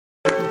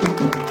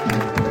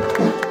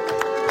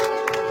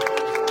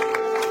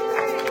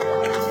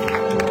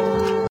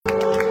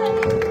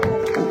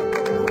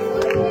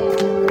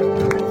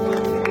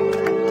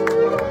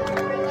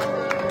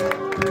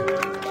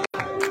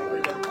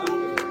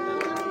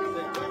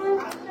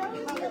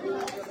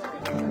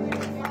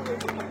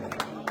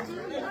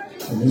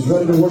is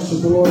ready to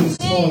worship the Lord this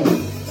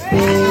morning.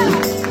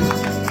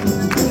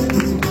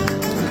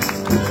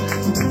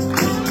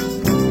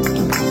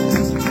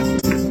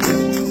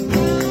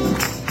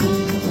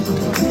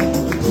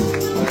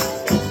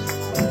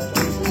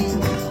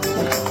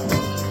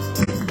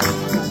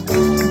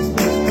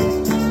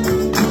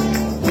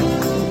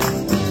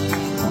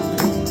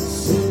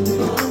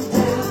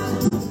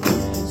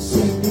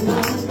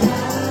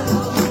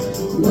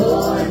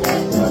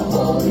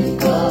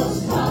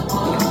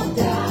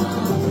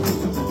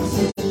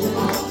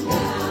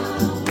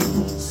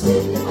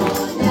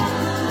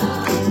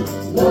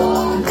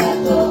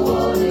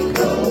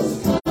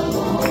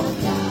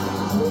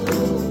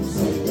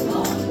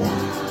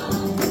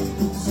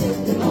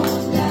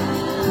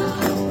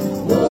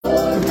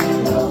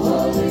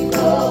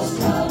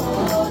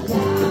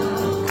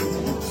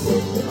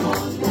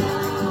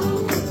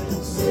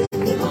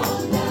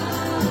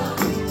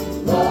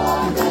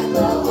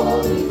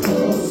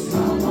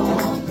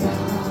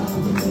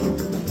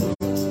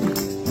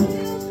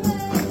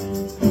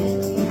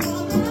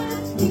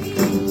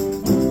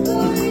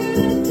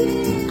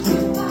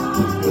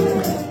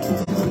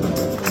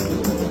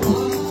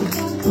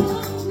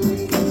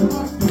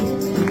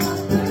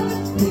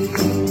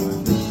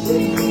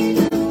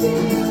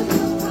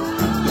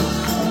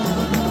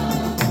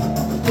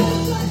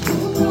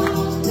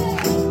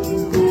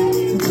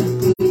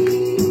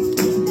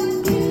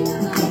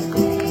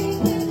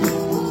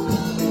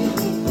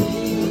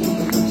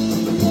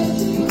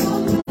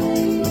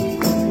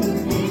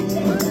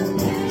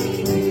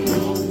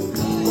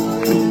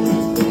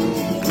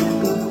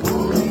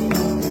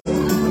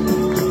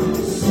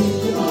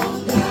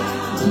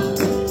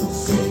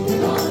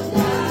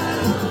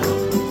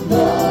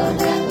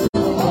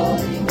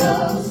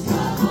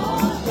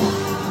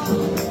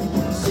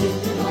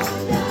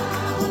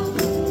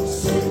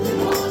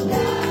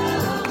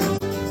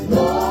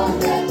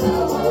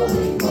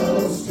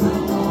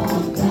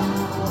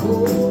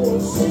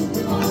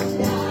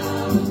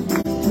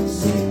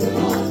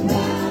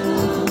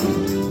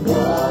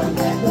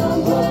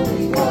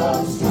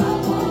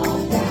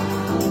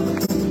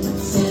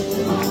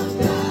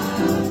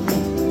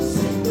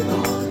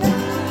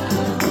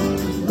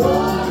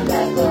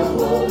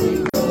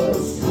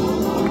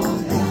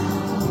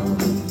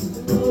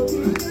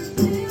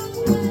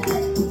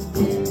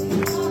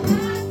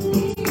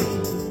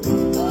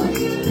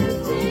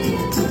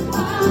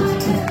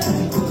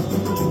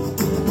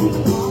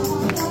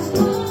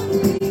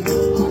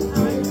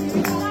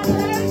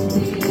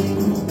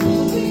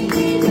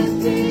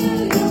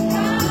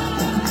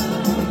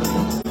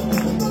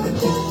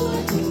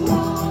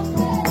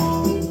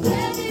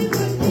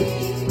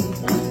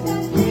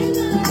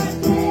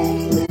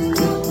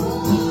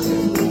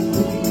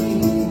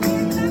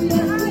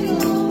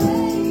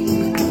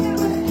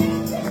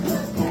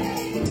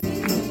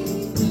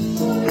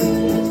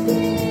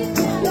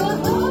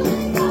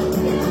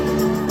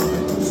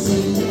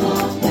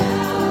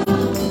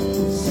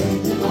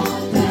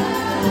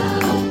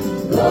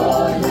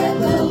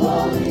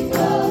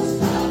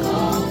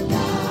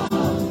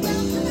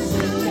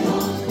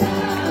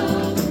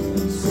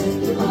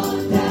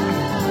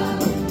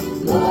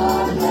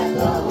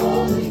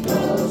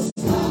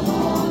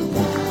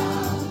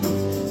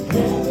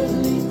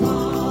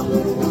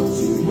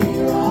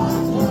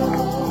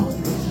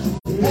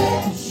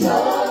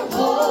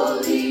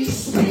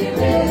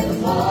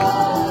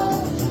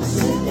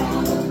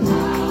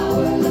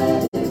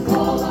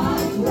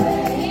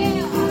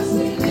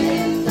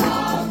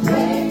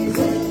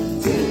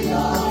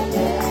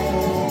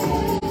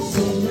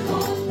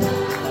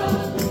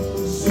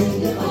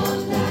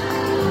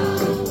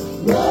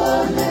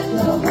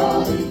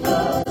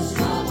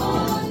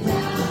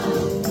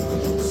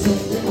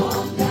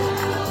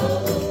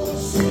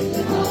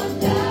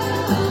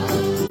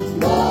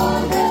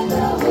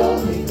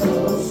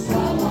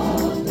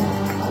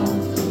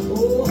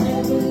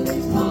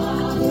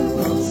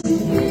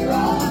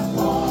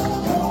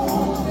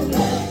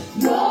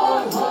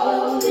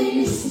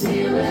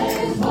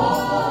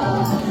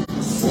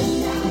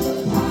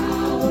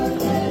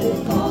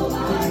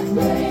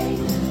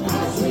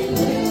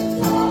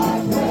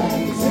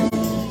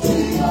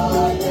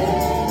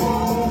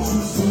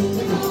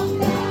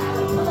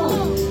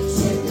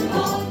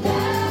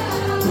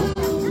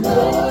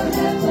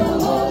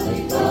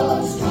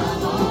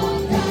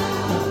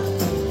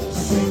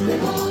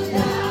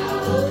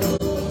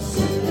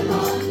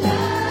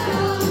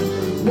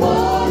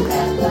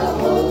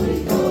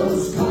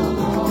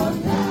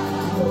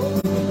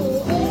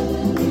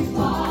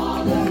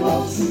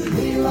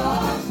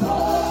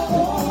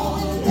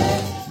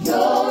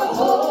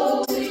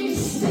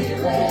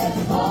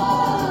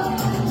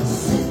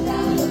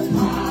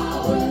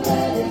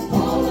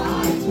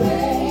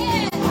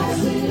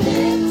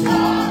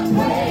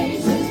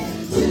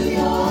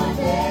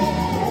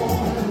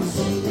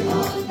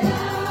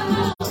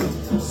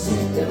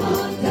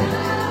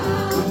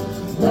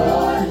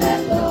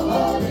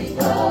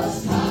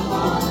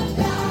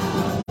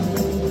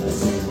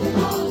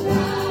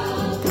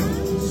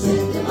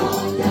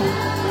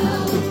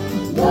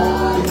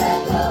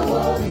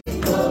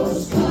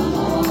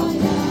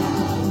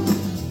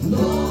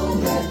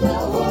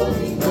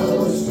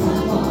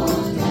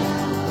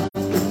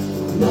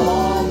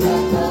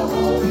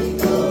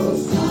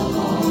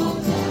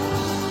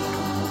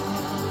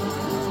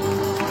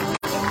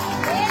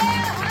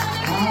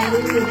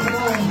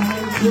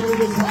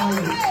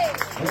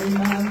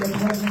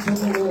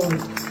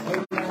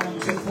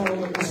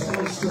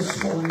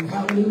 morning.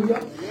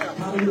 Hallelujah.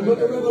 Hallelujah. Book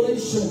of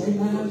Revelation.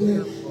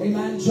 Amen.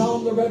 Amen.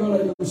 John the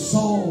Revelator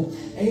saw,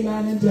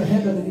 amen, into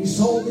heaven, and he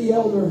saw the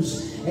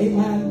elders,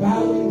 amen,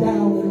 bowing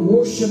down and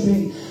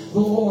worshiping the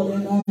Lord.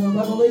 And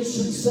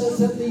Revelation says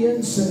that the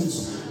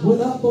incense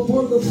went up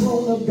before the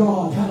throne of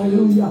God.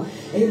 Hallelujah.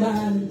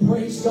 Amen.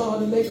 Praise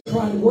God. And they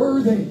cried,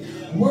 worthy,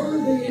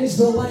 worthy is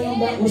the Lamb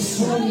that was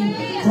slain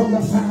from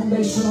the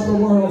foundation of the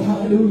world.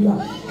 Hallelujah.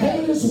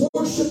 Heaven is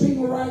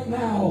worshiping right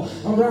now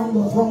around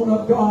the throne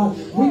of God.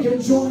 We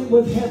can join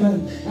with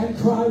heaven and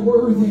cry,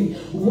 worthy,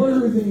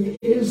 worthy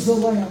is the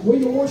Lamb. Will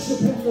you worship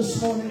him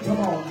this morning? Come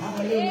on.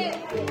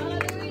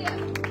 Hallelujah.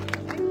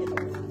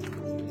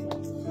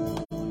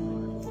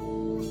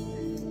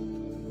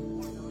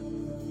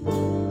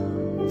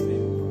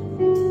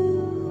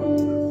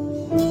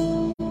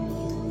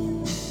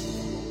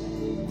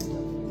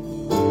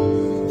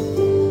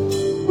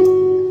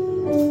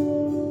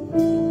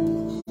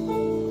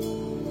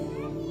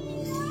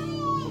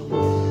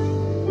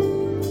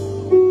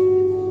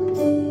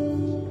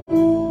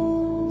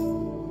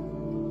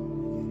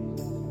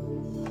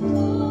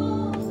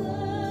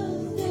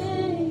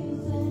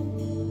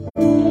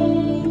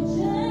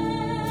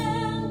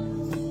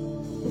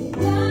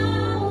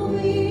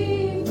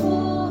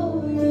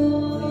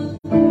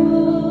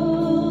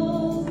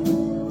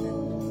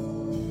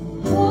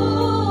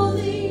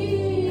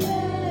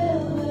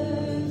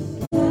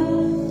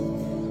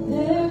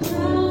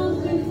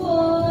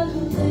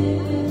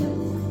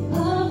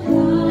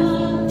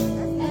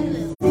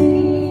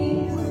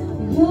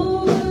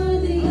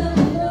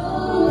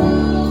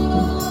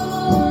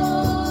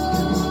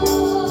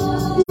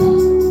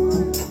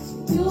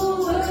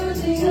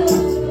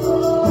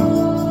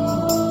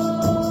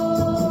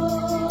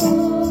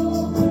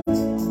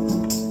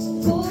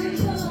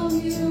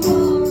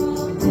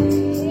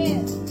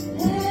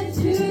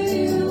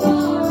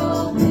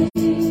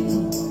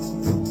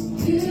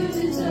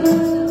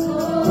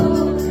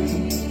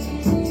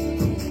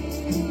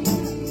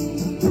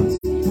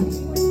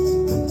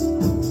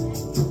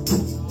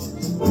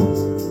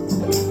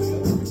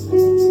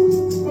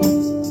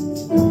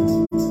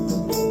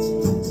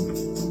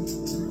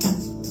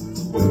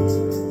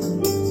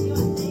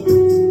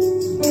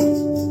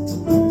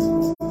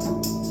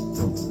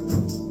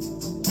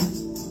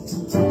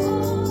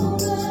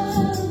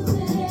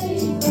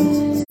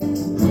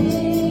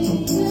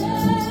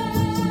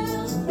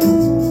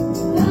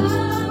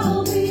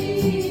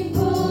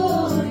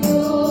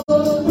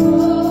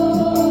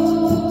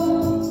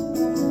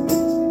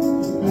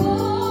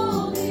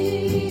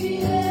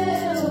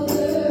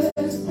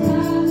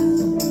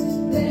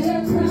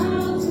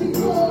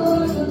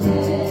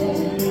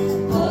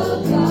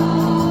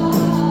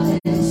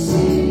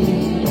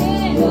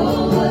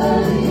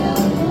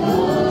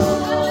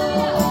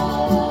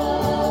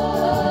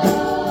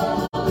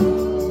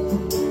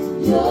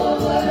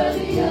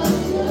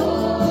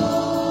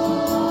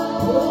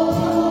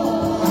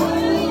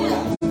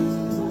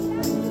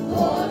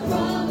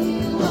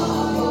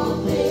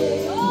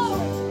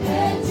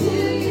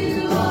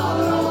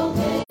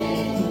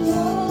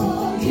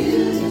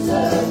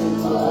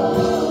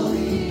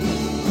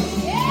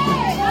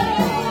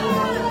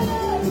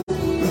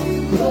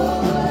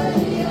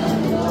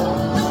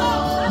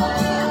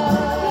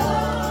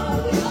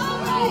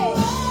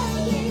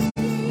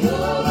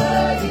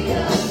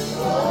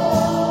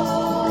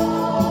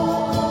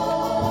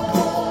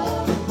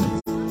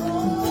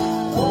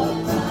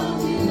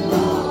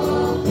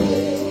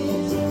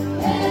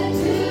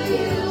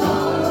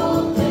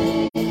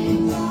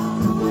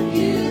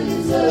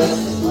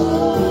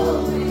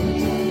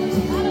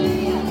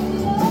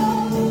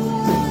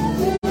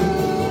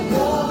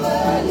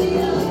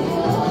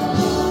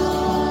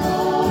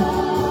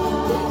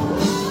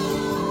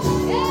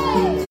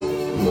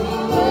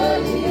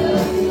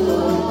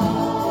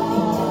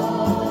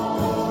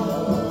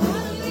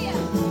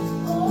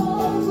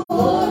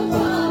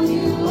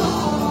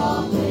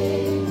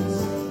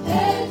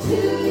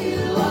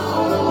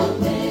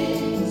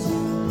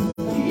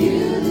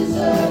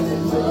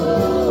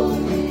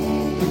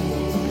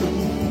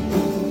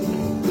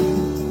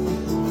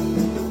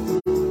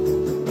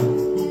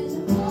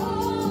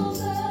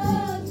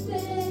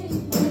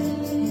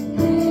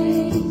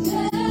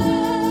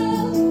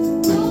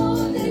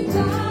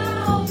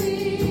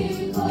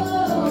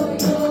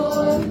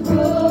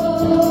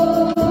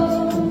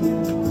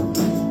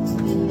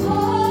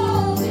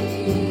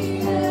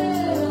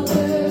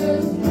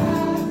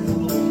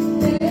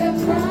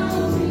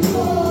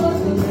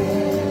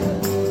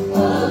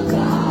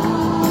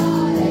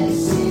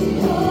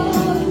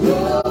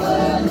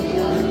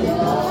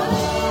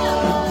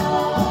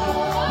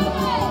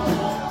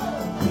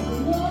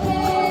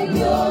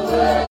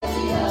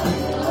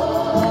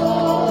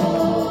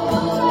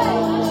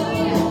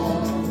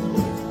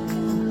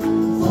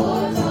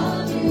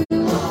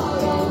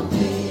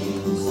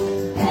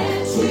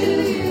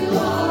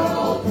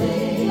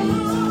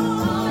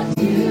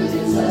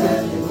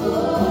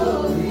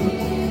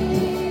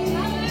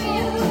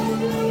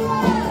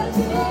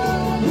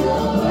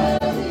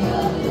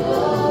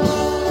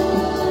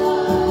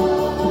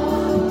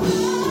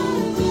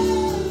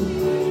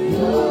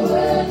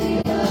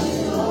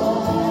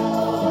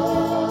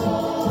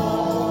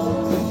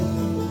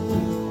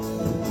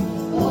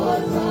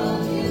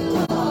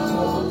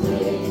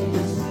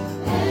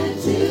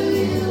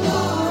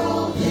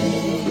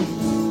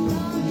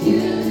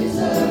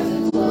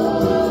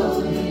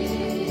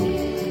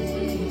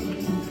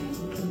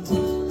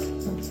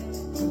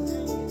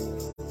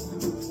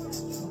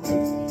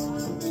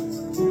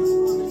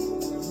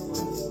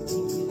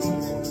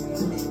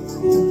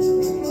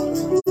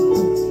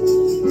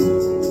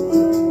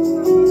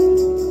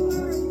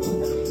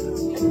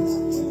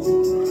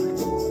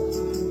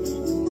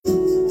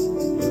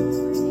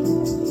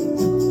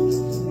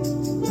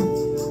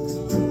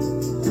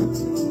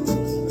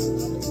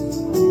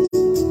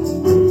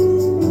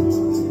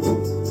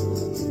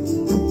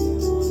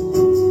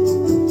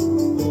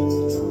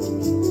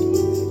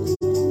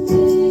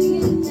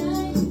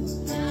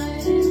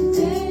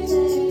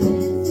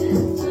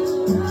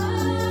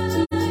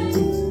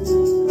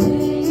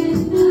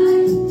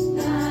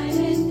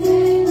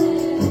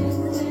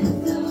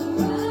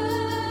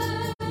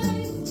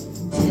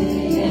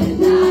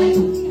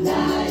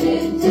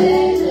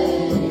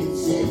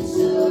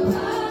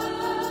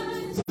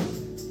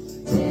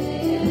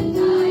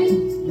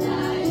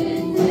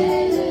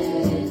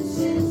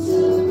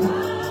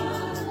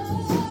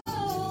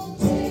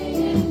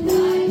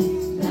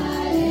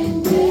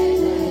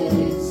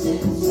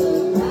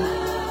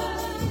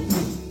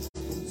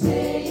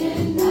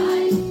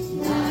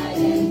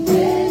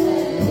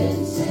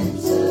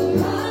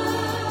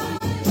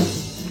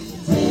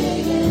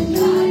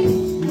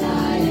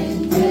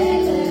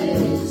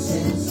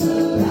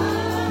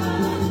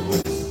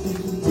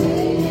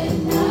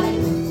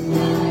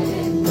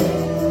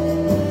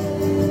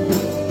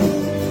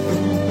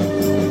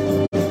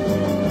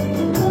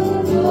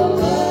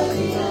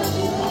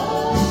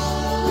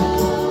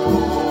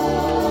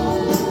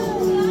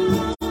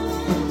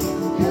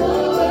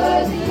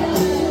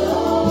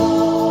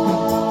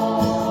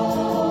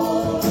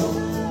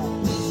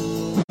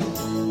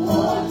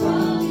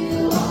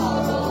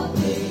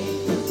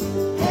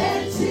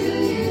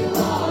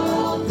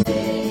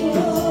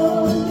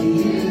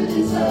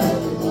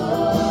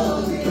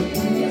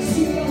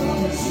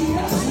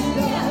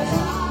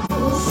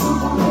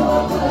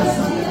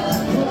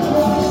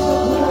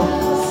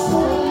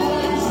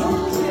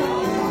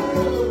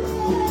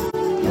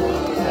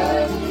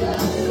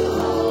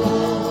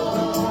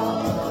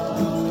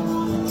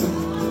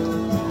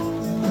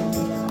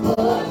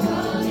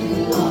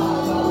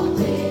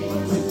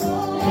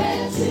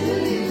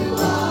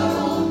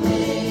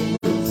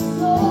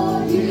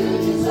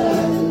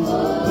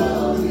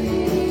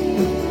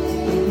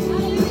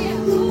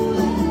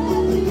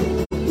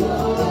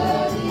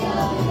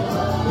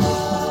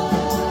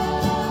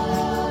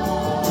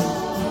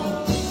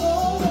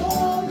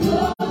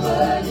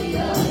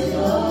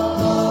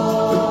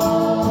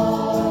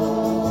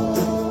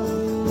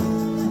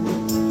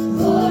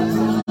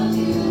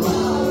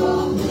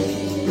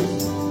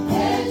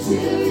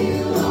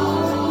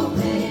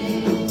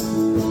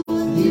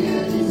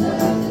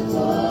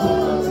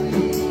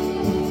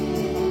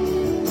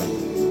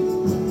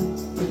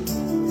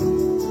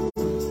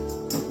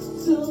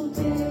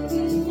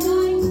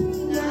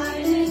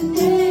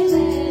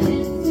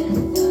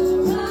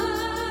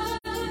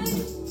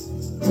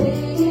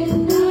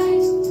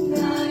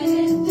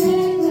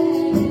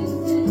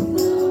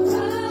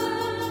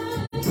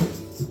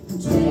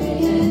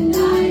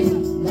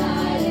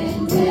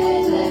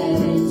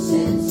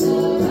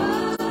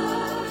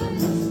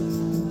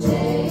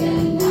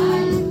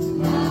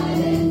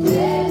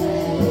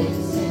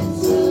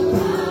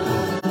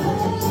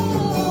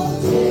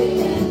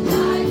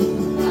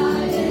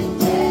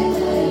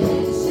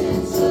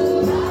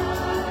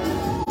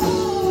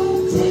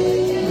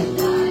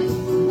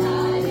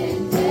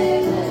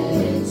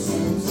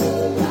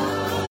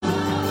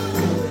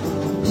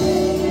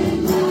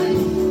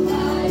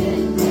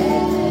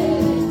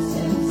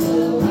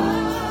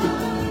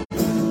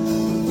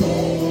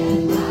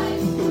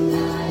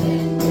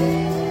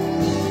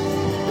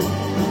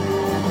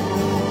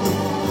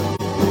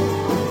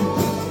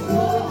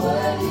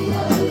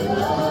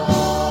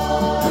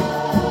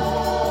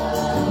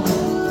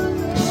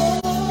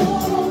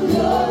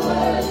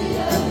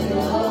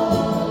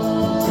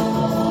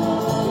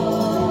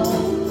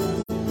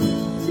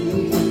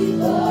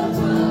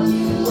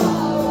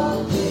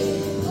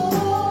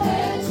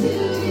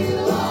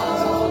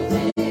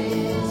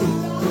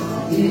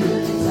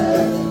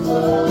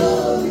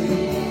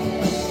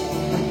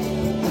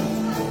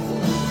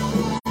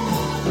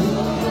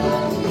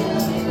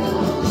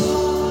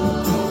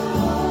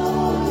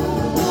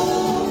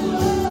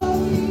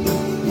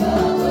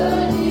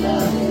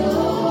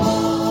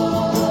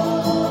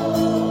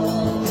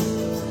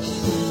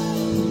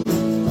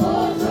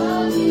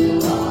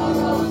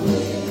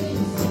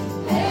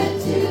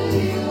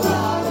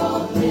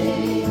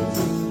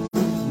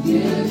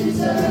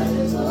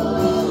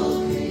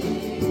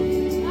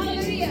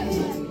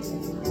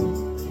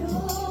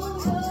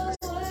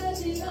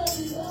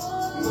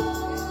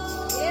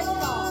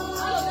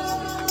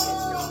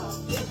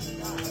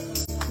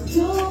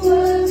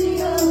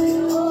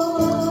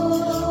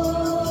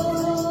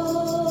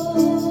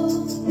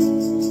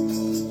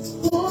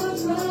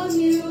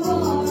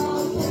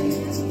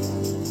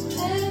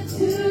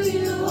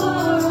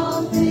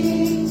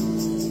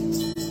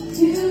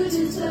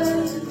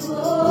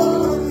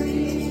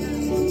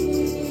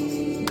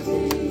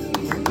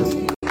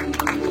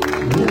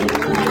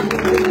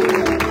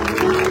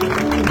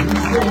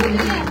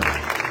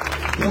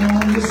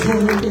 God is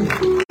worthy.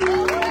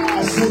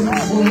 I say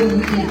He's worthy.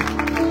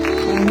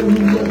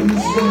 Hallelujah,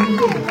 He's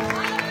worthy.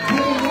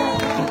 Heaven right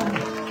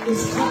now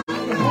is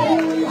crying,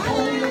 holy,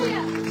 holy,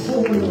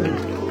 holy.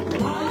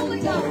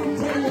 Lying down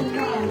day and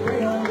night, they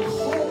are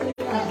holy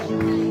now.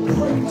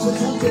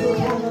 Praises unto the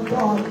Lamb of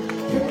God.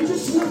 Can we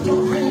just lift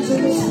our hands in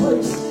this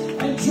place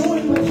and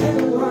join with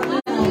heaven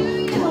right now?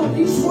 Come on,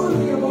 He's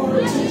worthy of our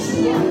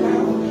attention right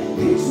now.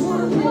 He's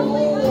worthy of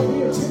all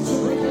the attention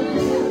we can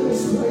give in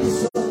this place.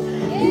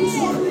 He's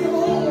worthy of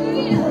all the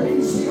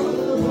praise, the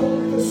honor, the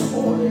glory this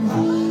morning.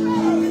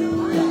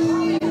 Hallelujah,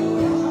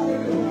 hallelujah,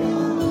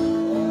 hallelujah.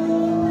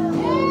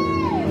 We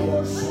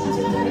worship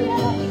today.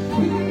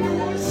 We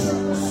worship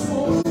this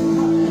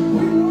morning.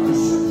 We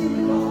worship you,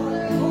 God,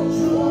 because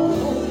you are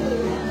holy.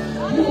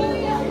 You are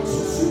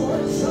righteous. You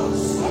are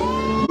just.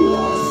 You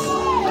are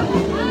sovereign.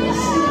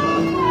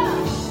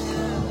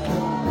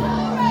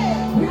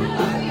 We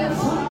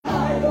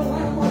magnify the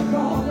Lamb of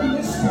God in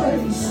this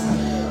place.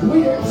 We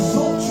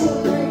exalt your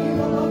name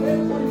above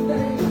every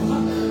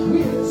name. We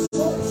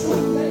exalt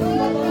your name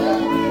above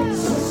every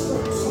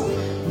existence.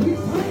 We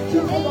thank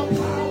you for the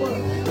power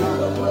and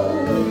the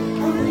glory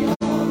and the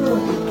honor.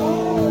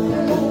 All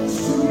belongs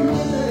to you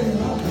today.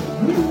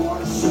 We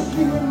worship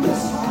you in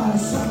this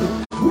house.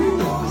 We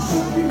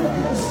worship you in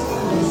this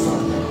house.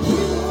 We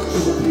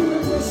worship you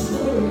in this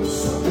place.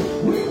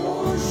 We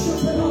worship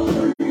and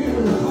honor you.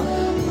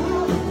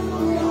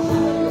 Hallelujah,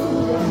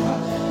 hallelujah.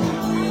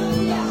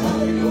 Hallelujah,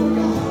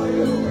 hallelujah,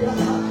 hallelujah.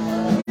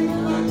 We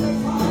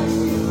magnify,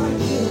 we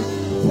thank you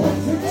for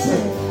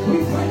victory. We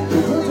thank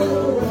you for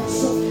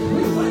deliverance.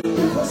 We thank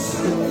you for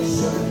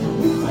salvation.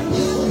 We thank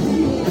you for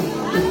healing.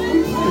 We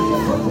thank you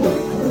for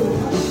breakthrough.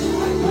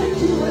 I thank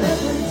you that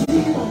every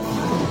demon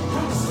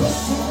has to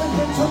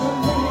surrender to the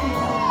name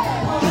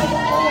above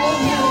all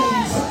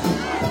names. I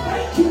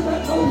thank you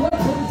that no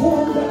weapon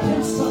formed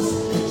against us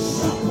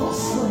shall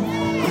prosper. I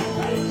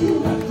thank you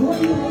that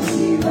greater is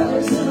He that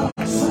is in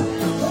us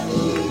than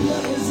he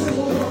that is in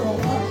the world.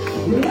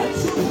 Let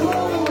your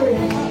glory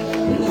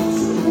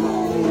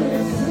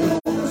fill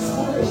this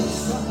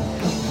place.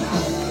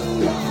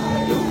 Hallelujah,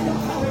 hallelujah,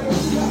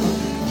 hallelujah.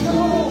 Come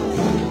on,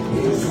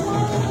 He's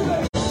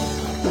worthy.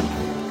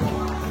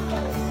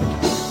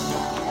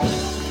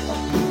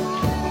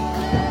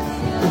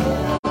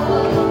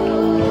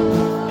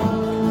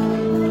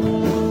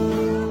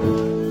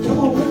 Come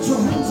on, put your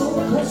hands all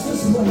across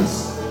this place.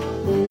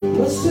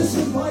 Let's just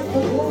invite the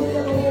glory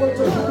of the Lord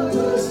to come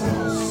into this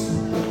house.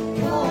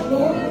 Come on,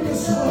 Lord, we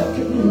just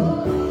welcome you.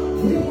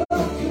 We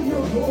welcome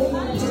your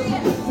glory to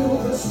come and fill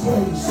this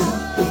place.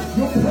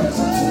 Your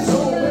presence is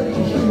already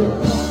here.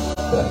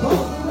 But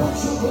God, we want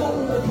your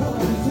glory to come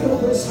and fill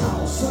this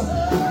house.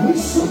 We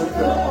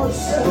surrender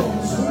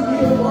ourselves. We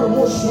give our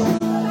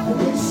worship. And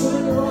we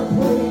surrender our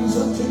praise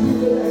unto you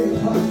today.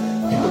 Come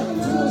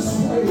into this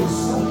place.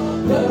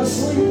 Let us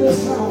leave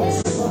this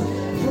house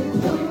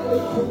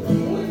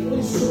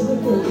completely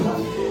surrendered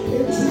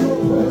into your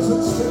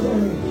presence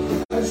today.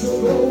 As your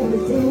glory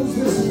fills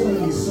this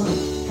place.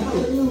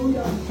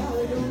 Hallelujah,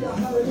 hallelujah,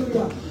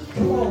 hallelujah.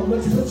 Come on,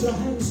 let's put your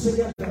hands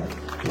together.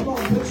 Come on,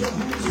 put your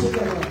hands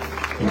together.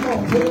 Come on,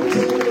 put it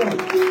together.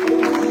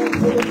 And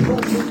for the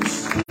presence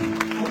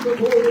and the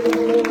glory of the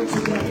Lord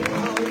today.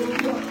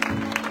 Hallelujah,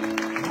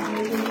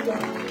 hallelujah,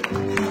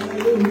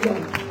 hallelujah,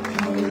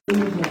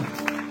 hallelujah,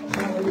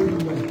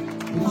 hallelujah.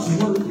 He's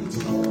worthy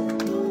today.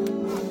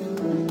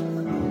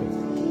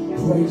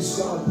 Praise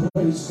God,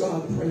 praise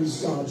God, praise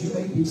God. You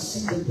may be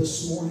seated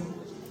this morning.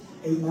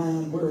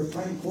 Amen. We're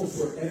thankful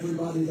for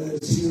everybody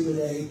that is here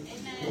today.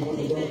 We want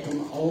to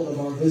welcome all of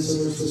our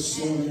visitors this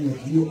morning.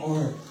 If you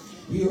are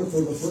here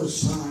for the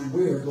first time,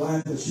 we are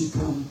glad that you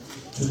come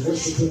to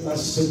worship with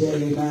us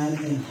today.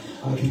 Amen.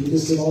 And can you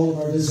just give all of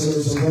our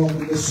visitors a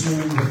welcome this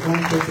morning? We're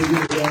thankful for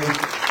you today.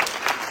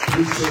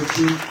 Appreciate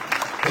you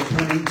for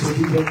coming to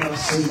be with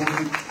us.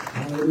 Amen.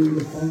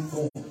 Hallelujah.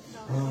 Thankful.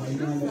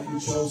 Amen. That you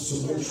chose to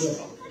worship.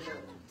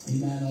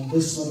 Amen. On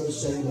this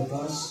Mother's Day with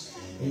us.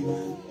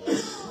 Amen.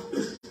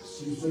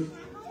 Excuse me.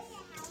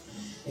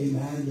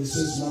 Amen. This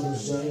is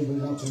Mother's Day. We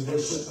want to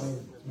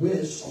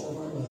wish all of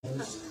our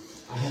mothers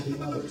a happy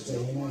Mother's Day.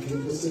 Amen.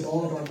 Can we just give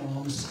all of our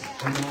moms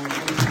amen, and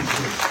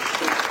appreciate.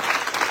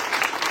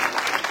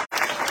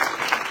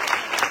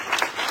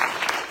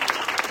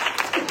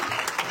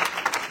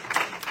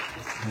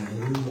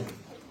 Hallelujah.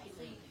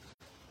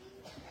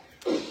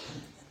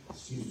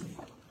 Excuse me.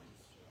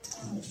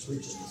 I'm just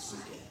preaching this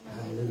weekend.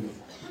 Hallelujah.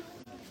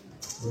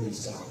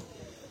 Praise God.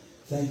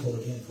 Thankful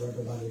again for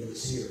everybody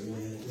that's here.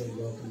 Amen. Again,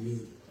 welcome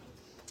you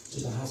to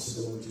the house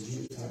of the Lord, to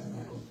Judah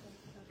Tabernacle.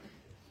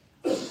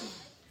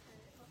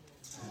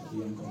 I'm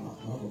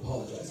not going to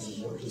apologize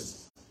anymore.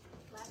 Just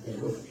bear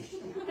with me.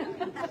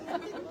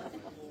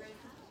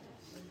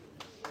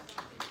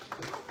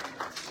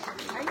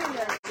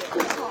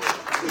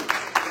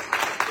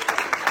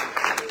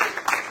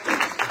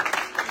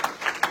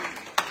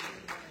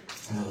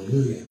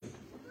 Hallelujah.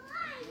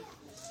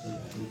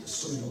 I need to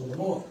scream a little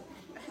more.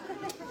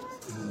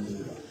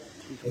 Hallelujah.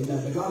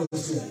 Amen. But God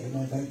is good.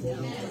 Amen. Thankful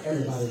again for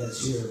everybody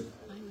that's here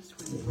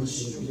We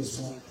appreciate it. We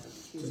just want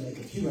to make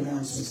a few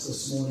announcements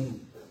this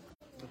morning.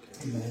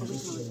 Amen.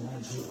 Just to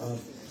remind you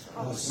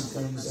of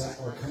some things that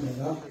are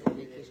coming up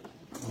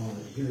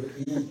here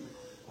in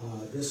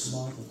this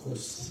month. Of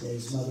course,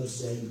 today's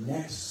Mother's Day.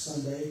 Next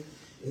Sunday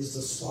is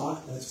the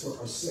spot. That's for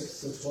our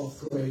 6th to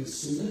 12th grade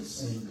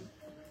students. And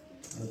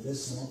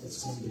this month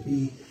it's going to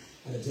be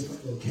at a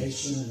different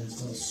location, and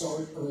it's going to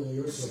start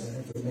earlier, so that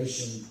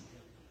information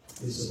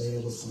is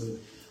available. It's going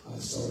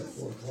to start at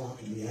 4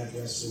 o'clock, and the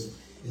address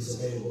is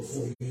available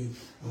for you.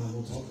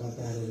 We'll talk about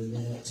that in a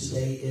minute.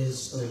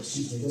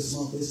 This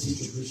month is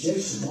Teacher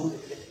Appreciation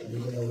Month, and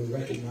even though we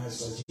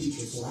recognized our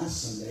teachers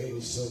last Sunday,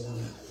 we still want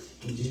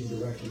to continue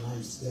to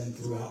recognize them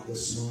throughout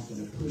this month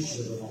and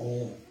appreciative of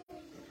all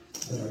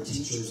that our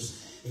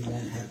teachers,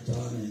 amen, have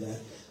done and that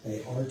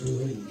they are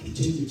doing and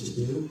continue to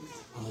do.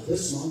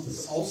 This month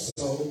is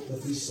also the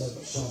Feast of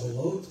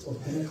Shavuot, or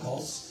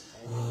Pentecost,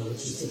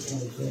 which is the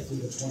 25th through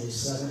the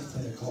 27th.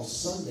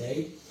 Pentecost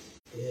Sunday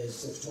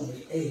is the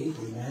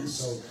 28th, amen.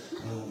 So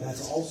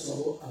that's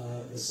also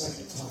the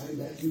second time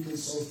that you can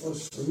sow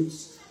first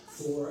fruits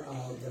for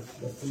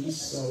the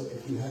feast. So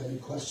if you have any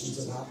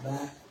questions about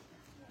that,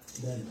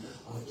 then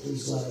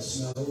please let us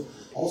know.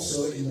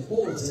 Also, in the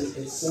bulletin,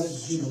 it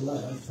says June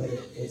 11th, but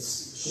it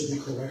should be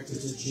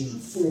corrected to June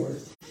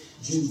 4th.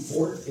 June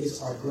 4th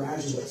is our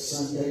Graduate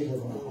Sunday. We're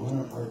going to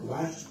honor our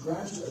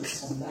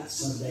graduates on that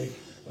Sunday.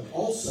 But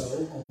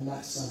also, on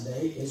that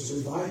Sunday is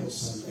Revival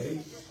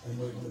Sunday, and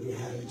we're going to be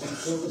having 2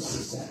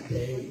 services that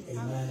day.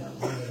 Amen.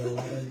 One at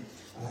 11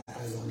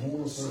 as a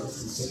memorial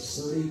service and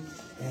 6:30,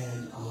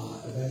 and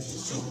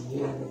Evangelist John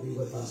Moore will be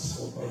with us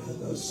for both of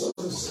those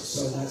services.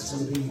 So that's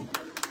going to be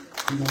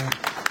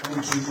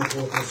on June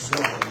 4th as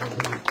well.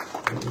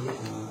 We'll be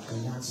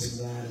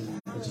announcing that and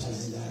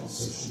advertising that on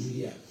social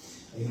media.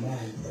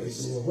 Amen.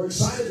 Praise the Lord. We're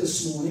excited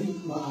this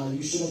morning.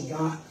 You should have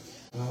got,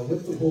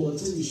 with the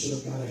bulletin, you should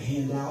have got a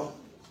handout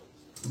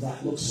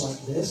that looks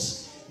like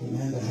this.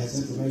 Amen. That has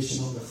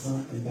information on the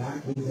front and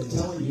back. We've been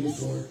telling you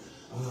for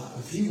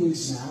a few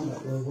weeks now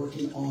that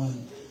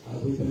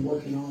we've been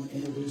working on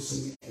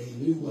introducing a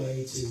new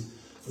way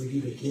for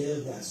you to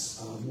give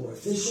that's more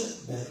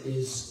efficient, that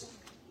is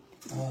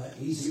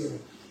easier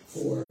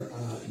for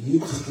you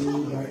to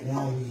do. Right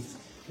now, we've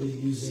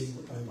been using,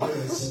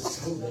 really since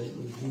COVID,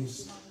 we've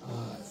used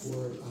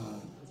for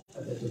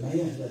the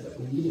demand that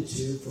we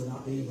needed for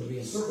not being able to be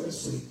in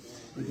service.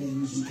 We've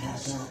been using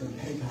Cash App and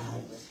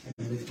PayPal,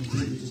 and we've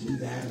continued to do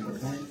that, and we're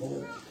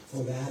thankful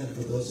for that. And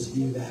for those of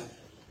you that,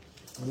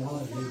 a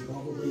lot of you,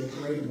 probably a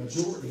greater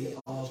majority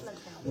of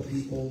the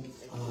people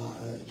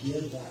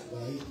give that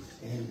way,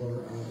 and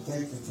we're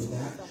thankful for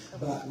that.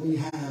 But we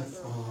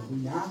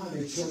now have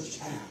a church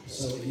app,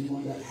 so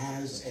anyone that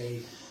has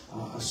a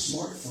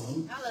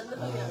smartphone,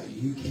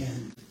 you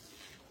can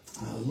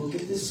look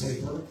at this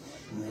paper.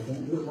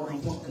 Don't do it while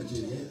I'm talking to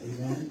you,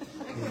 amen.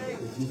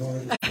 If you've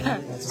already done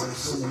it, that's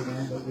also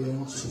amen, but we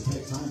don't want you to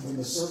take time from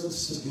the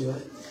service to do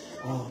it.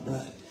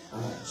 But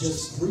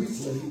just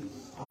briefly,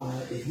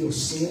 if you'll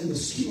scan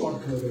this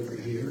QR code over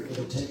here,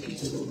 it'll take you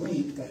to the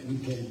link that you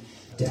can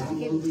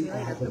download the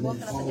app and then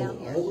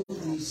follow all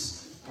of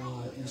these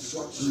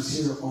instructions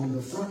here on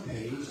the front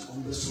page,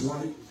 on this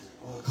right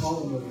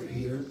column over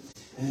here.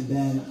 And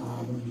then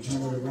when you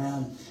turn it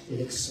around,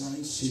 it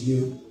explains to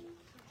you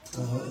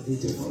the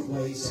different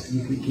ways that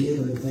you can give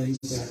and the things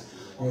that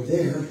are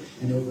there.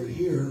 And over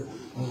here,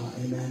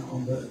 amen,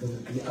 on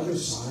the other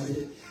side,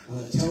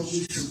 it tells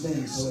you some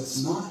things. So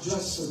it's not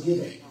just for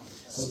giving.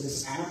 So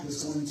this app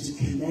is going to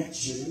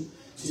connect you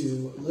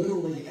to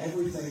literally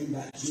everything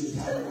that Judah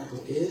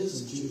Tabernacle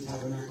is and Judah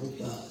Tabernacle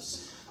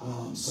does.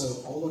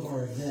 So all of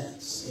our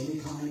events,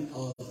 any kind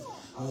of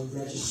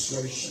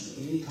registration,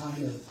 any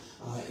kind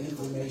of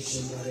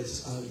information that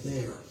is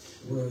there.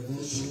 We're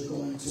eventually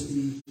going to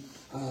be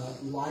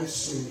live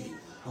streaming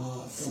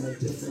from a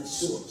different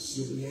source.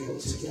 You'll be able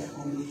to get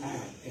on the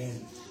app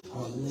and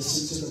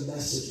listen to the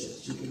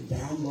messages. You can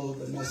download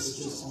the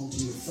messages onto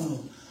your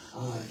phone.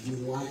 If you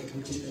like a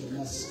particular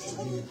message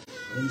or you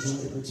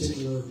enjoy a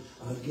particular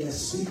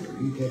guest speaker,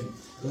 you can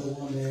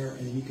go on there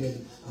and you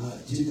can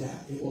do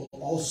that. It will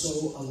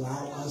also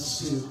allow us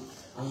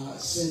to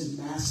send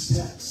mass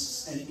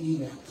texts and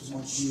emails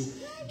once you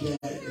get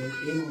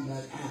in on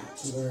that app,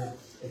 to where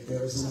if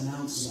there is an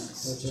announcement,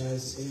 such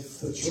as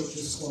if the church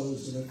is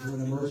closed and for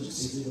an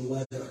emergency due to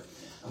weather,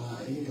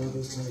 any of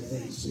those kind of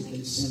things, we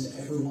can send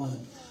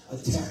everyone a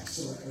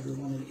text or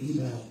everyone an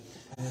email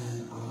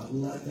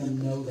and let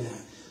them know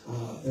that.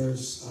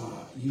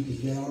 You can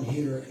get on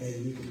here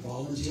and you can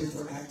volunteer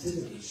for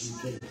activities.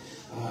 You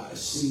can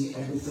see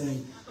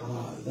everything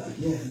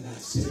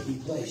that's taking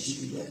place.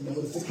 You can get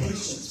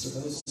notifications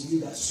for those of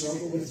you that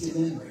struggle with your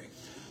memory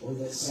or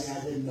that say,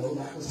 I didn't know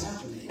that was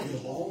happening.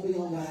 It'll all be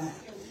on that app.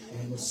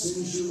 And as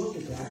soon as you look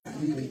at that,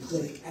 you can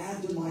click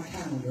add to my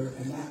calendar,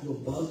 and that will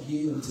bug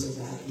you until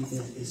that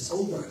event is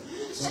over.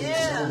 So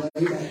there's no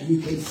way that you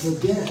can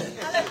forget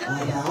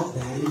about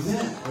that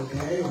event,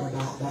 okay, or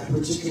about that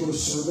particular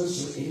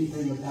service or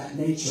anything of that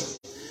nature.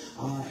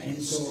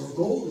 And so our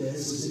goal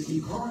is if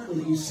you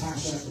currently use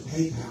Cash App or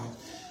PayPal,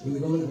 we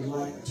really would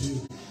like to,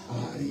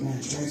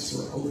 amen,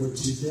 transfer over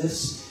to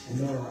this. And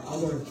there are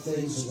other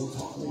things that we'll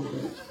talk a little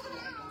bit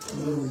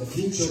more in the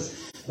future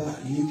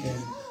that you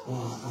can,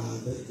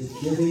 the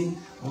giving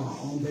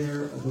on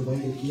there, the way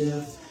to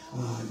give.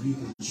 You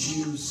can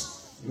choose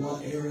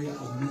what area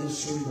of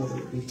ministry, whether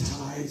it be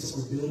tithes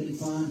or building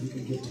fund. You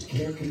can give to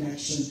Care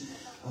Connection.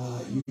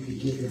 You can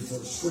give your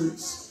first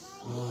fruits.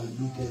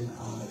 You can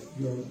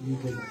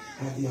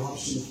have the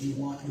option if you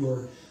want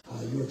your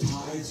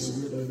tithes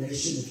or your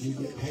donation. If you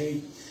get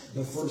paid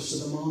the first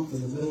of the month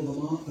and the middle of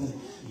the month, and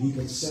you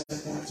can set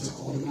that to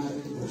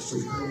automatically. There's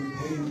recurring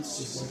payments,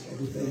 just like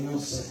everything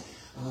else.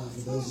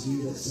 For those of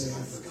you that say,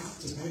 I forgot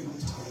to pay my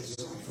tithes,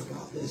 or I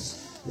forgot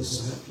this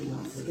will help you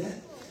not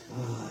forget.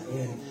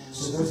 And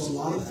so there's a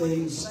lot of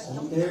things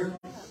on there.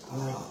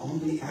 On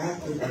the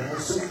app, it will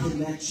also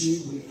connect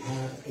you. We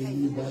have a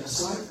new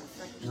website.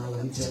 Now,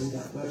 let me tell you,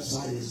 that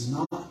website is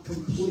not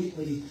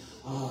completely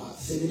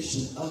finished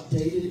and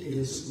updated. It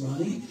is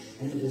running,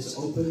 and it is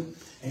open.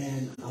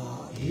 And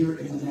here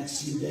in the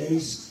next few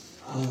days,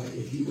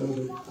 if you go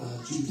to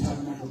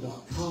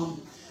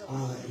JudahTabernacle.com,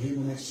 here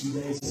in the next few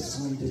days, it's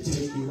going to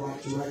take you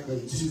right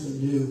directly to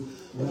the new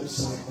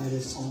website that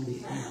is on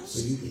the app.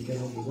 So you can get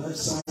on the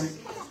website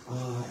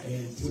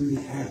and through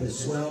the app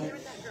as well.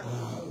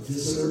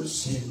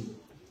 Visitors can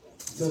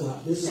fill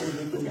out visitor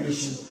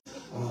information.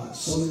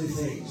 So many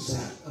things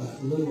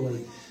that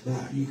literally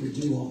that you could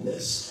do on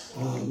this.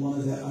 One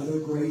of the other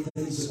great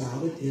things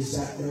about it is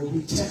that there will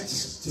be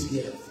text to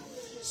give.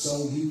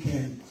 So you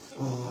can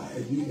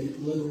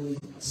literally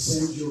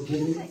send your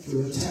giving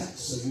through a text.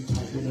 So you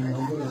type in a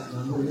number. That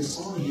number is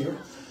on here.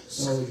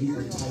 So you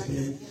can type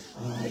in,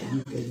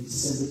 you can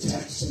send a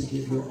text and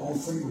give your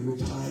offering or your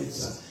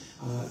tithes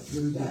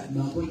through that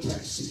number,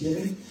 text to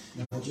giving.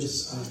 Now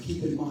just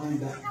keep in mind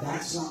that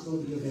that's not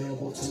going to be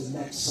available till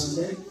next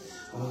Sunday.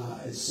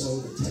 And so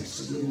the text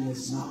to giving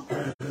is not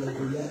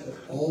available yet,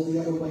 but all the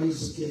other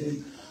ways of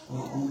giving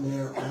on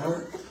there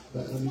are.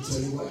 But let me tell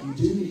you what you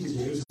do need to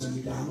do is when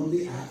you download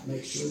the app,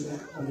 make sure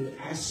that when it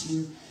asks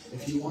you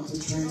if you want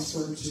to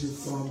transfer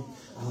from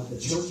the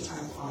church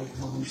app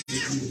icon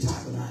to the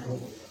Tabernacle,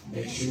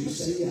 make sure you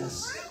say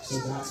yes. So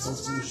that's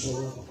what's going to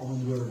show up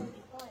on your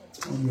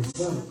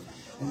phone.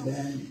 And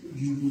then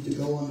you need to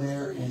go on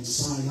there and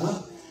sign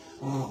up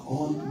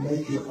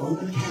make your own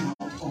account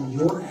on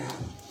your app.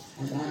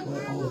 And that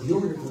way all of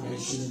your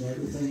information and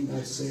everything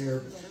that's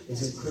there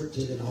is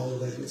encrypted and all of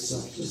that good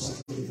stuff, just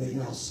like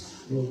everything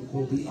else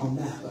will be on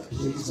that. But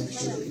please make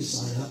sure that you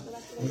sign up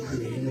and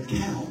create an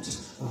account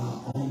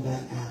on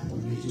that app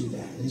when you do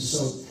that. And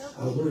so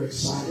we're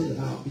excited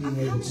about being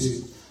able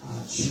to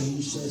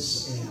change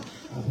this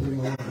and bring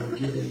all of our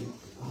giving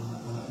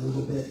a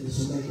little bit.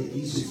 This will make it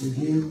easy for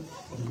you.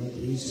 It'll make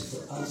it easy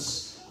for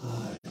us.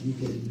 You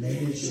can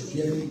manage your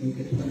giving. You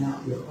can print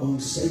out your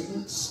own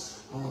statements.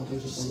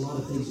 There's just a lot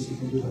of things that you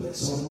can do with it.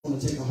 So I don't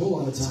want to take a whole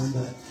lot of time,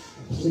 but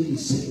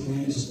please take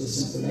advantage of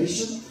this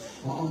information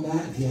on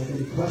that. If you have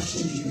any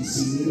questions, you can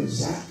see me or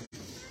Zach.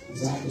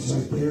 Zach is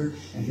right there.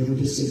 And here we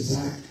just give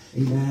Zach,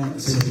 amen,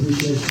 some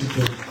appreciation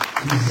for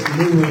he's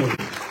literally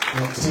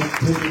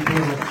taking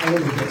care of all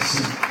of this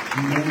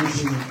and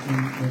managing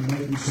and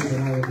making sure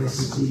that all of this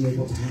is being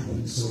able to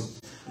happen. So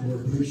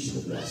we're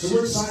appreciative of that. So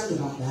we're excited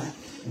about that.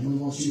 And we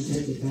want you to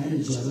take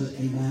advantage of it,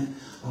 amen,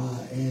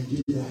 and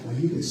do that. Now,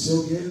 you can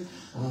still give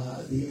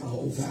the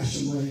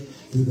old-fashioned way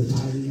through the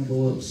tithing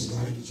envelopes and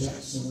writing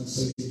checks. Someone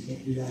says you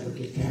can't do that or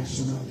give cash.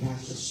 We're not a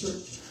cashless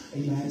church,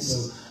 amen.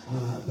 So,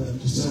 but I'm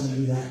just telling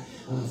you that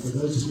for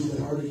those of you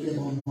that already give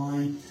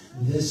online,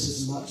 this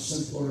is much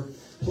simpler.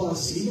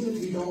 Plus, even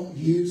if you don't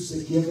use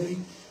the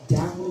giving,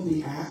 download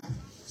the app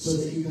so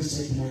that you can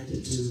stay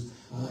connected to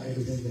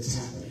everything that's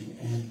happening.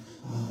 And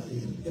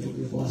it'll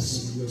be a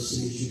blessing, and you'll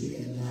see as you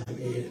begin to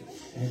navigate it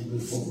and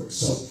move forward.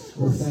 So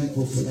we're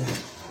thankful for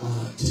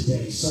that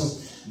today. So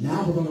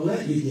now we're going to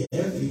let you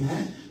give,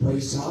 amen.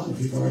 Praise God.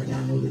 If you've already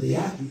downloaded the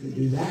app, you can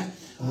do that,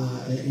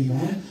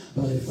 amen.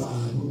 But if we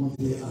want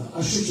the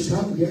ushers to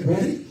come and get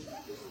ready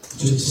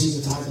to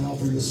receive the tithe and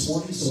offering this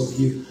morning. So if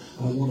you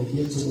want to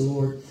give to the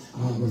Lord,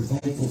 we're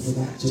thankful for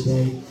that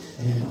today.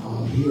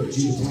 And here at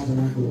Judah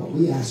Tabernacle, what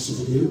we ask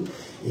you to do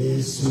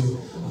is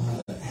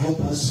to help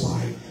us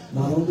by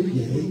not only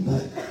giving,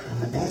 but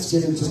that's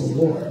given to the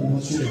Lord. We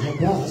want you to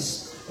help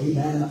us,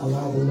 amen,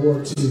 allow the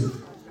Lord to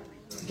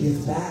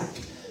give back,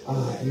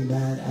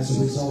 amen, as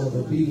a result of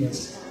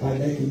obedience by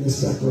making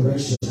this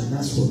declaration. And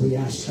that's what we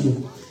ask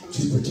you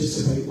to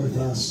participate with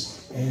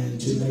us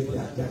and to make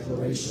that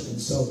declaration.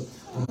 And so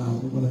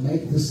we're going to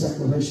make this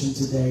declaration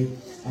today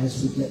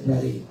as we get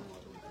ready,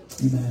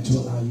 amen, to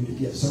allow you to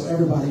give. So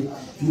everybody,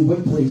 if you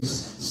would please,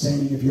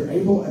 standing if you're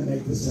able, and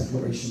make this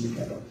declaration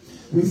together.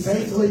 We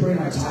faithfully bring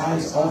our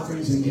tithes,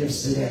 offerings, and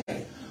gifts today.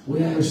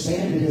 We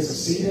understand it is a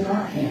seed in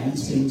our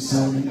hands being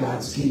sown in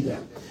God's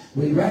kingdom.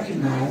 We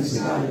recognize the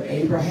God of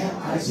Abraham,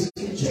 Isaac,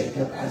 and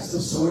Jacob as the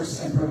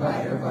source and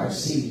provider of our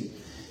seed.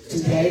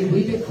 Today,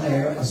 we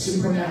declare a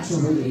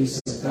supernatural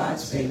release of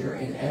God's favor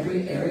in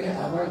every area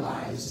of our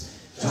lives,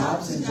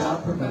 jobs and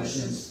job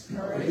promotions,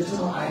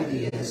 original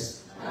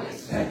ideas,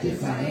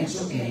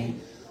 financial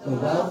gain, the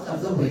wealth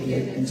of the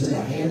wicked into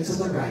the hands of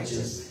the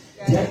righteous,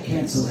 debt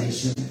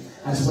cancellation,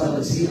 as well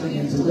as healing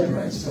and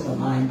deliverance for the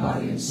mind,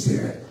 body, and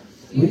spirit.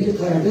 We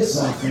declare this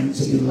offering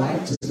to be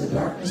light to the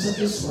darkness of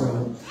this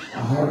world,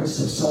 a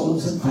harvest of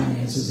souls and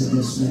finances in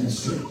this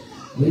ministry.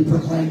 We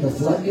proclaim the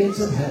floodgates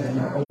of heaven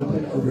are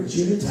open over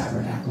Judah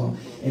Tabernacle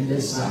in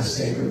this last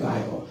day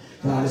revival.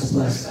 God has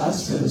blessed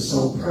us for the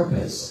sole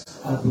purpose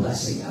of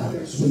blessing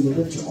others. Will you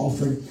lift your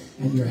offering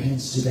in your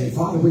hands today?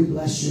 Father, we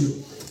bless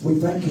you. We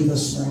thank you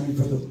this morning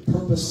for the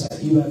purpose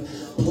that you have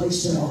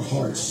placed in our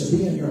hearts to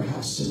be in your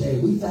house today.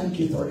 We thank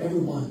you for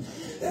everyone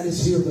that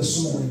is here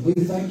this morning. We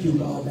thank you,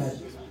 God, that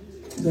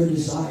their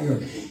desire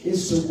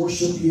is to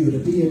worship you, to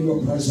be in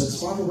your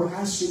presence. Father, we're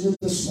asking you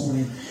this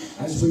morning,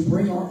 as we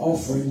bring our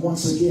offering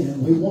once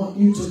again, we want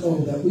you to know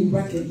that we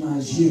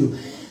recognize you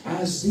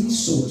as the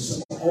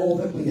source of all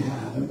that we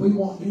have. And we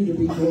want you to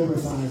be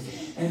glorified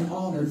and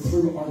honored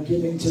through our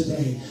giving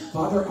today.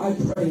 Father, I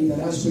pray that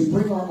as we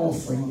bring our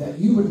offering, that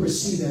you would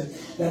receive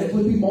it, that it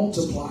would be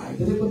multiplied,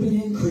 that it would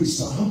be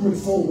increased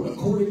 100-fold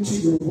according to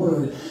your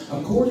word,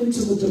 according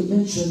to the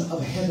dimension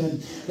of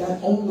heaven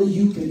that only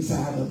you can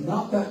fathom.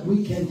 Not that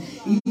we can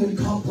even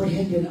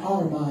comprehend in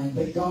our mind,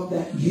 but God,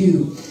 that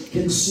you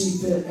can see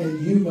fit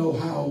and you know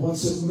how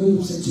once it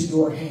moves into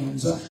your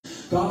hands.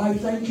 God, I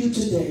thank you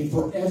today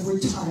for every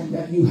time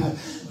that you have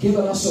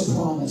given us a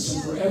promise,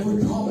 and for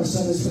every promise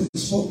that has been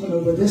spoken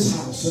over this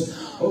house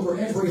and over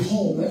every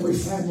home, every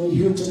family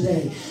here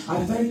today.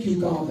 I thank you,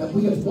 God, that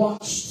we have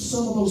watched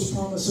some of those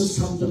promises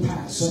come to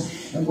pass,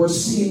 and we're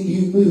seeing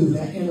you move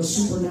in a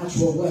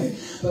supernatural way.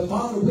 But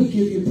Father, we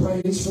give you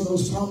praise for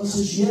those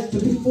promises yet to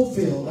be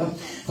fulfilled.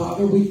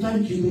 Father, we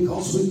thank you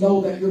because we know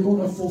that you're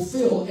going to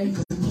fulfill and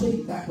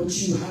complete that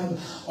which you have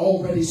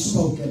already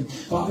spoken.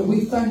 Father,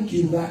 we thank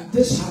you that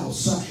this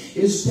house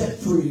is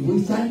debt-free.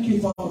 We thank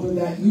you, Father,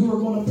 that you are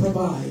going to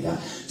provide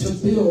to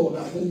build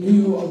the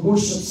new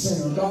worship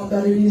center. God,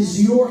 that it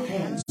is your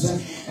hands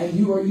and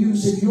you are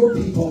using your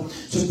people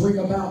to bring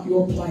about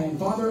your plan.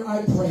 Father,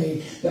 I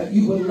pray that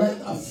you will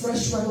let a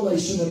fresh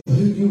revelation of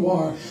who you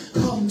are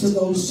come to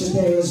those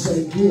today as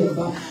they give,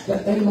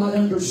 that they might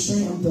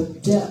understand the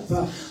depth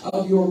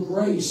of your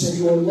grace and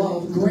your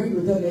love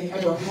greater than they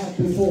ever had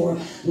before.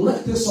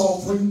 Let this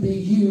offering be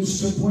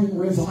used to bring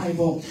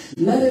revival.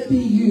 Let it be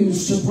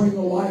used to bring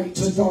light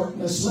to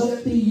darkness. Let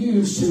it be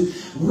used to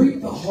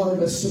reap the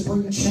harvest, to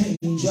bring change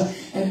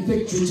and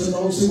victory to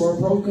those who are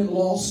broken,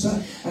 lost,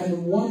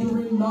 and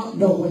wondering, not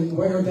knowing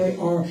where they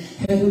are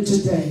headed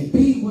today.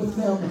 Be with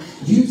them.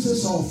 Use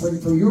this offering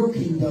for your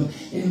kingdom.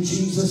 In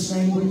Jesus'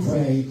 name we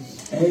pray.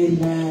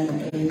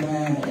 Amen,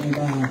 amen,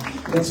 amen.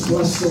 Let's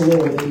bless the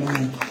Lord.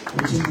 Amen.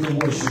 Continue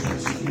to worship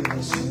as you do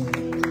this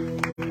morning.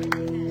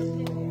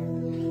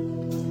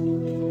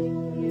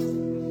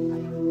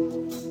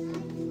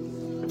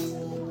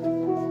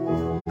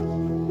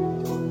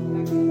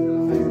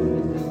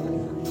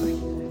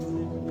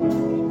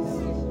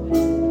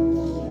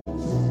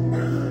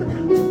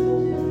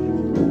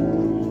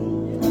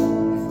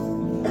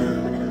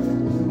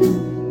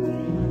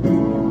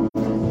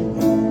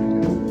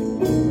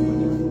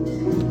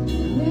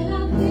 When I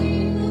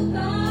think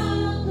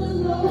about the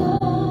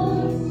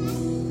Lord,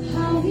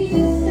 how He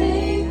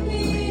saved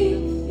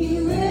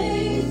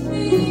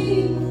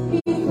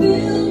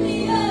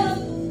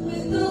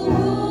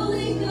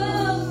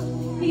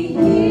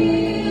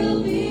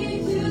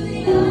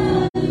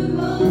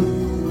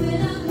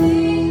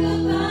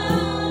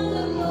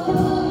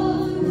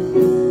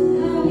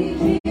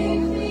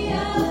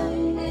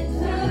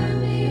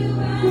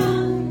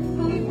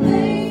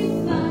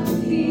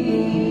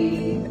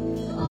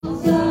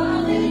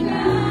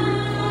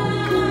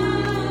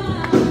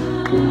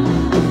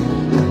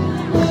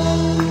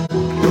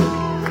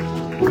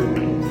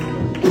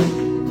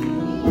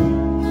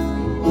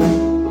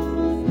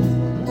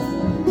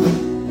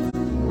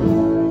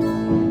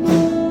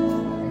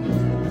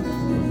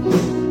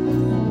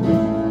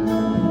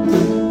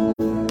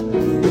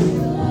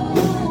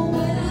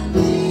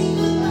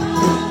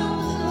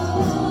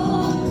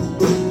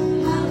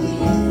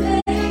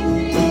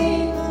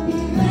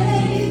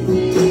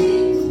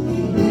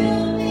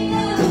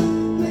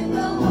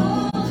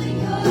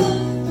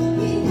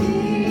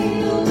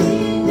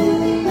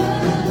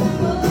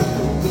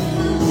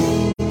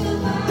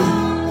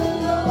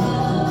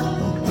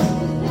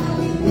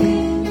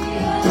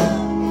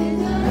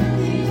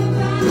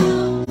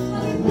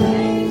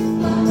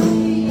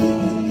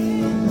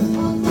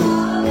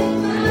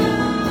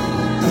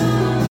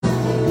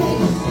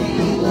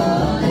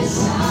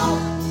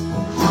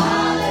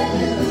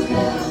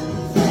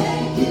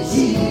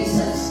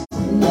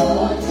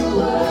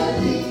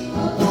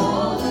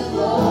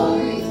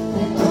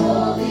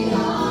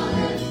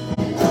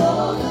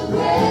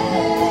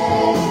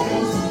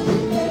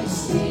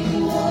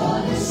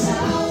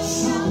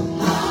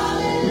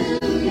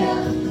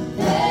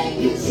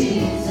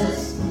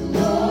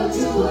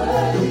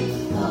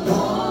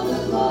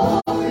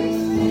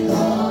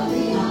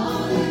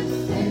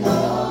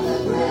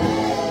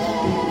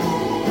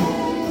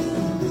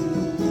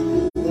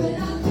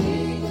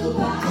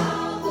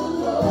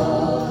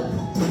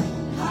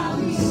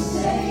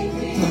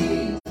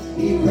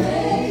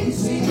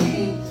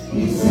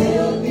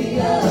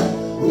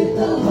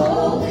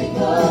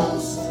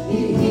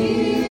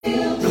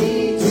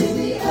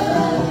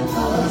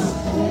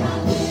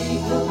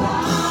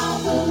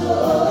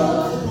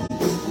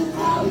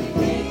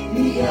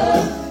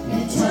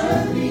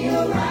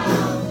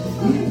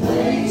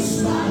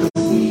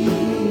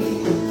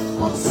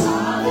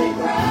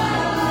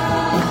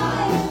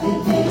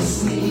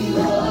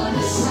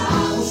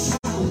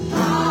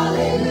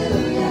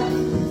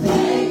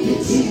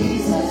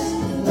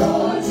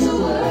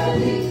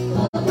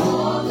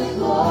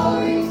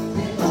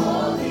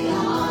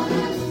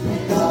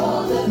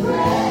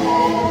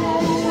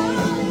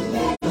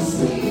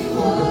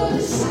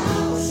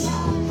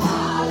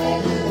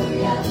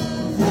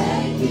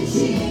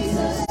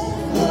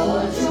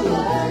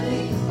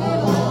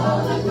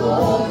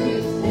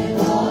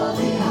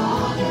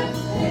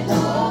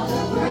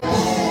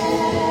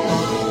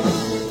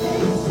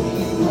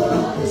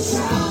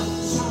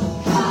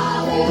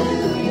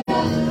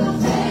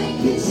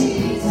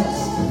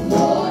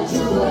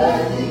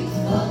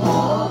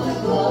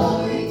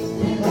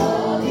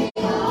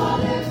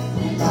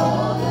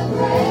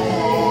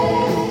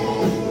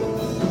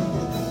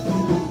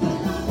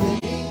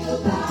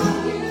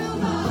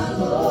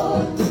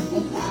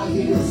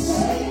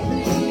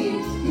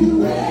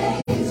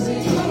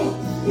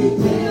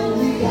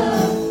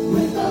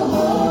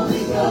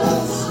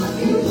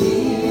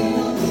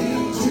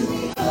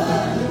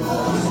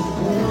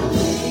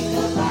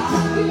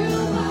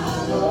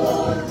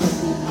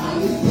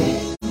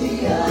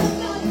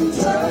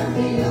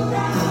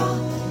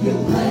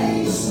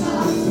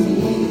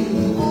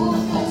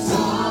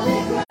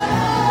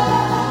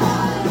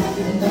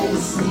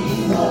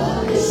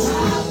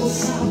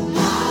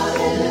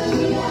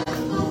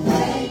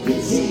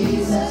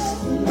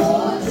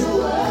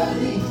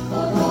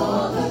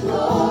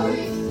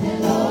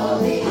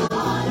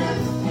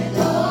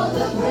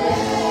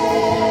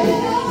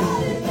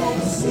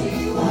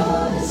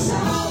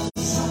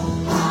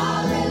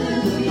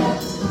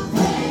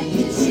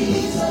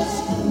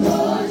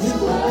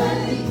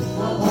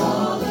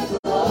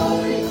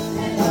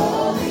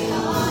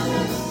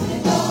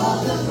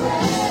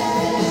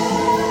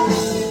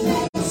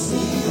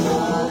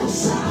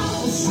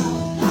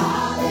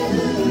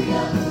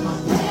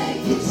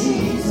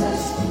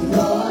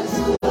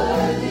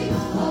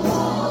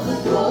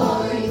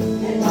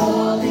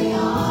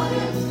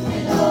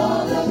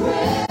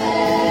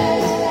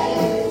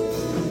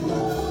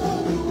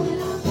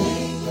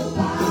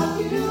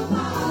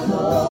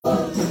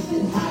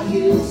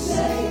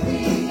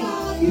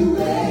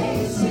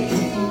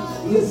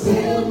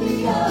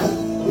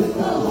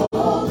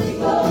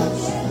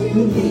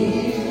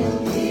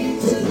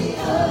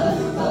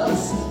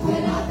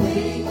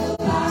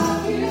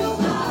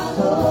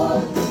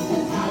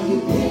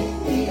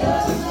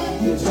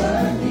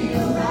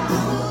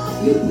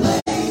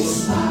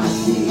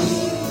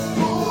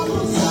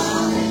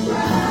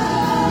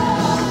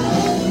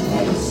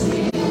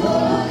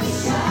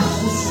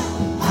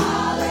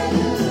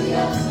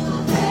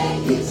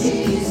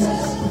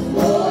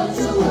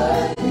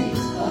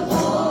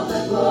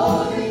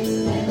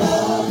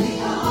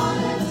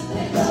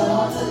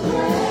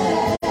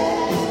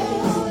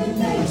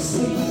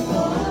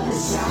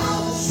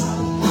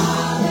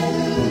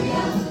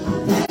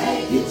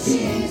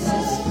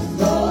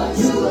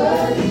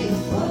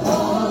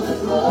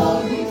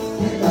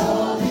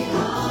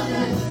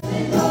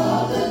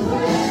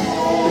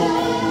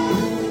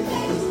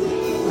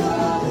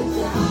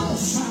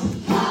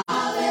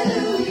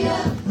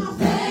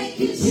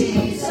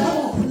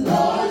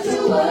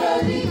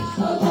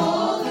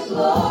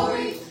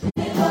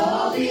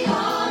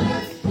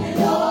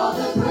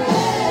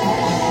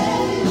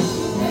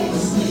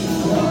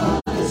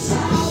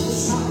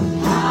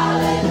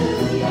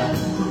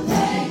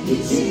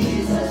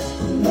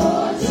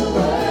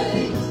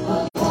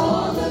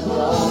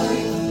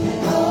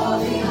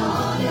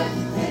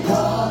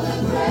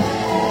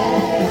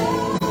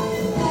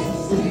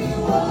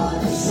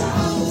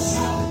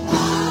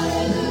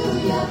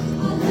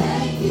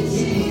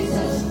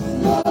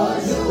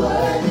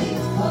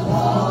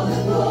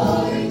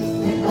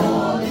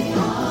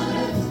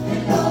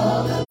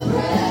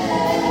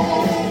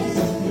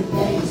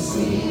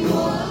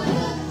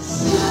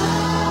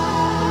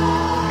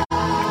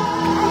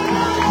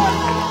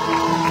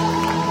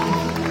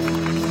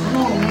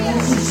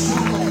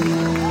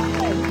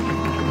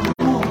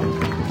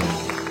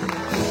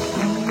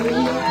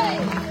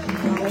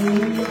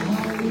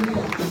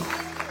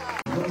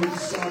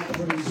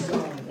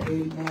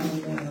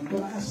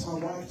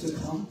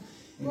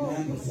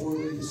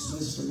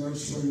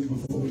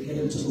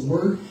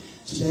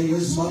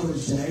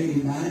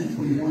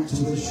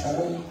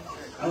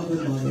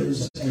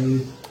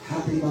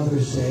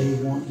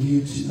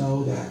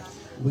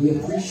We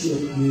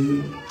appreciate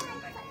you,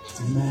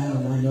 amen,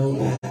 and I know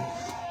that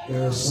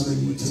there are some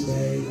of you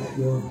today that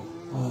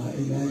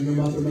amen, your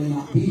mother may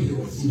not be here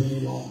with you any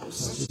longer,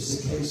 such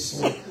is the case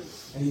for,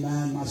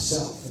 amen,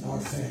 myself and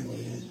our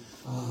family, and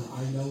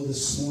I know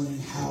this morning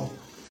how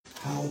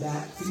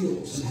that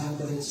feels and how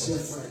that it's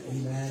different,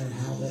 amen, and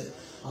how that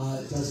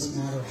it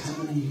doesn't matter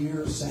how many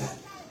years that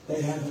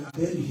they haven't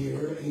been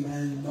here,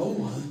 amen, no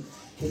one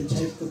can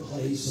take the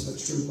place of a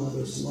true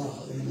mother's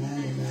love,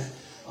 amen, and that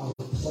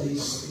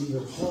place in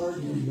your heart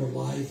and in your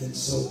life. And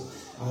so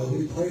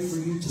we pray for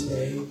you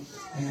today,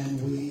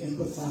 and we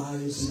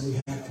empathize and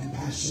we have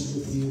compassion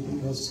with you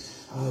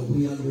because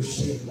we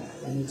understand that.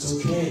 And it's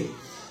okay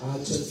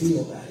to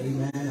feel that.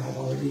 Amen. I've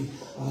already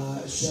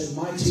shed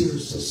my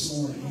tears this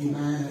morning.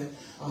 Amen.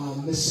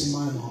 Missing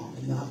my mom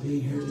and not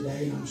being here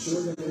today. And I'm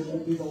sure that it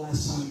won't be the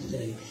last time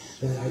today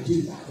that I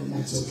do that. And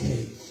that's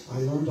okay. I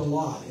learned a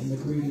lot in the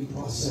grieving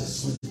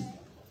process when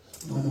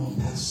my mom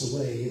passed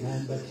away,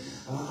 amen, but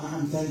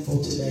I'm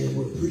thankful today, and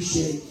we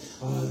appreciate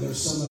there's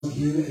some of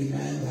you,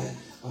 amen, that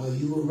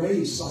you were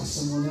raised by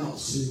someone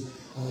else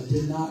who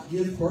did not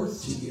give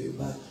birth to you,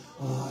 but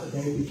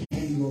they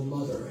became your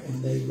mother,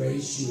 and they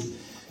raised you,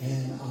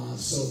 and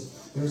so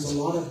there's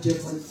a lot of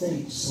different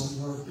things.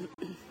 Some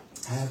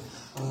have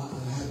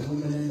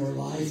women in their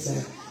life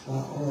that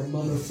are a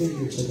mother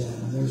figure to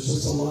them, and there's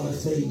just a lot of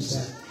things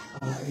that,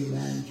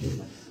 amen,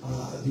 can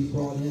be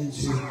brought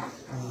into,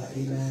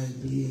 amen,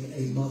 being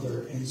a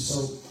mother. And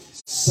so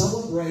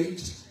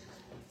celebrate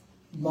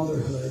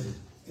motherhood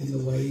in the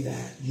way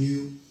that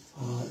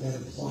that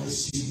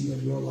applies to you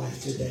in your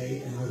life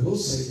today. And I will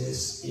say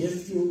this,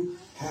 if you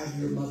have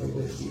your mother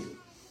with you,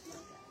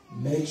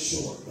 make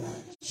sure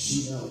that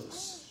she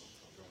knows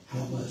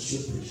how much you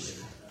appreciate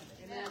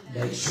her.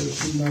 Make sure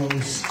she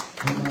knows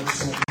how much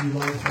that you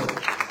love her.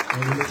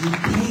 And if you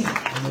can,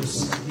 I know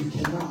some of you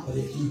cannot, but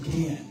if you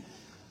can,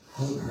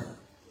 hug her.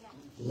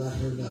 Let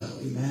her know,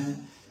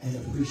 amen. and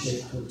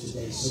appreciate her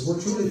today. So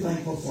we're truly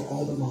thankful for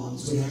all the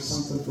moms. We have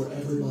something for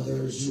every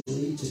mother as you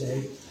leave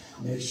today.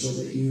 Make sure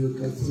that you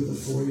go through the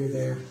foyer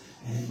there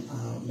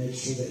and make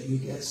sure that you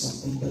get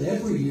something. But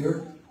every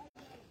year,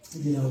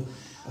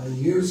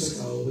 years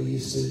ago, we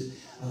used to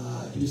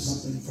do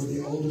something for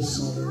the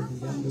oldest mother,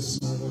 the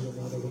youngest mother,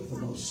 the mother with the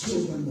most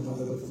children, the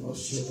mother with the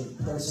most children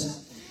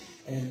present.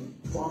 And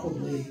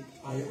probably,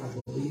 I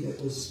believe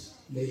it was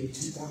maybe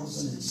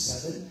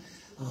 2007,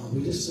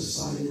 we just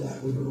decided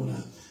that we were going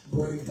to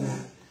break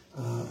that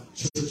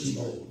churchy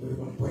mold. We were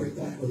going to break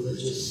that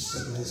religious,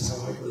 and that's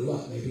how I grew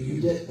up. Maybe you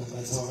did, but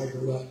that's how I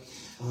grew up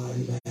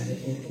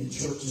in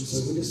church. And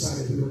so we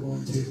decided we were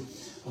going to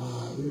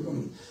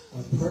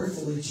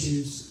prayerfully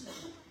choose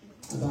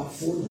about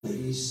 4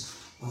 ladies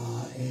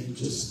and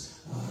just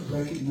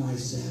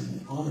recognize them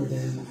and honor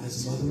them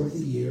as Mother of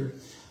the Year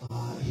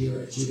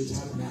here at Judah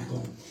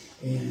Tabernacle.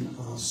 And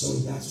so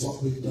that's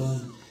what we've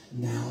done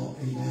now,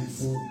 amen,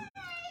 for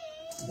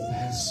the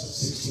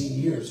past 16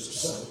 years or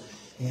so.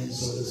 And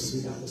so this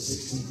will be about the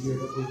 16th year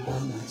that we've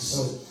done that.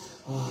 So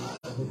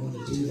we're going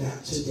to do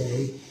that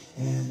today.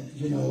 And,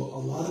 a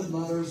lot of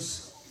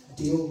mothers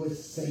deal with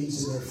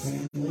things in their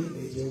family.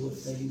 They deal with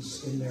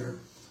things in their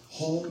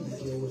home. They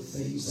deal with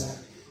things that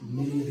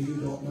many of you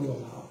don't know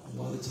about. A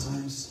lot of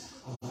times,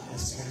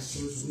 as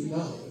pastors, we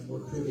know, and we're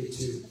privy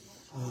to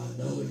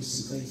knowing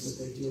some things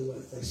that they deal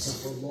with. They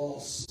suffer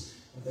loss,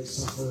 or they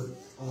suffer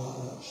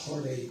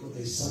heartache, or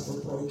they suffer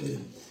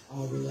broken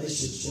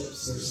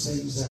relationships. There's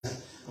things that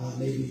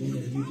maybe many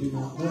of you do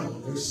not know.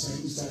 There's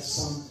things that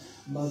some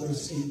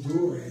mothers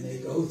endure and they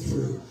go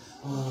through,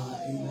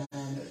 amen,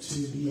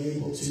 to be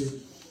able to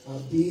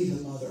be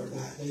the mother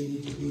that they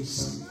need to be.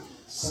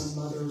 Some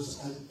mothers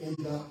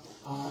end up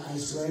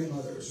as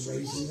grandmothers,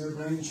 raising their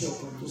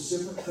grandchildren, just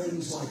different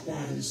things like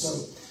that. And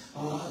so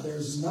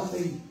there's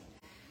nothing,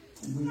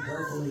 and we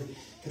prayerfully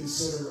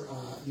consider,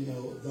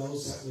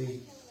 those that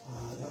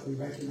we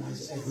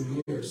recognize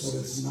every year. So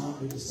it's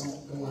not, we just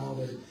don't go out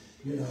and,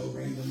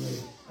 randomly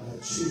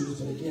choose.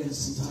 But again,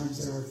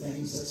 sometimes there are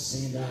things that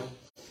stand out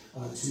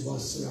to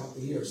us throughout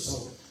the year.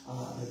 So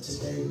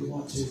today we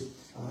want to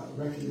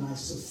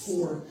recognize the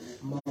 4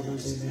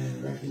 mothers, amen,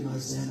 and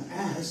recognize them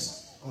as,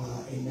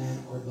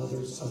 amen, our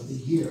Mothers of the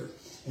Year.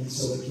 And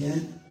so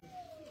again,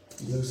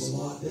 there's a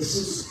lot. This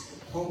is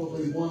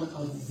probably one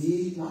of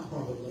the, not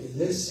probably,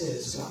 this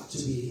has got to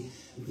be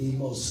the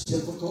most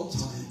difficult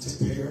time to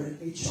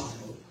parent a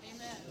child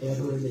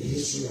ever in the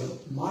history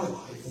of my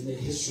life, in the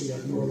history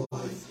of your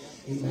life.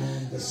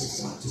 Amen. This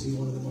has got to be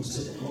one of the most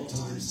difficult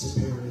times to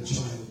parent a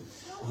child.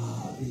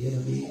 The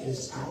enemy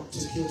is out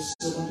to kill,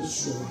 steal, and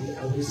destroy. He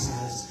always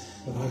has.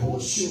 But I will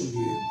assure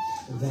you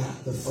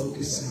that the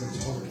focus and the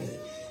target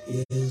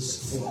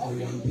is for our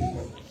young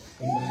people.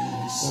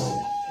 Amen. And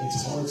so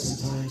it's hard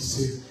sometimes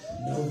to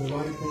know the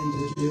right thing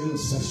to do,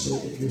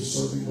 especially if you're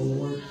serving the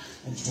Lord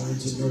and trying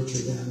to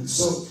nurture them. And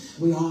so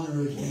we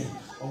honor again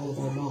all of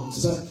our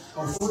moms. But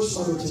our first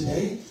mother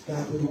today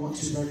that we want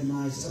to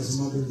recognize as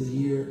Mother of the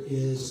Year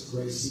is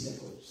Gracie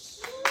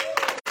Nichols.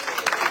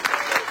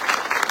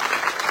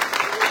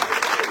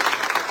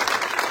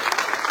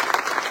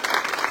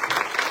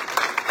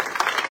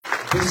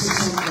 This is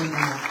something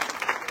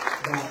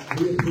that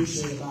we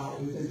appreciate about.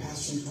 We've been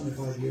pastoring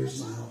 25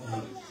 years now,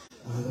 and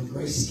when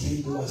Gracie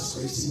came to us,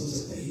 Gracie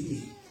was a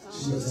baby.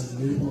 She was a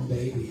newborn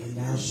baby, and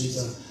now she's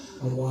a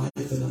wife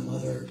and a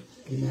mother.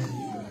 Amen.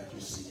 You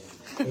can see that.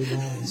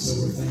 Amen. And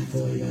so we're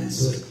thankful. Amen.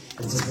 So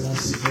it's a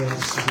blessing for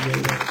us to be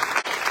able to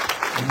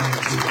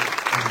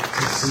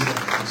see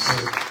that. And so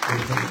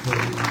we're thankful.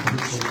 We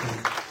appreciate that.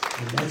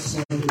 The next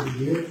Mother of the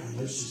Year, I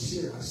know she's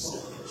here. I saw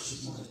her, but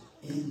she's not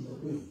in the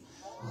room.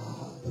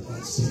 But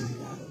that's Tammy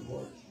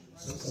Davenport.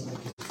 So somebody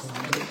can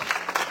find it.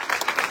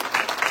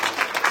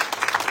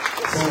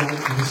 It's all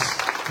right.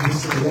 I'm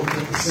just going to walk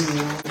up the singing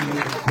line and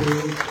make it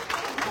big.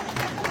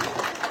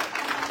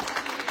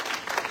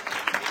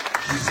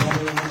 She's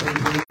probably out there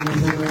doing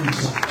with her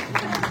grandson.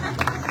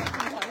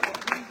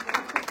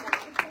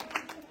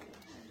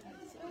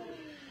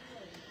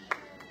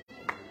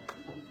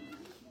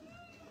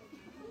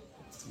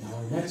 Now,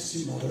 our next 2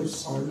 mothers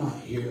are not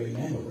here,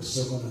 amen, but we're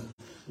still going to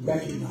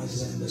recognize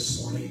them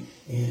this morning.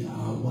 And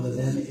one of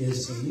them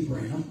is Amy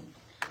Branham.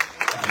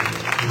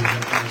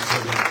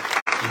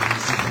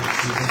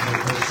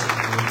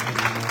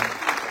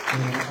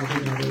 And our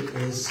other mother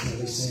is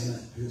Kelly Santa,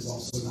 who's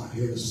also not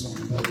here this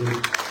morning, but we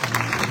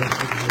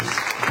recognize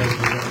both of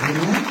them.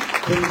 Amen?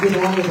 Can we give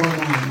all of our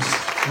moms,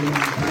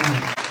 amen, come on.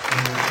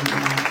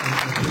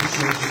 I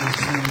appreciate you this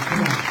morning.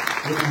 Come on.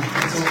 Amen.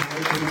 That's all right.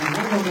 Amen.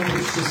 All of our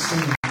members just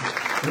stand.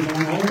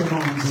 Amen. All the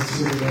moms that's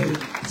here today.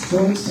 Let's go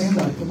ahead and stand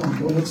up. Come on.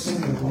 Go ahead and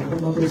stand up. All the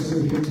mothers that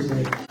are here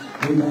today.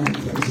 Amen.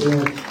 Praise the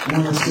Lord. Now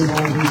let's give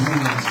all these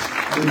moms,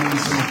 amen,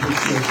 some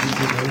appreciation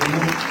today.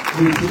 Amen.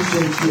 We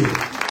appreciate you.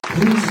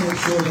 Please make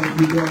sure that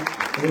you get,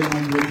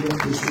 amen, your gift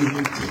this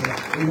week today.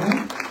 Amen.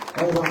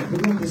 All right. We're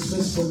going to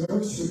dismiss the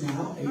nursery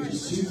now,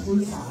 ages 2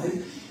 through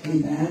 5.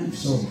 Amen.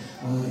 So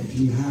if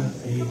you have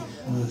a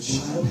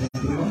child,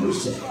 happy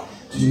Mother's Day.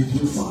 2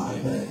 through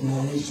 5 at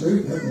that age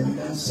group. They're going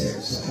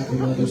downstairs. So happy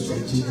Mother's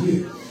Day to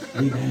you.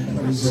 Amen.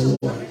 Praise the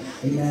Lord.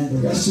 Amen.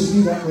 The rest of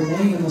you that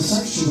remain in the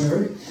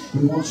sanctuary,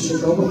 we want you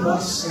to go with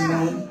us.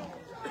 Amen.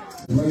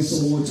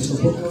 Praise the Lord, to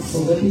the book of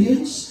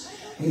Philippians.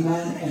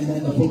 Amen. And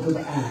then the book of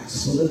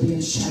Acts.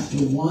 Philippians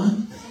chapter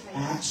 1.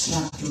 Acts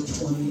chapter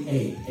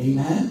 28.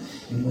 Amen.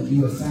 And when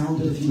you have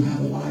found it, if you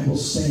have a Bible,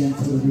 stand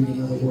for the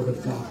reading of the Word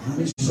of God. How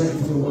many are ready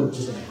for the Word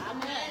today?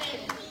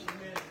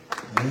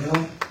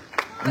 Well,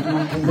 I'm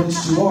not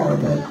convinced you are,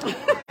 but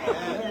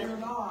you're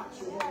not.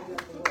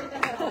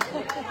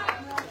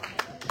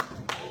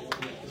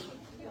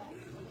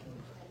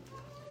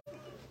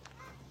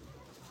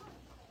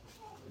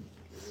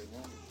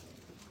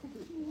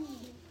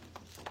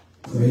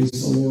 Praise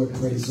the Lord,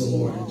 praise the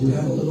Lord. I do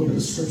have a little bit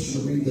of scripture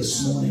to read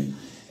this morning.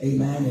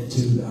 Amen.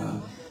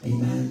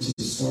 And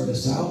to start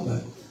us out,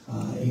 but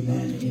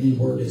amen. Any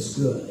word is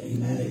good.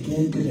 Amen.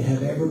 Again, good to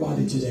have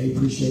everybody today.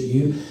 Appreciate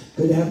you.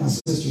 Good to have my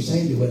sister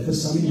Sandy with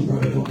us. Some of you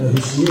probably don't know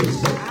who she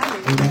is, but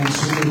amen.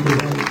 She moved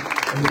away,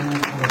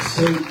 amen, out of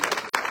state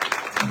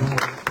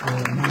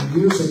about 9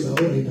 years ago.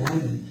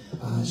 Amen.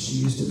 And she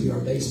used to be our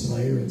bass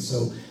player, and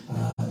so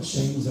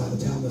Shane was out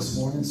of town this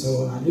morning.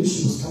 So I knew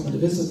she was coming to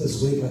visit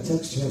this week. I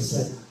texted her. I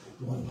said,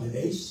 "You want to play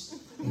bass?"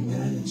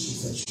 Amen. And she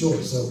said,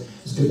 "Sure." So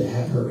it's good to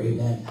have her,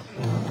 amen,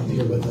 up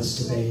here with us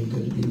today.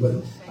 Good to be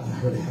with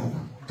her to have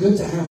her. Good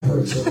to have her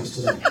in service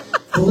today.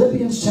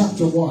 Philippians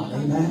chapter 1,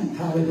 amen.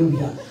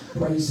 Hallelujah.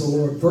 Praise the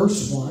Lord.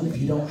 Verse 1, if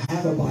you don't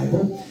have a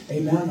Bible,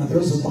 amen. Now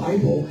there's a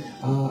Bible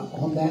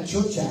on that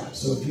church app.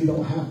 So if you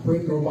don't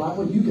bring your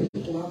Bible, you can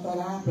pull out that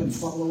app and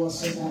follow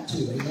us in that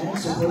too. Amen.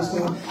 So praise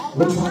God.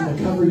 We're trying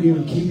to cover you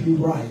and keep you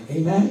right.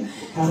 Amen.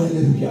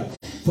 Hallelujah.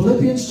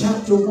 Philippians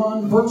chapter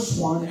 1, verse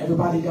 1.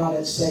 Everybody got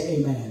it? Say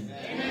amen.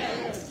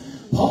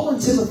 Paul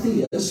and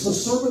Timotheus, the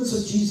servants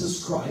of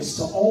Jesus Christ,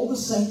 to all the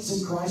saints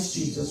in Christ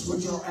Jesus,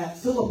 which are at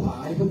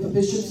Philippi, with the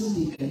bishops and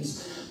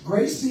deacons,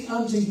 grace be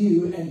unto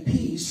you and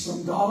peace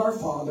from God our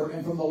Father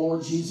and from the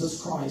Lord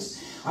Jesus Christ.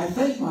 I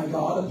thank my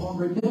God upon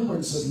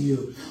remembrance of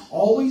you,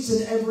 always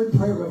in every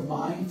prayer of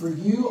mine, for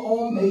you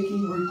all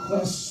making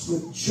requests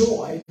with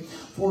joy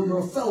for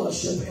your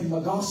fellowship in the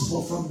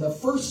gospel from the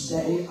first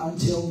day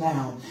until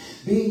now,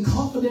 being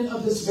confident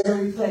of this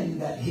very thing,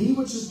 that he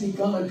which has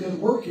begun a good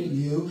work in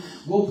you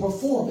will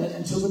perform it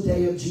until the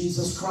day of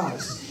Jesus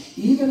Christ.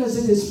 Even as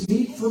it is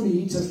meet for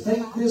me to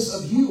think this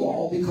of you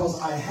all, because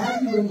I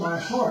have you in my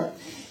heart,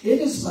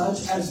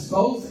 inasmuch as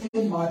both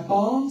in my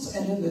bonds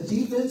and in the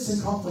defense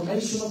and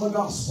confirmation of the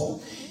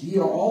gospel, ye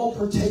are all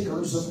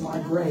partakers of my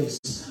grace.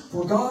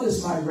 For God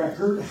is my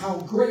record, how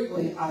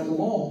greatly I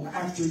long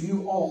after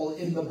you all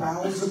in the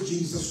bowels of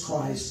Jesus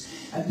Christ.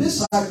 And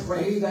this I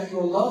pray, that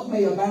your love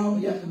may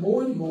abound yet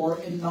more and more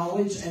in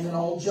knowledge and in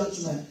all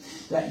judgment,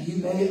 that you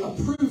may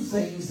approve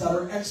things that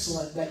are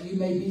excellent, that you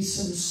may be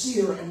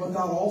sincere and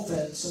without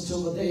offense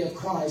until the day of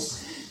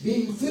Christ,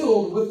 being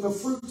filled with the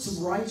fruits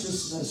of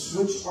righteousness,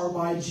 which are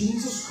by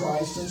Jesus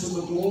Christ, unto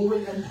the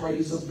glory and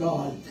praise of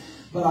God.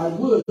 But I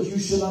would you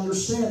should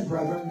understand,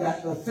 brethren,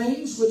 that the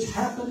things which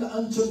happened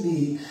unto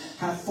me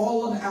have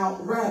fallen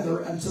out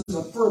rather unto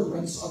the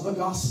furtherance of the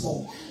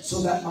gospel, so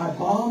that my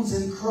bonds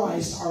in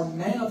Christ are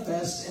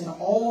manifest in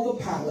all the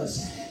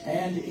palace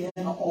and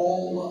in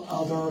all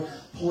other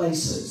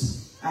places.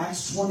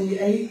 Acts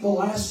 28, the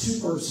last two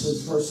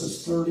verses,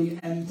 verses 30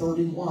 and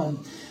 31.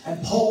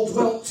 And Paul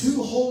dwelt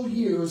 2 whole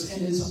years in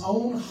his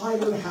own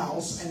hired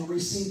house, and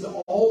received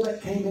all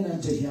that came in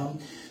unto him,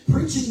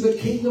 preaching the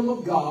kingdom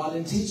of God,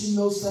 and teaching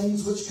those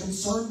things which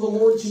concern the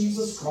Lord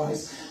Jesus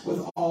Christ,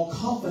 with all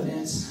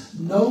confidence,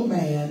 no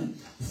man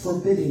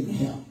forbidding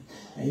him.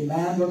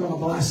 Amen. We're going to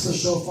blast the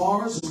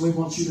shofars, and we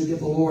want you to give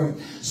the Lord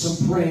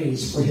some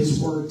praise for his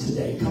word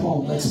today. Come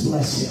on, let's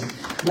bless him.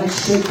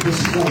 Let's shake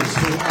this place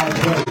with our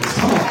praise.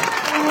 Come on.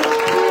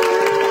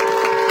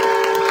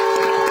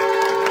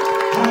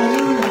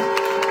 Hallelujah.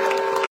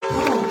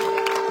 Come on.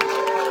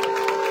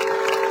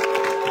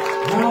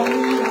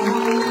 Hallelujah.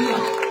 Hallelujah.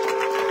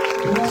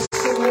 Bless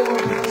the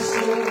Lord. Bless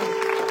the Lord.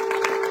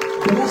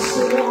 Bless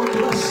the Lord.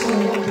 Bless the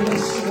Lord.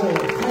 Bless the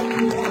Lord. Thank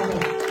you, Father.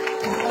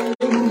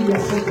 Hallelujah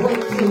for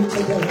breakthrough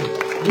today.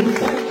 We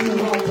thank you,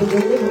 Lord, for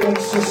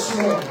deliverance this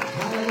morning.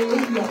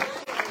 Hallelujah.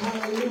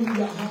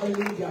 Hallelujah.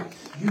 Hallelujah.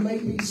 You may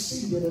be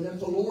seated, and if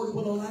the Lord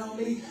will allow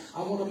me,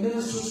 I want to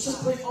minister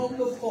simply on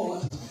the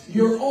thought,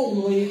 you're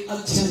only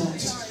a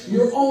tenant.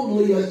 You're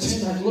only a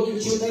tenant. Look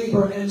at your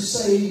neighbor and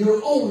say,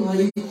 you're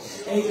only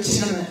a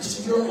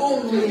tenant. You're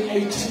only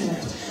a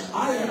tenant.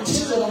 I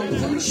intended on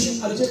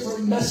preaching a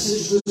different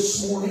message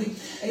this morning.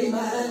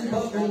 Amen.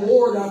 But the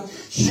Lord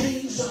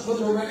changed the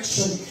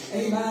direction.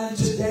 Amen.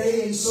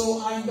 Today. And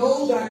so I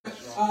know that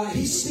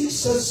he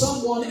speaks to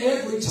someone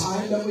every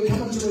time that we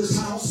come into his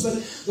house.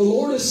 But the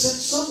Lord has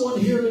sent someone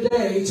here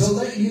today to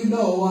let you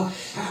know,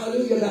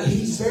 hallelujah, that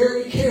he's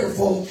very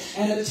careful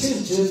and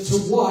attentive to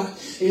what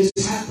is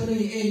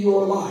happening in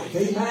your life.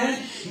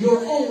 Amen.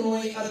 You're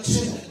only a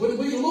tenant. When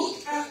we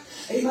look at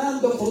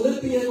Amen. The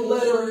Philippian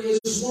letter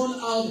is one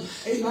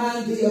of,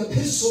 amen, the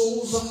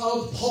epistles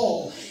of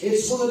Paul.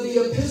 It's one of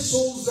the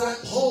epistles that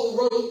Paul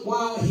wrote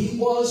while he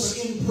was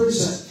in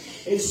prison.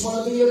 It's one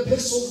of the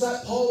epistles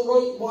that Paul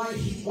wrote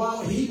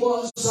while he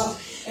was,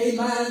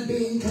 amen,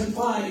 being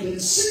confined.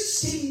 And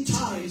 16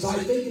 times, I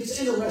think it's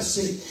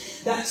interesting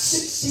that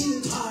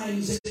 16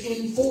 times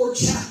in 4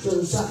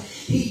 chapters,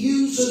 he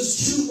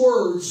uses 2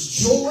 words,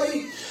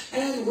 joy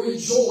and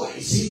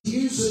rejoice. He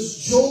uses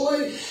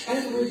joy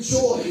and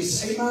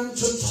rejoice, amen,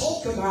 to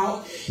talk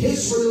about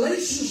his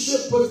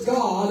relationship with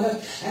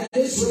God and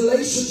his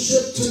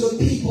relationship to the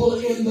people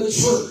in the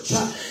church.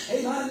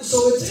 Amen.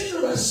 So it's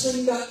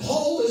interesting that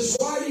Paul is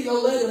writing a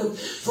letter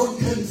from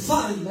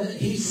confinement.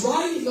 He's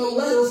writing a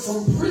letter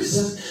from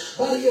prison,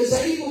 but he is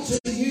able to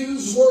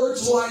use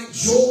words like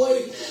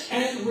joy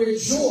and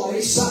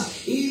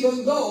rejoice,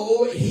 even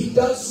though he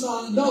does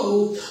not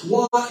know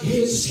what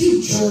his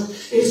future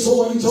is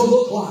going to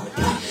look like.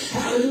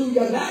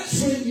 Hallelujah.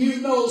 That's when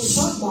you know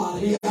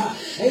somebody,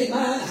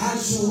 amen,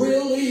 has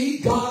really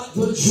got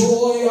the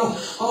joy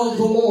of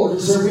the Lord.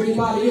 Is there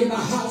anybody in the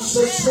house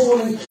this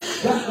morning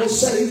that will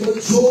say the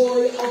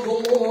joy of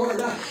the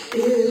Lord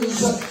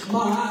is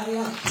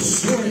my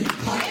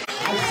strength?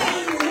 I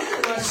find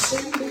it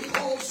interesting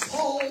because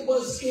Paul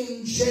was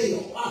in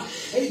jail.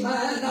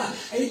 Amen.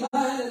 Amen.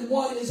 And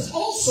what is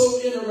also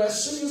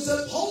interesting is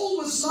that Paul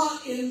was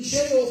not in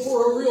jail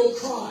for a real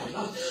crime.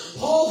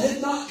 Paul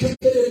had not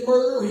committed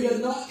murder. He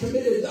had not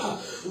committed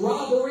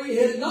robbery. He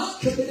had not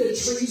committed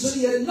treason.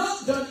 He had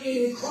not done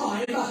any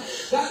crime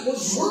that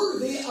was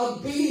worthy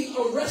of being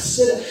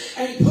arrested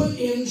and put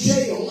in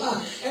jail.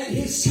 And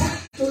his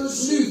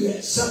captors knew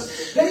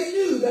this. They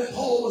knew that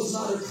Paul was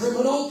not a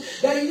criminal.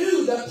 They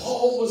knew that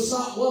Paul was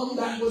not one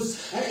that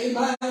was,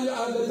 amen,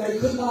 that they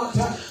could not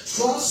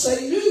trust.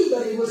 They knew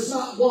that he was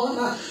not one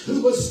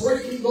who was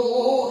breaking the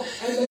law,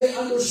 and they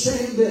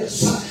understand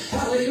this.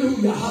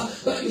 Hallelujah.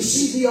 But you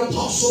see, the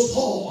Apostle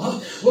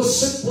Paul was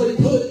simply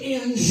put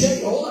in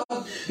jail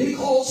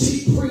because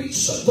he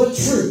preached the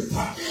truth.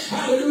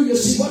 Hallelujah.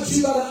 See, what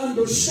you got to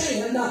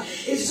understand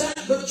is that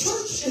the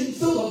church in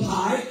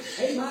Philippi,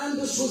 amen,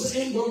 this was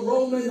in the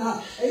Roman,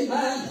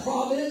 amen,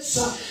 province,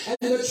 and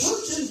the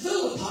church in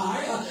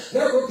Philippi,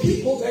 there were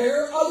people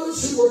there,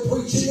 others who were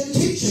preaching and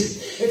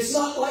teaching. It's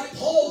not like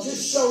Paul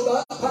just showed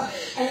up,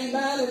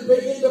 amen, and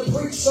began to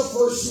preach the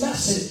first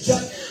message.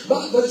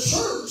 But the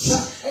church,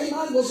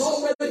 amen, was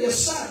already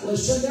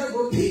established, and there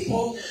were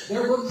people,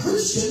 there were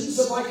Christians,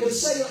 if I could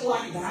say it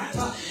like that,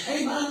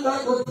 amen,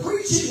 that were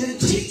preaching and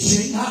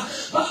teaching.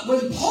 But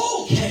when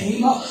Paul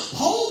came,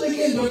 Paul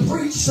began to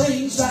preach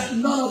things that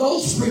none of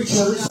those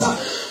preachers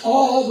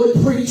all would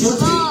preach or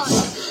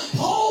teach.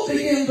 Paul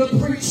began to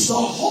preach the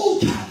whole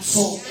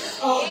counsel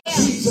of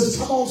Jesus.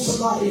 Come on,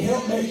 somebody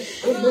help me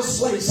in this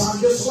place. I'm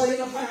just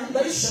laying a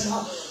foundation.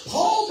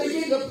 Paul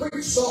began to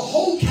preach the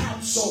whole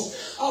counsel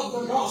of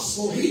the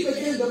gospel. He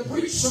began to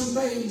preach some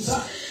things,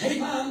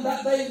 amen,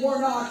 that they were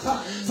not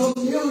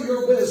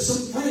familiar with,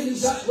 some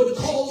things that would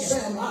cause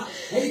them,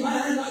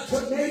 amen,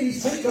 to maybe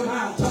think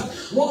about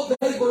what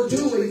they were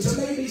doing, to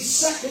maybe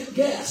second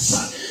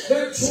guess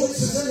their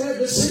choices and their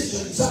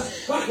decisions.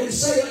 If I can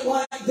say it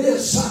like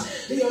this,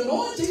 the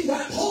anointing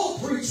that Paul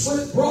preached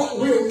with brought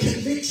real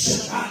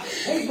conviction.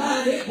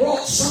 Amen. It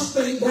brought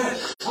something that,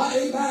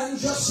 amen,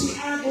 just the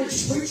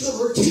average preacher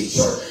or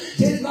teacher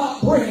did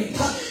not bring.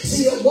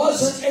 See, it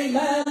wasn't,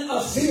 amen,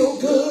 a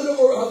feel-good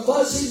or a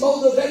fuzzy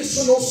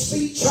motivational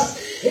speech.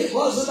 It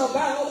wasn't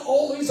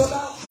always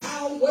about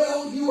how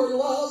well you are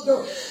loved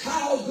or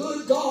how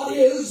good God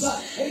is.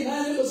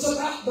 Amen. It was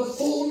about the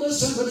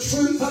fullness and the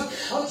truth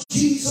of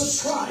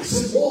Jesus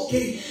Christ and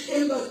walking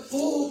in the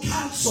full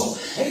counsel.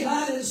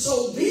 Amen. And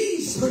so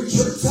these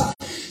preachers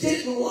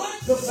didn't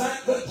like the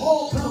fact that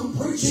Paul come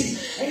preaching,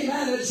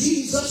 amen, a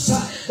Jesus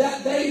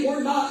that they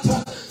were not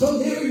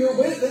familiar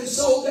with. And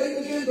so they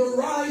began to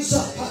rise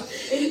up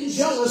in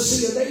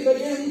jealousy, and they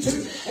began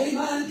to,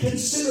 amen,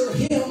 consider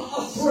him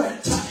a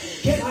threat.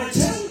 Can I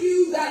tell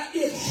you that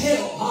if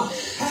hell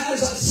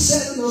has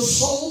set an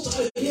assault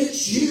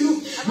against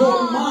you,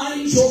 your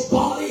mind, your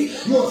body,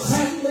 your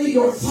family,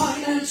 your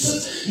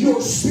finances,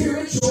 your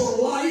spirit, your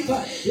life,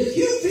 if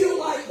you feel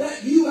like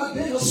that you have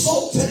been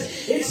assaulted,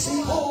 it's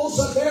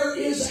because there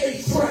is a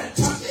threat.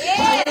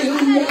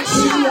 Hallelujah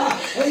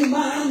to,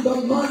 amen, the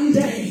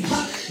mundane.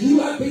 You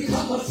have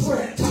become a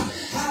threat.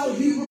 How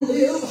you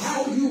live,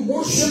 how you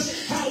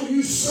worship, how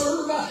you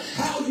serve,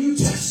 how you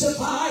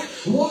testify,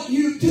 what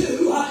you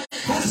do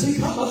has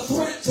become a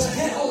threat to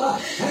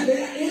hell. And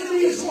the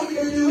enemy is going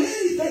to do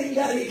anything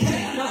that he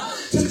can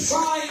to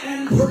try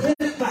and prevent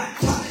that.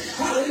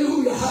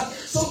 Hallelujah.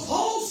 So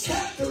Paul's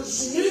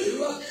captors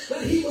knew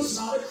that he was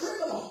not a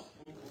criminal.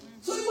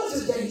 So he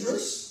wasn't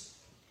dangerous.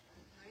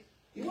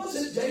 He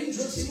wasn't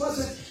dangerous. He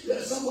wasn't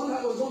someone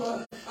that was going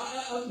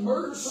to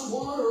murder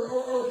someone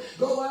or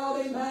go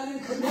out, amen,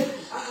 and commit,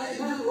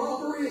 amen,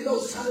 robbery and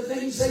those kind of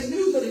things. They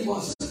knew that he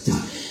wasn't.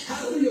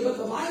 Hallelujah. But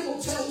the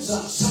Bible tells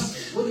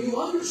us, when you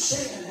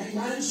understand,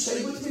 amen,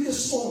 stay with me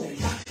this morning,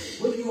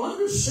 when you you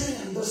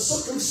understand the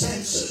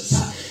circumstances,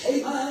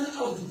 amen,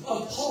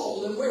 of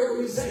Paul and where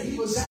he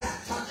was at,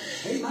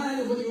 amen,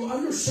 and when you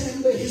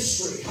understand the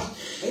history,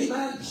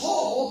 amen,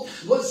 Paul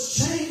was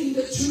chained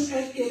to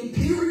an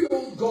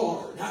imperial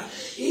guard.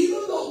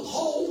 Even though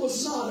Paul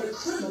was not a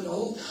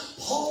criminal,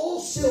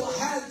 Paul still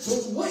had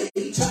to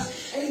wait,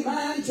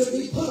 amen, to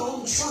be put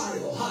on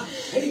trial.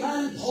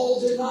 Amen.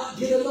 Paul did not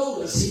get a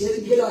notice. He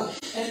didn't get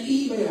an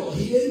email.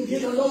 He didn't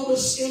get a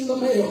notice in the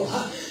mail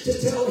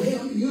to tell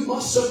him you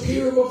must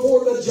appear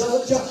before the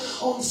judge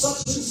on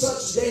such and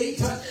such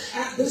date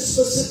at this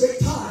specific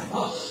time.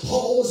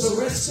 Paul was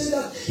arrested.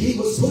 He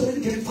was put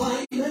in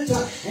confinement,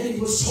 and he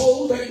was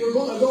told that you're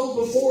going to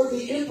go before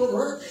the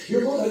emperor.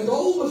 You're going to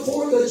go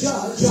before the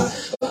judge,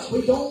 but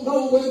we don't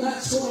know when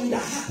that's going to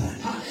happen.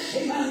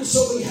 Amen.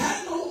 So he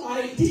had no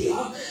idea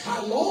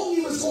how long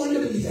he was going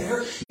to be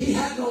there. He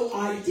had no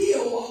idea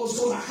what was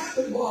going to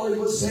happen while he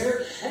was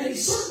there, and he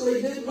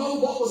certainly didn't know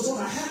what was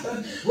going to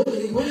happen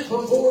when he went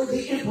before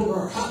the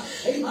emperor.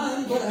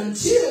 Amen. But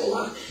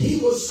until he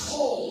was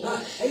called,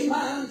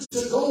 amen,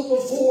 to go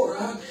before,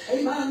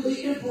 amen,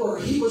 the emperor,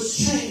 he was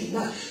chained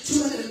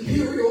to an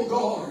imperial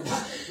guard.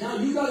 Now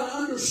you got to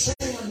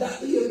understand that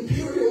the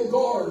imperial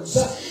guards,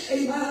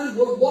 amen,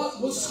 were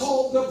what was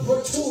called the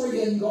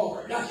Praetorian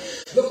Guard.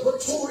 The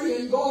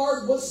Praetorian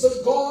Guard was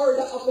the guard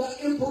of the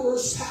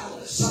emperor's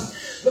palace.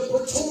 The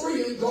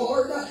Praetorian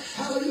Guard,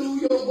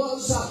 hallelujah,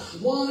 was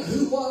one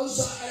who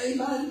was,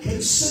 amen,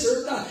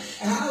 considered,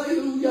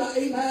 hallelujah,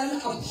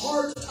 amen, a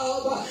part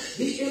of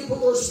the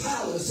emperor's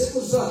palace. It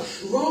was a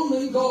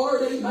Roman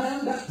guard,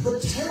 amen, that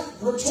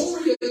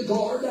Praetorian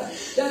Guard,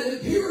 that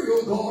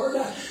imperial guard,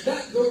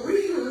 that the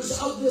readers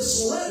of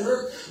this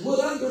letter would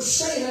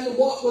understand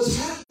what was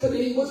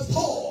happening with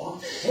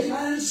Paul.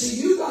 Amen. So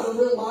you got to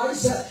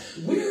realize that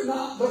we're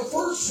not the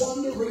first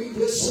one to read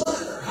this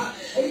letter.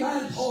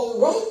 Amen. Paul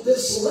wrote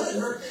this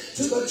letter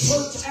to the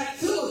church at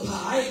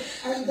Philippi,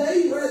 and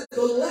they read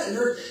the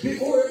letter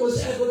before it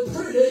was ever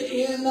printed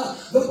in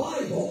the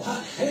Bible.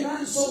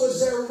 Amen. So as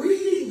they're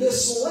reading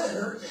this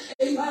letter,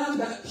 amen,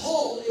 that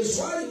Paul is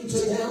writing to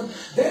them,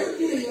 they're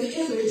getting an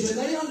image and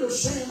they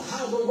understand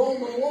how the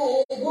Roman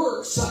law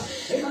works.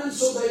 Amen.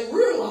 So they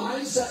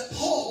realize that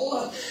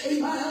Paul,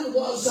 amen,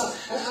 was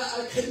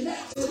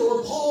connected,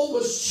 or Paul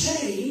was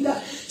chained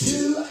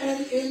to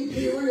an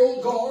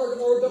imperial guard,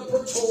 or the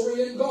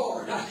Praetorian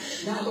Guard.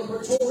 Now the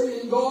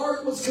Praetorian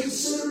Guard was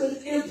considered an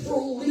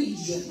imperial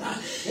legion.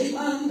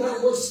 Amen.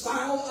 There was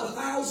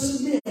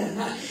 1,000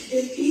 men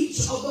in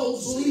each of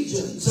those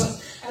legions.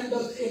 And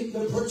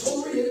the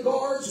Praetorian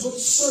Guards would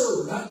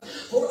serve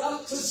for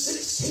up to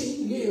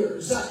 16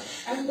 years.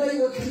 And they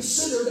were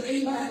considered,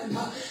 amen,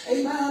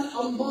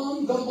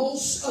 among the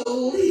most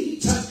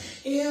elite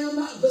in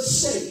the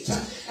state.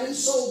 And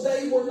so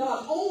they were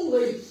not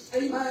only,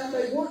 amen,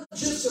 they weren't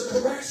just a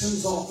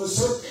corrections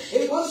officer.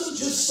 It wasn't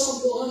just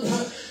someone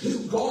who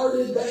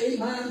guarded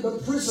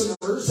the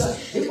prisoners.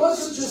 It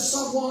wasn't just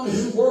someone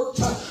who worked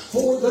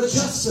for the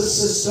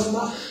justice system,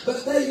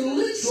 but they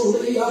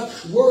literally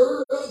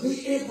were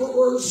the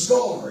emperor's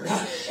guard.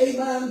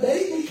 Amen.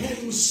 They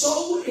became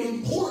so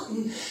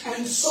important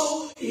and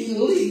so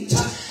elite,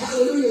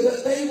 hallelujah,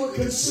 that they were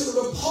considered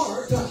a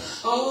part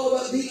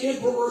of the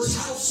emperor's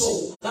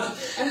household.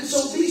 And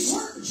so these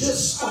weren't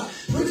just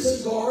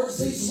prison guards.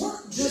 These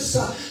weren't just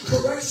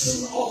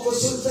correction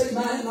officers,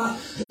 amen,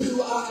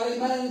 who,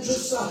 amen,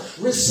 just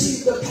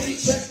received a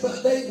paycheck,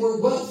 but they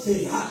were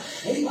wealthy.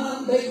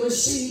 Amen. They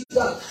received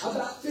about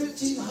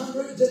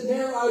 1,500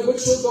 denarii,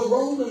 which are the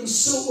Roman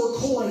silver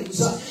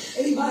coins.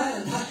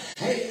 Amen.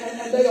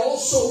 And they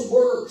also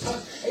worked.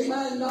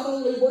 Amen. Not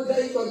only were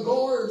they the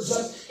guards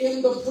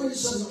in the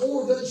prison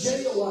or the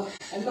jail,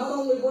 and not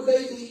only were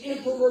they the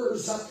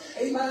emperor's,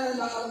 amen,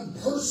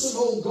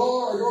 personal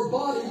guard or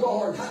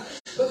bodyguard,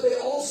 but they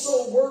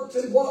also worked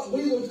in what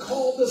we would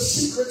call the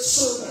secret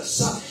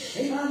service.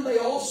 Amen. They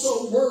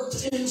also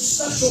worked in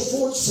special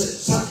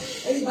forces.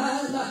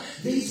 Amen.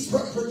 These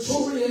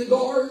Praetorian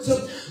Guards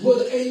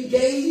would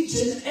engage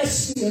in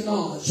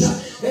espionage.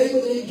 They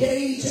would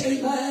engage,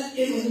 amen,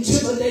 in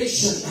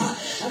intimidation.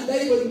 And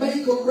they would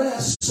make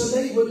arrests and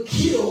they would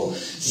kill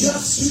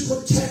just to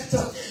protect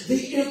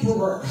the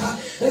emperor.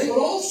 They would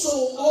also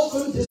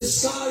often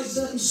disguise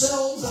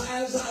themselves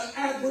as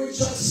average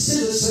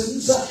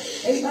citizens,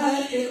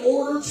 amen, in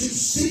order to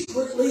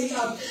secretly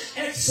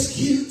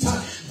execute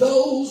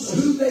those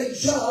who they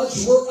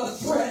judge were a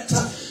threat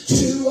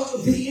to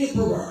the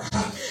emperor.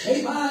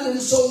 Amen.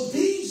 And so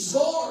these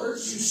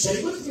guards, you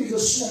stay with me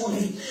this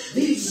morning,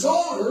 these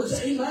guards,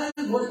 amen,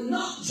 were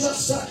not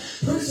just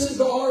prison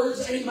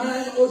guards,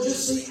 amen, or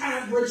just the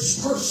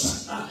average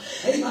person.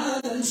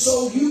 Amen. And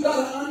so you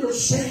got to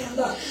understand,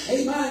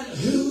 amen,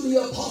 who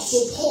the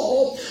Apostle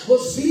Paul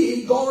was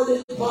being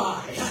guarded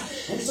by.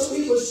 And so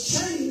he was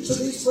chained to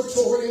these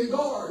Praetorian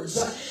Guards.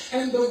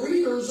 And the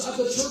readers of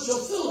the church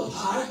of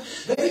Philippi,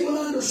 they will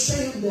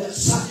understand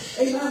this.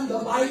 Amen. The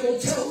Bible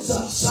tells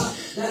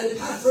us that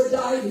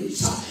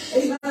Epaphroditus,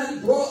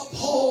 amen, brought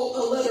Paul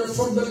a letter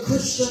from the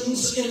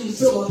Christians in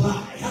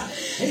Philippi.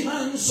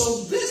 Amen.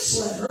 So this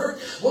letter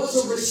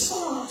was a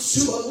response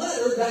to a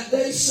letter that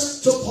they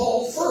sent to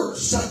Paul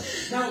first.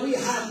 Now we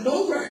have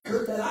no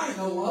record that I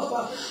know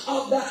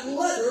of that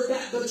letter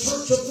that the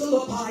church of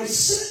Philippi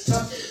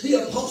sent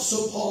the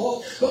Apostle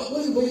Paul. But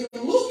when we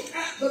look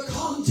at the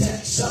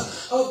context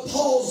of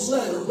Paul's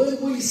letter,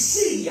 when we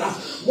see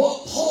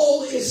what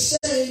Paul is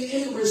saying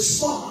in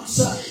response,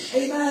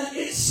 amen,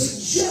 it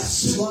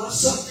suggests to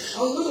us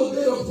a little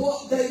bit of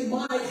what they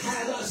might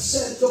have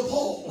said to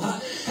Paul.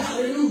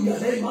 Hallelujah.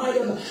 They might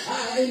have,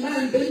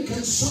 amen, been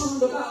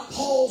concerned about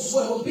Paul's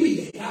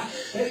well-being.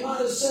 They might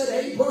have said,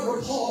 hey,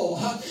 Brother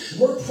Paul,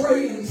 we're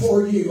praying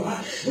for you.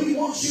 We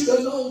want you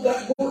to know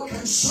that we're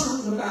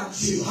concerned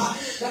about you,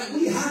 that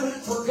we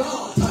haven't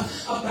forgot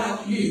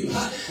about you,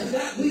 and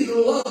that we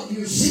love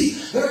you. See,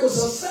 there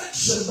was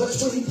affection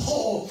between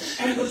Paul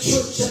and the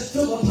church at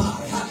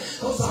Philippi,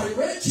 because I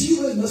read to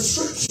you in the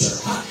scripture,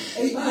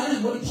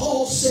 amen, when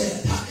Paul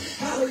said,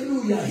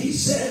 hallelujah, he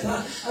said,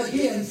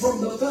 again,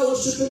 from the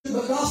fellowship in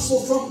the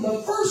gospel from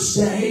the first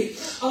day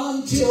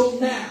until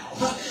now.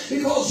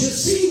 Because you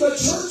see, the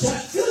church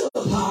at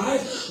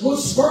Philippi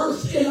was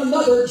birthed in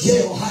another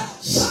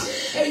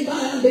jailhouse.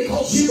 Amen.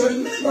 Because you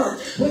remember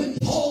when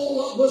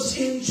Paul was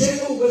in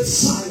jail with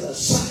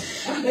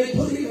Silas, and they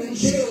put him in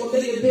jail, and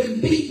they had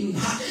been beaten,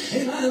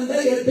 amen, and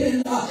they had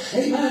been,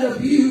 amen,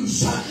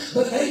 abused,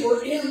 but they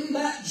were in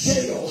that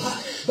jail.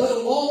 But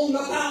along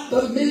about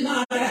the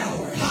midnight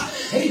hour,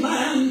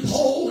 amen,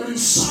 Paul and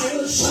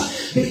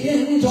Silas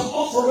began to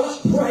offer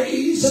up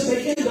praise and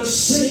began to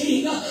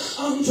sing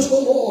unto the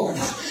Lord.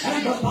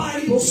 And the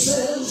Bible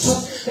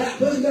says that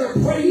when their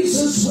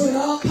praises went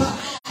up,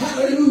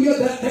 hallelujah,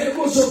 that there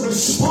was a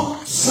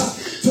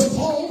response to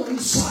Paul and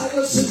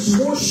Silas's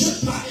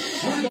worship.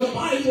 And the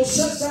Bible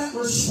says that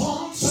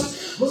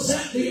response was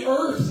that the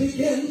earth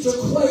began to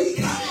quake,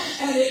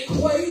 and it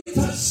quaked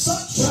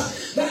such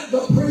that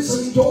the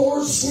prison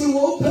doors flew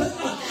open,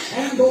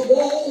 and the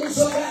walls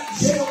of that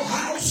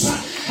jailhouse,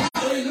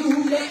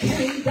 hallelujah,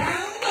 came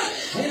down,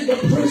 and the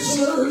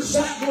prisoners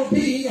that were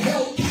being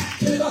held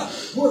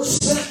captive were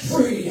set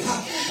free.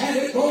 And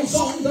it goes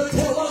on to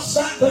tell us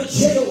that the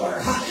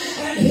jailer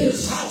and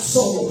his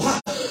household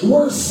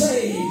were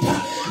saved.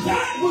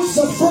 That was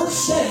the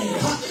first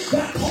day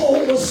that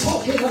Paul was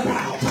talking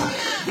about.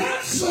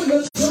 That's when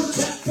the church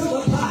at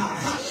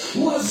Philippi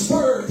was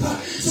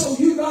birthed. So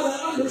you got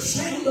to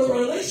understand the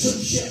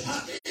relationship,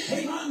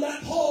 amen,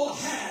 that Paul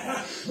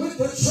had with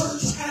the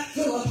church at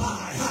Philippi.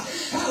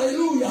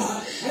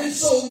 Hallelujah. And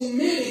so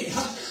many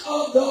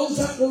of those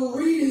that were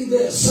reading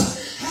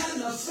this had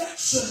an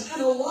affection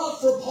and a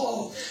love for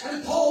Paul.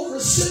 And Paul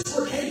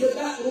reciprocated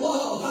that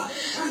love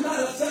and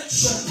that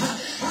affection.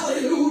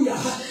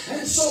 Hallelujah.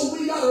 And so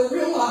we got to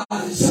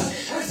realize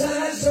that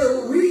as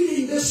they're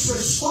reading this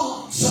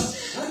response,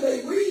 and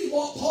they read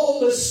what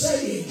Paul is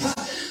saying,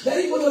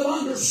 they would have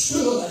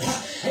understood,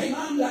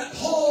 amen, that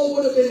Paul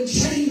would have been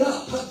chained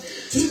up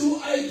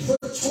to a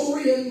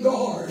Praetorian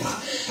guard.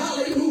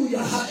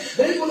 Hallelujah.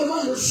 They would have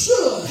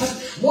understood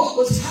what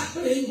was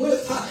happening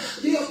with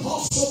the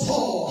Apostle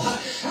Paul.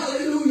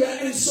 Hallelujah.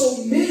 And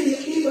so many,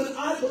 even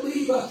I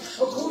believe,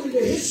 according to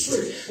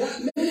history,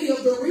 that many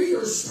of the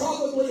readers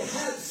probably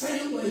had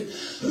family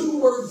who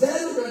were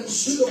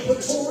veterans to the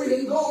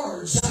Praetorian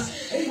guards.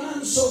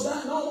 Amen. So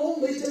that not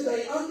only did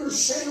they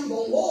understand the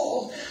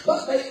law,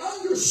 but they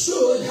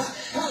understood,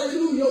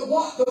 hallelujah,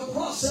 what the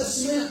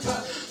process meant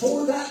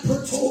for that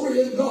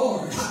Praetorian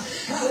guard.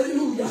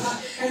 Hallelujah.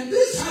 And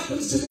this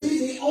happens to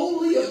be the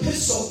only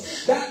epistle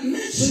that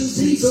mentions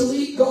these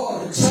elite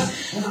guards.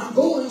 And I'm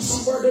going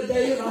somewhere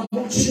today, and I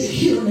want you to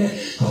hear me,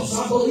 because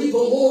I believe the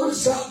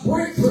Lord's got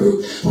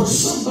breakthrough for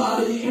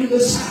somebody in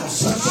this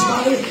house. Touch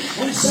somebody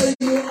and say,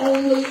 you're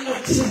only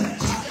a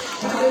tenant.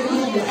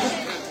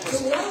 Hallelujah.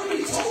 So we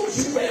already told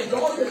you they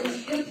guarded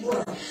the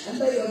emperor,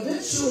 and they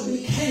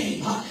eventually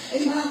became,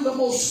 amen, the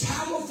most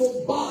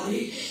powerful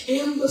body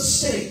in the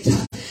state.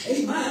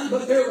 Amen.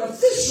 But their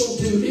official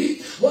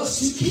duty was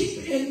to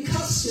keep in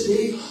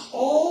custody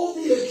all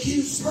the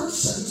accused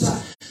persons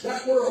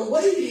that were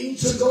awaiting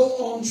to go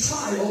on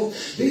trial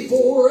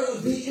before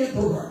the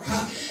emperor.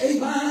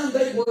 Amen.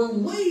 They were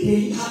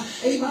waiting,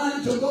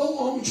 amen, to go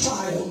on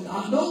trial,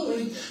 not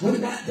knowing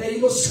when that day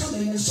was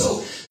coming. And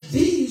so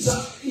these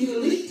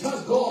elite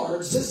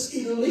guards, this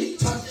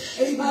elite,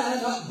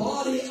 amen,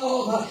 body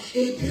of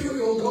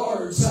imperial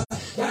guards,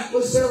 that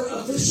was their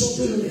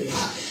official duty.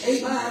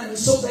 Amen. And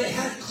so they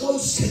had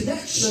close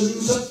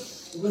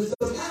connections with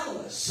the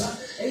palace.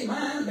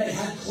 Amen. They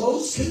had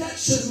close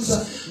connections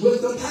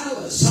with the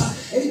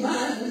palace.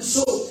 Amen. And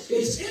so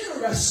it's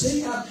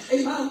interesting,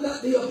 amen,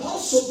 that the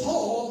Apostle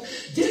Paul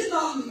did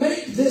not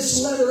make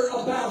this letter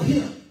about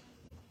him.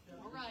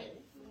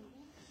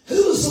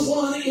 Who was the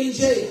one in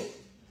jail?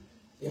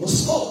 It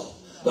was Paul.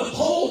 But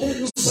Paul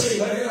didn't say,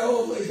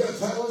 well,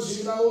 fellas,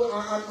 you know,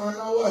 I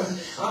know,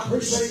 I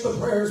appreciate the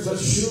prayers, but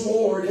shoot,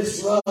 Lord,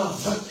 it's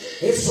rough.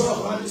 It's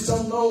rough. I just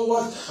don't know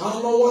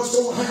what's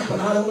going to happen.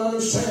 I don't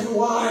understand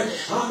why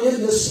I'm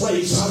in this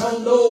place. I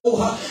don't know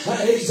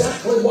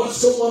exactly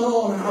what's going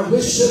on. And I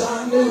wish that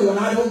I knew. And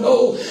I don't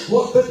know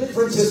what the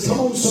difference is. Come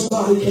on,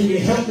 somebody. Can you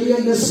help me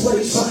in this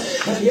place?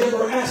 Have you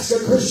ever asked a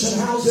Christian,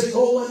 how's it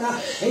going?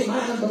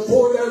 Amen. And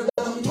before they're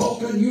done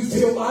talking, you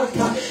feel like,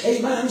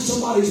 amen,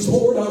 somebody's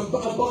poured a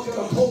bucket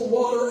of cold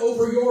water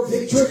over your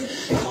victory.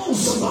 Come on,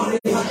 somebody.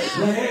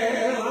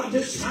 Well, I'm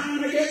just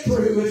trying to get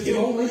through. If you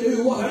only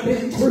knew what I've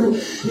been through.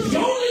 If you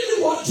only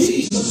knew what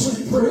Jesus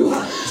went through,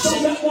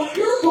 so that what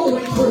you're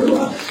going through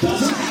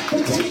doesn't have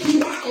to take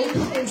you out. Oh,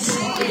 come on,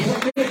 somebody,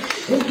 help me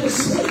in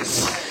this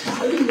place.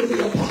 Hallelujah,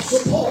 the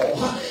Apostle Paul.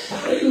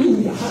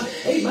 Hallelujah.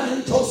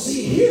 Amen. Because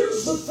see,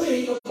 here's the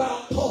thing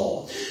about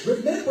Paul.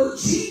 Remember,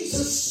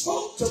 Jesus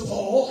spoke to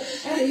Paul,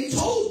 and he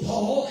told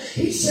Paul,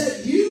 he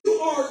said, you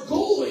are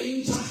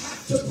going to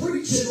have to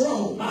preach in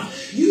Rome.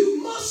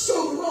 You must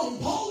go to Rome.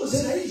 Paul was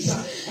in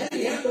Asia, and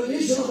he had the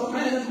vision of a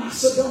man in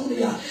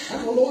Macedonia,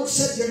 and the Lord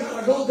said, you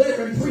got to go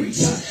there and preach.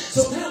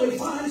 So now he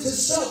finds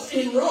himself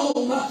in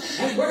Rome,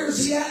 and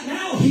where's he at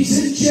now? He's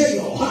in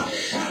jail.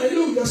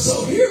 Hallelujah.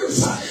 So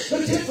here's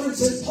the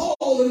difference in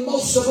Paul and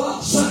most of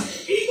us.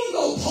 Even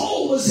though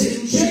Paul was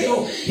in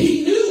jail,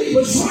 he knew he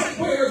was right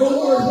where the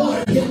Lord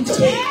wanted him to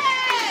be.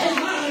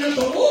 And if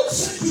the Lord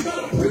said you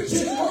got to preach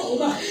in Rome,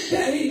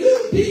 then he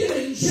knew being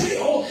in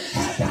jail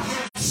had to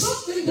have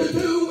something to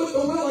do with the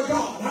will of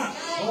God.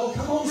 Oh,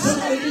 come on,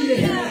 somebody, do you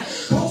hear that?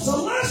 Because the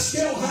last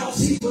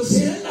jailhouse he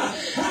was in,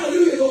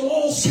 hallelujah, the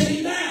walls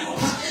came down.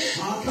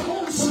 Come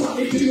on,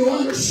 somebody, do you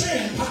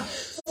understand?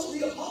 So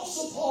the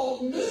Apostle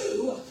Paul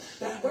knew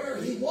that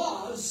where he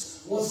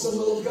was the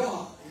will of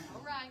God.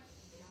 All right.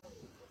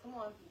 Come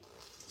on.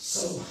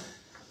 So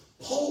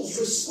Paul's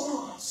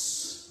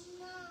response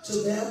to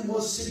them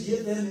was to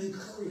give them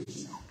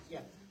encouragement.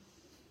 Yeah.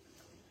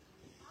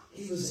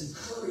 He was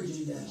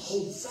encouraging them.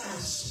 Hold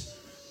fast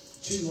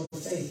to your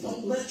faith.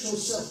 Don't let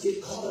yourself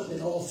get caught up in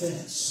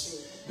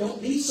offense.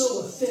 Don't be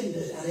so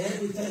offended at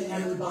everything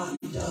everybody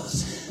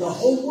does. The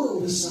whole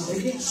world is not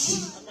against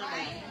you.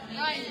 Right.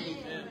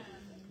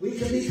 We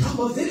can become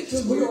a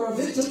victim. We are a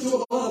victim to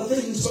a lot of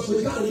things, but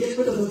we've got to get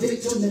rid of the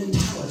victim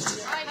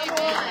mentality.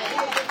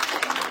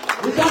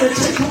 We've got to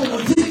take on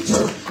a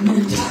victor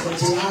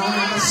mentality.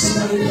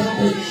 Somebody help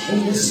me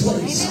in this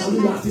place.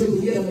 Hallelujah. I feel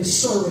the enemy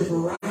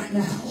stirring right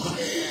now.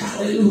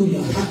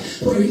 Hallelujah.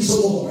 Praise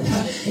the Lord.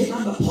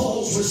 Amen. But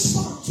Paul's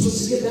response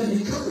was to give them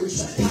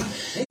encouragement.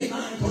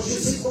 Amen. Because you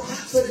see,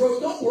 perhaps they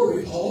wrote, don't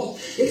worry, Paul.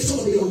 It's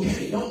going to be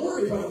okay. Don't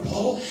worry, Brother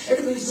Paul.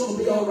 Everything's going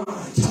to be all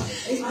right.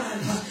 Amen.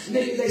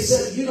 Maybe they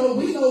said, we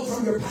know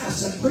from your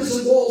past that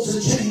prison walls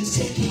and chains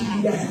can't keep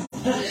you down.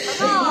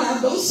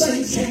 Amen. Those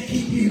things can't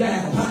keep you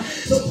down.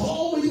 So,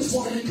 Paul, we just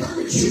want to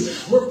encourage you.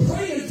 We're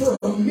praying for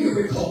a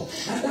miracle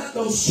and that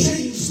those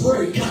chains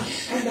break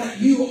and that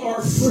you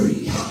are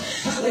free.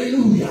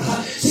 Hallelujah.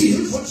 See,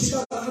 here's what you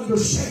got to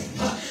understand.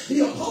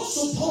 The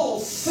Apostle Paul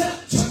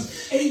felt,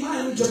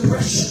 amen,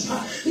 depression.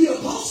 The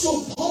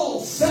Apostle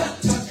Paul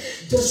felt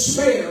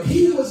despair.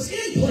 He was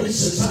in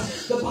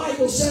places. The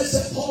Bible says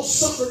that Paul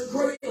suffered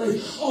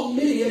greatly on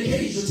many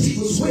occasions. He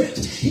was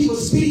whipped. He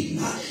was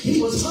beaten.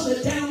 He was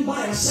hunted down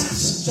by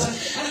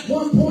assassins. At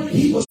one point,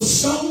 he was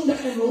stoned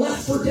and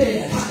left for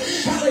dead.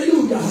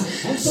 Hallelujah.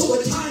 And so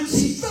at times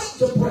he felt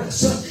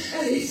depressed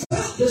and he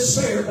felt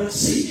despair. But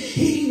see,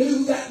 he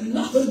knew that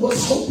nothing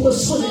was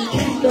hopeless when it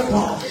came to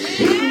God.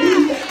 He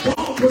knew that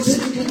God was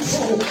in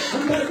control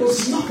and there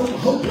was nothing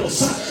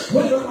hopeless.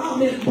 Whether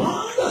I'm in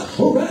bond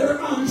or whether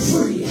I'm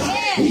free,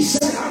 he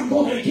said, I'm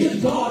going to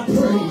give God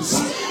praise.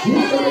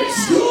 Whether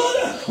it's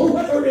good or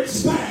whether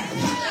it's bad,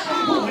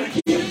 I'm going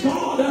to give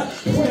God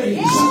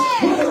praise.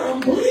 Whether I'm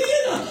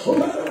bleeding or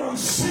whether I'm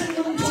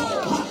standing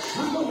tall,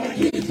 I'm going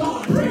to give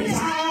God praise.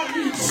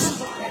 I need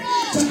somebody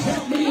to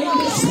help me in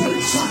this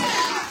place. I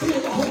feel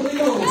the Holy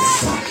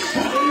Ghost.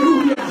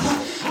 Hallelujah.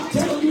 I'm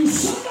telling you,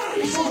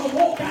 somebody's going to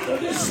walk out of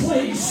this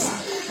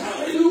place.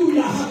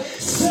 Hallelujah.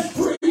 Set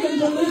free and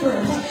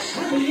delivered.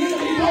 And the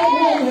enemy don't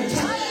want it.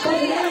 But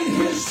it ain't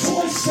his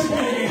choice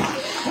today.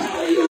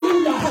 Hallelujah.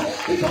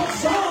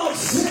 Because God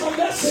sent a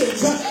message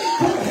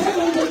from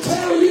heaven to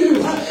tell you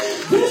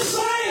this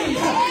thing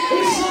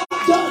is not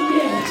done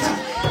yet.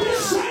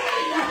 This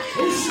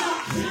thing is not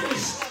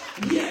finished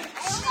yet.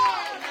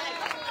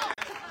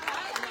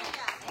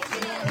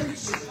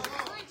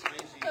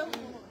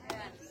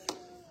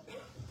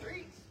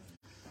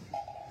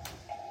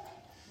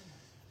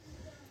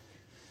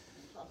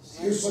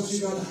 Here's what you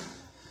got to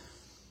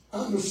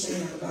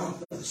understand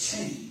about the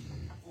chain.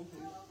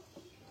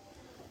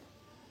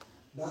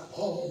 That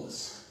Paul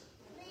was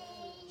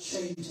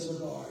chained to the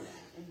guard.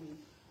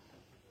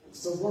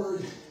 It's the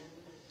word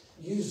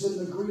used in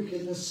the Greek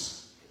in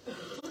this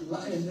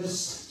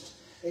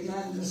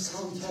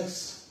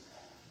context,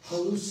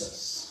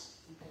 halusis.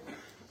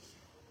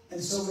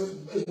 And so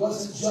it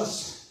wasn't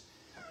just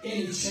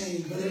any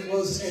chain, but it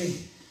was a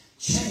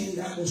chain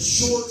that was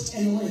short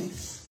in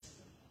length.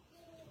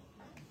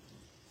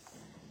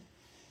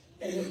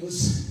 And it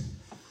was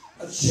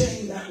a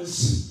chain that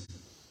was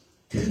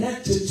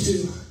connected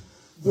to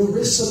the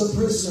wrist of the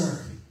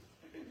prisoner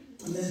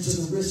and then to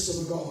the wrist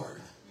of a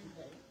guard.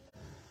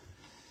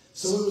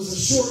 So it was a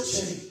short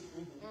chain.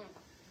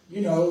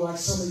 You know, like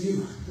some of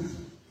you.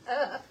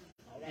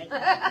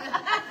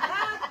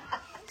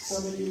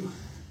 Some of you.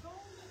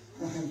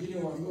 You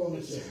know where I'm going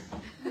with there.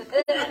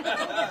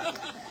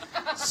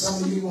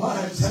 Some of you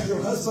wives have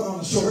your husband on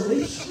a short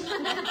leash.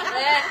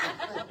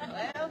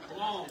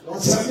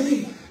 What's that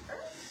mean?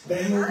 They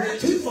ain't gonna get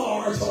too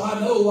far until I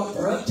know what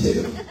they're up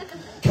to.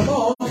 Come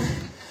on.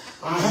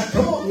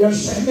 Come on, you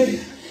understand me?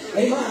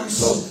 Amen.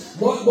 So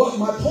what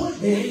my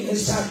point being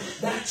is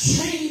that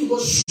chain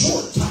was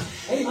short.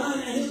 Amen.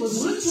 And it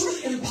was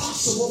literally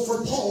impossible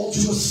for Paul to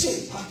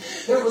escape.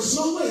 There was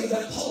no way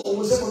that Paul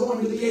was ever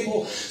going to be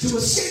able to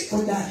escape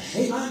from that.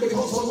 Amen.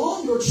 Because a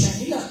longer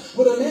chain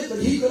would have meant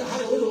that he could have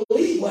had a little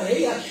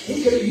leeway.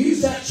 He could have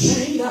used that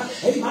chain,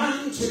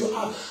 amen,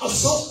 to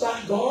assault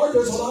that guard.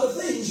 There's a lot of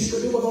things you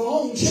could do with a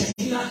long chain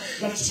that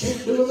you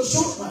can't do with a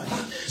short one.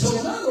 So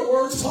in other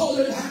words, Paul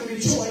didn't have any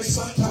choice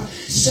but to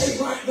stay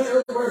right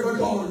there where the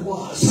guard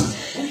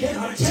was. And can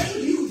I tell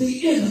you,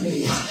 the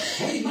enemy,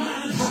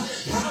 amen,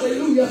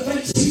 hallelujah,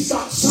 thinks he's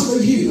got some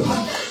of you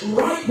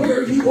right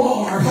where you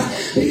are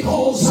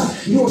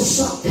because you're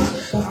stuck.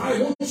 But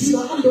I want you to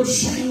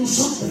understand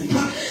something.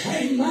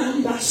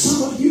 Amen. That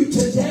some of you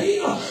today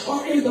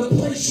are in the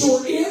place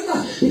you're in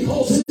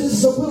because it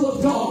is the will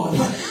of God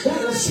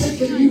that has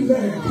taken you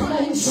there. Come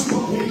on,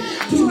 somebody.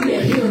 Do you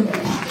hear me?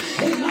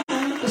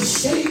 Amen.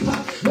 Escape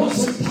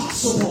was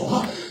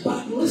impossible.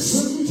 But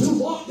listen to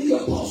what the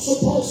Apostle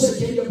Paul said.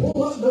 Can you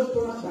pull up? No,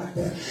 they're not back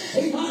there.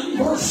 Amen.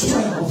 Verse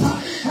 12.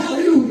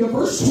 Hallelujah.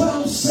 Verse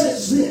 12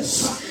 says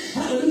this.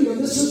 Hallelujah.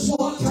 This is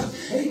what,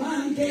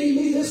 amen, gave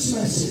me this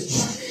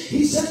message.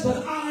 He said,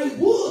 but I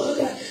would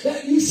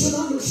that you should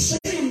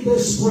understand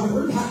this,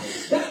 brethren,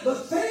 that the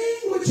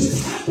thing which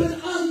has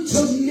happened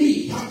unto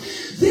me,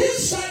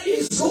 this that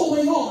is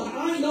going on,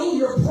 I know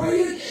you're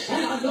praying,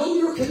 and I know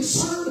you're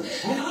concerned,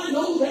 and I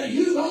know that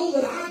you know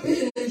that I've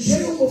been in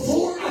jail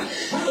before.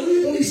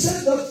 Hallelujah. But he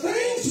said, the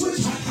things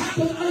which have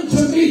happened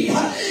unto me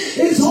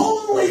is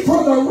only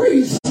for the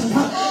reason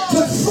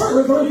to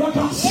further the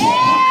gospel.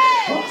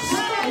 Oh,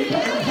 somebody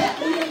better help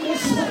me in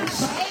this place.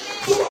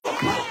 So I'm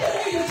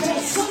coming to tell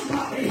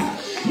somebody,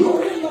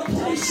 you're in the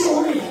place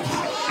you're in.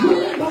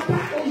 You're in the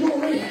battle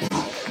you're in.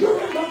 You're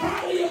in the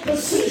valley of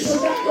decision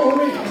that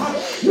you're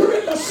in. You're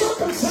in the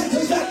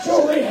circumstances that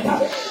you're in.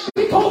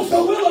 Because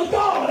the will of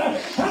God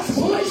has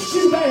placed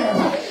you there.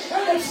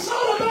 And it's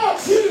not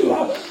about you,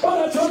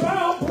 but it's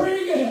about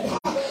bringing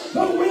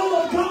the will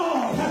of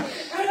God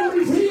and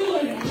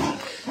revealing,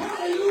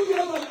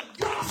 hallelujah, the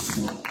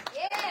gospel.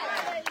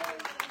 Yeah.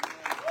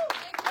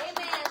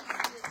 Amen.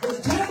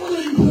 The devil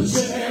didn't put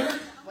you there.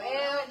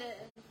 Well,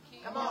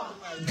 come on.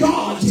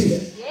 God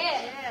did.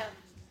 Yeah.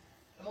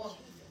 Come on.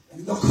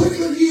 And the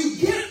quicker you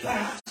get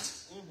that,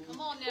 Come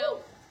on now.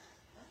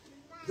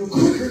 the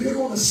quicker you're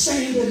going to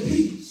stand in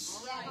peace.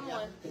 All right. Come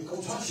on. And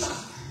go touch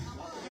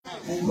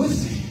and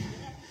with me.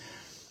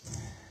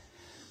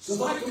 So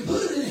if I can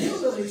put it in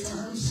hillbilly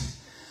terms,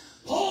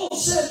 Paul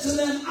said to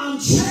them, I'm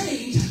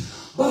chained,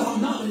 but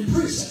I'm not in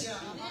prison.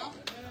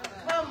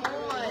 Come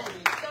on.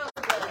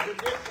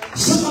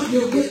 Some of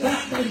you will get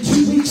that in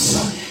 2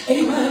 weeks.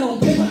 Amen. On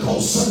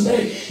Pentecost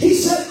Sunday. He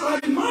said,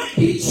 I might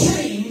be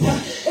chained,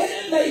 and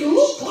it may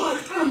look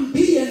like I'm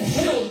being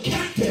held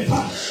captive,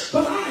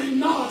 but I'm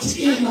not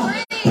in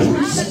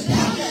prison.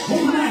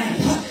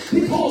 Amen.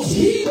 Because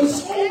he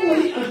was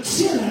only a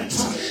tenant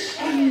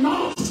and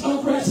not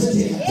a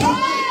resident.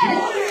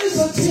 What is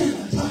a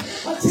tenant?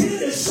 A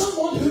tenant is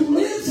someone who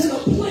lives in a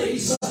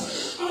place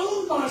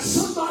owned by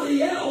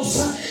somebody else,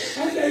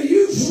 and they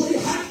usually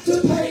have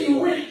to pay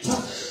rent.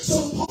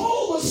 So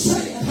Paul was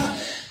saying,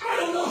 I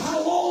don't know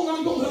how long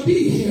I'm going to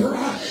be here.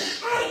 I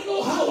don't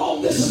know how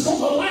long this is going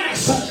to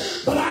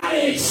last, but I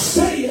ain't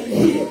staying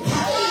here.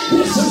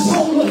 This is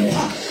only,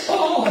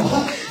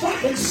 if I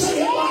can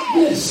say it like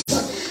this,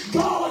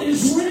 God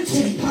is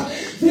renting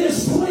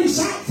this place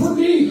out for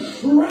me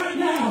right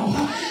now,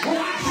 and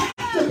I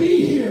have to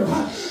be here.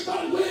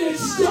 But when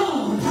it's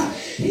done,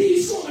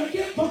 he's going to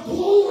get the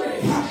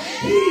glory.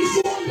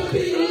 He's going to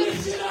be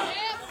lifted up.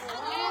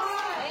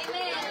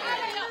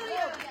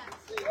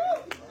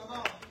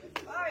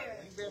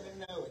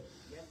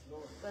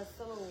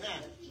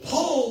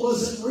 Paul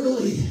wasn't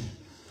really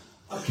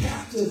a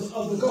captive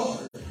of the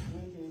guard.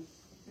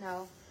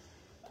 No.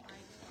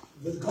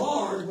 The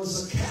guard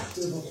was a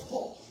captive of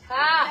Paul.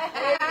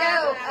 There you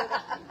go.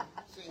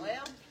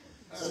 Well.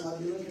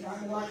 Somebody looking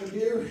at me like a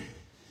deer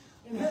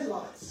in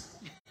headlights.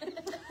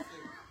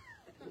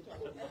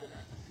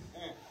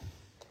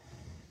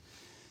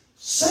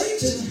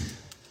 Satan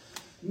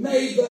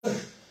made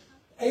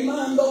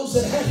those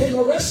that had him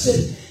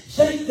arrested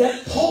think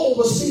that Paul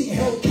was being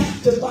held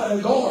captive by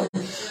the guard.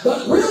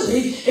 But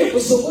really, it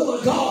was the will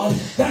of God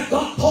that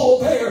got Paul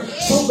there.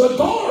 So the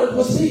guard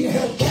was being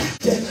held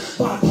captive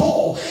by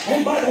Paul.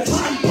 And by the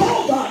time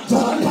Paul got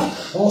done,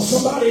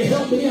 somebody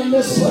help me in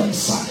this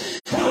place.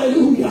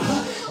 Hallelujah.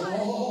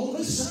 Oh,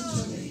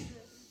 listen to me.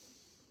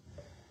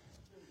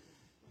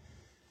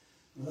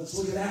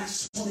 Let's look at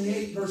Acts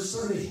 28, verse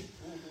 30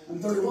 and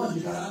 31.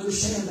 You've got to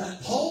understand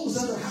that Paul was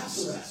under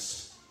house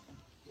arrest.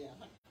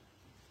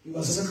 He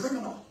wasn't a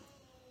criminal.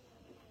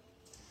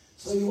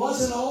 So he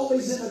wasn't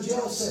always in a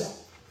jail cell.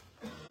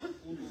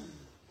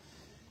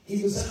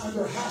 He was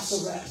under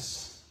house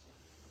arrest.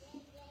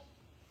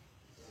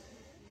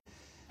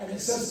 And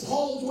it says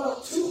Paul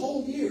dwelt 2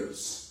 whole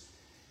years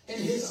in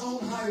his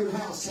own hired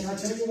house. Can I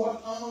tell you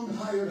what own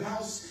hired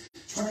house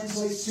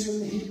translates to in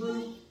the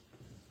Hebrew?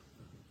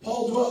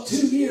 Paul dwelt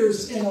 2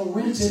 years in a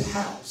rented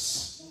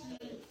house.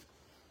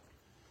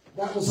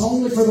 That was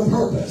only for the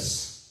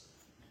purpose.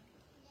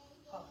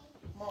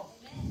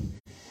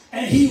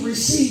 And he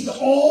received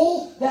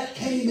all that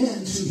came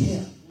into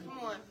him.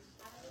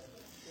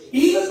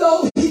 Even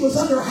though he was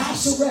under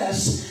house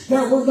arrest,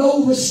 there were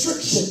no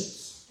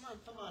restrictions.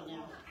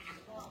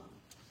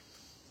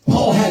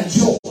 Paul had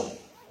joy.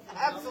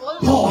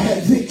 Absolutely. Paul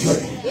had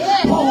victory.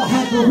 Yeah. Paul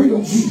had the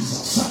real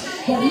Jesus.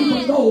 That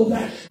even though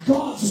that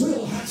God's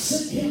will had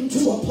sent him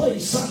to a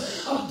place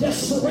of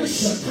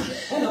desperation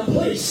and a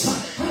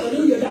place,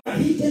 hallelujah, that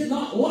he did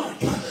not like.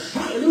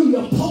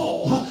 Hallelujah,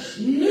 Paul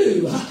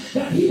knew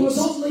that he was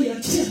only a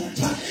tenant,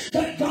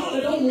 that God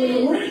had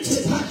only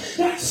rented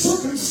that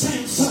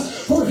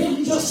circumstance for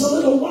him just a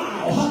little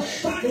while.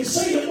 If I can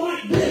say it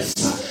like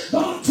this,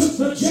 God took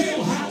the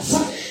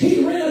jailhouse,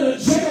 he rented a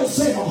jail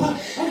cell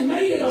and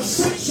made it a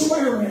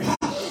sanctuary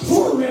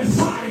for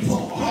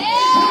revival.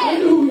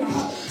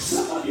 Hallelujah.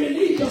 Some of you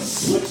need to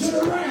switch it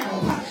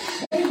around.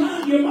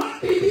 Amen. You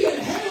might be being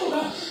held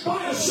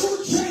by a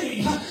short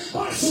chain,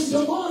 by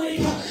some demonic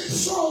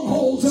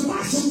strongholds, and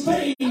by some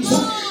things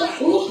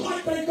that look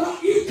like they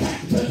got you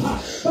captive.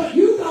 But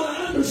you got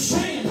to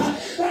understand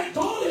that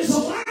God is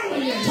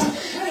allowing it.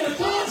 And if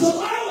God's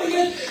allowing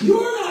it,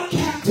 you're not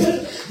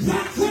captive.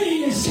 That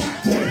thing is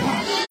captive.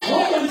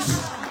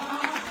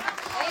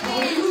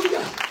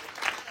 Hallelujah.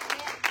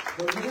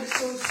 Go to the next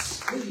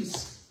verse,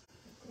 please.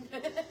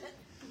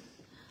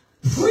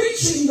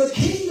 Preaching the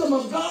kingdom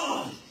of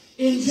God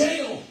in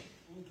jail.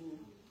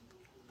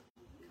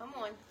 Come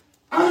on.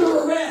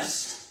 Under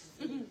arrest.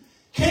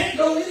 Can't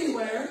go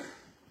anywhere.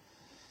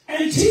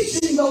 And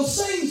teaching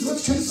those things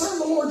which concern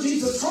the Lord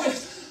Jesus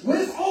Christ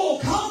with all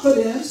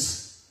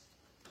confidence,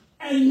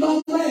 and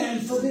no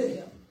man forbid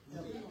him.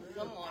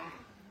 Come on.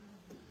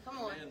 Come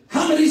on.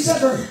 How many's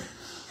ever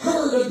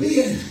heard of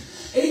being,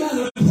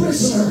 amen, a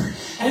prisoner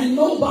and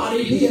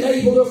nobody being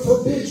able to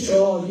forbid you?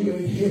 Oh, you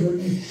ain't hearing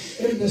me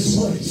in this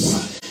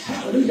place.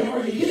 Hallelujah.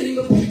 Are you getting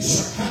the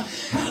picture?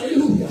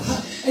 Hallelujah.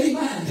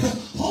 Amen.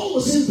 Paul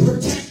was in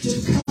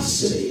protective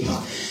custody.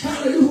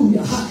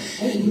 Hallelujah.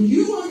 And when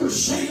you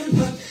understand,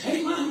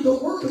 amen, the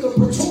work of the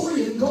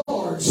Praetorian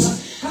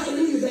guards,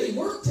 hallelujah, they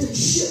worked in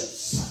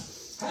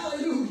shifts.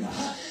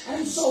 Hallelujah.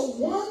 And so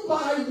one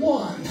by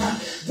one,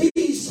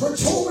 these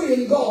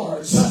Praetorian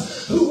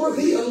guards, who were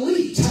the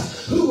elite,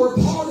 who were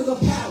part of the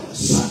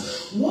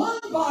palace, one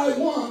by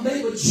one,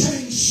 they would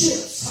change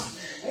shifts.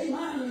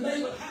 Amen. And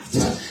they would have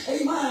to,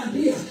 amen,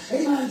 be,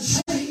 amen,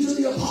 chained to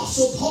the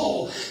Apostle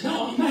Paul.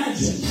 Now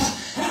imagine,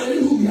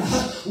 hallelujah,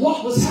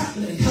 what was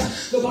happening.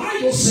 The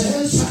Bible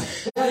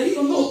says that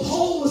even though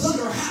Paul was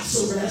under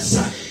house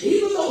arrest,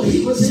 even though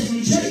he was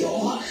in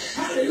jail,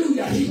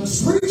 hallelujah, he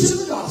was preaching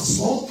the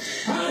gospel.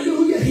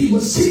 Hallelujah, he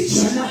was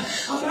teaching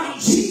about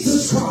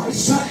Jesus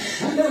Christ.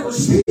 And there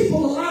was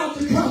people allowed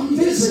to come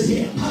visit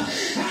him.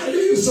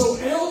 Hallelujah. So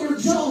Elder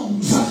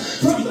Jones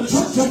from the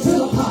church of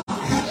Philippi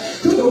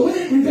could have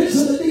went and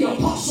visited the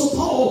Apostle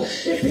Paul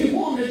if he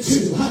wanted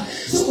to.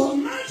 So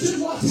imagine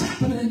what's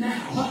happening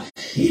now.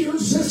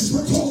 Here's this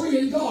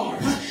Praetorian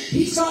guard.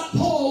 He's got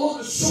Paul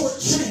on a short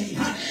chain.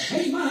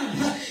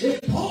 Amen.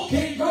 If Paul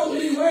can't go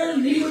anywhere,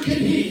 neither can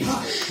he.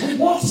 And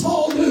what's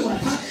Paul doing?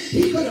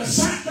 He could have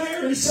sat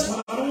there and said,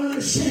 well, I don't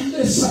understand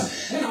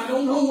this, and I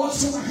don't know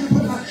what's going to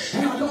happen,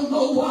 and I don't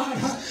know why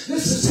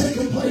this is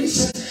taking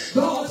place.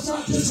 God's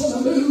not just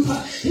going to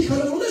move. He could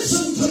have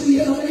listened to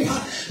the enemy.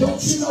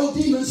 Don't you know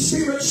demon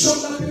spirits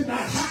showed up in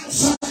that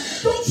house?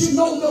 Don't you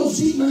know those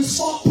demons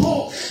fought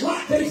Paul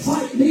like they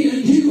fight me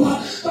and you?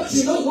 But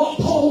you know what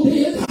Paul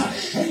did?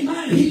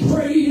 Amen. He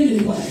prayed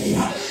anyway.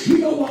 You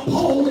know what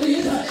Paul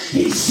did?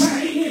 He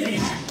sang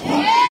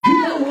anyhow.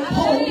 You know what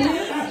Paul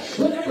did?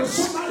 Whenever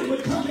somebody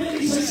would come in,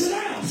 he said, sit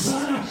down,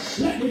 son.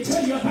 Let me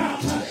tell you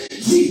about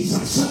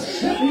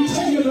Jesus. Let me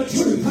tell you the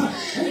truth.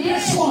 And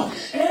guess what?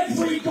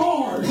 Every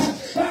guard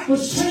that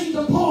was chained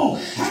to Paul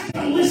had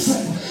to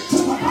listen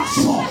to the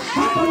gospel,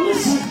 had to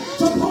listen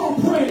to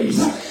Paul praise,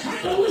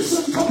 had to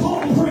listen to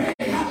Paul pray.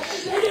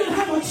 They didn't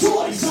have a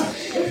choice.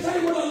 If they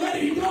would have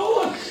let him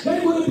go, they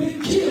would have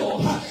been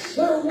killed.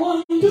 Their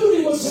one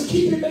duty was to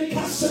keep him in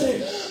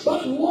custody.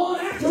 But one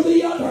after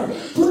the other,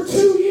 for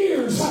 2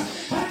 years,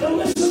 had to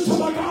listen to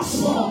the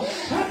gospel,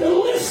 had to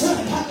listen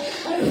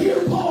and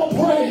hear Paul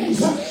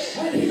praise,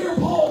 and hear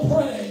Paul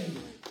pray.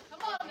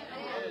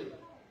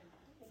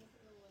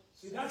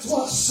 See, that's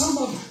what some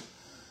of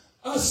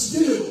us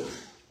do.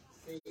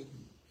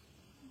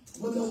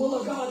 When the will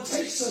of God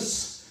takes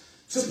us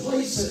to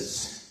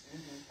places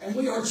and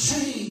we are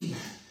chained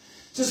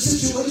to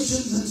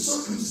situations and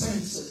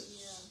circumstances,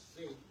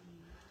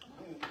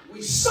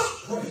 we stop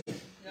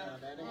praying.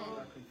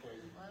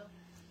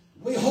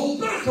 We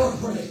hold back our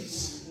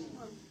praise.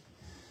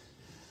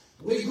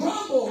 We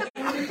grumble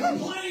and we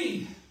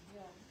complain.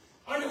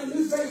 I got a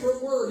new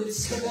favorite word.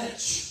 It's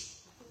kvetch.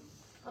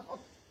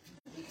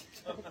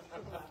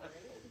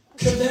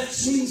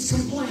 Kvetch means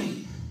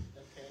complain.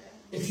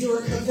 If you're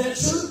a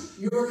kvetcher,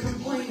 you're a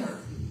complainer.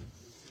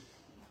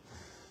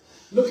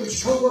 Look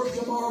at your coworker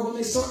tomorrow when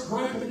they start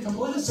griping and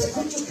complaining. Say,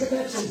 quit your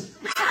kvetching.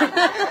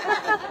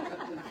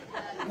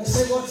 And they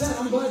say, what's that?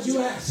 I'm glad you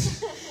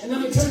asked. And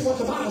let me tell you what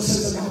the Bible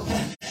says about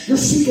that. You're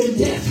speaking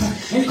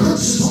death and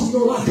curses on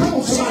your life. Come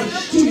on, somebody.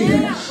 Do you hear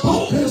me?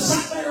 Paul could have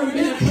sat there and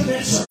been a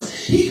kvetcher.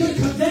 He could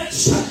have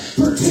kvetched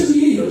for 2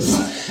 years.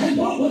 And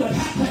what would have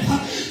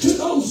happened to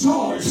those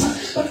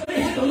guards? But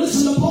they had to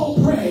listen to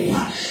Paul pray.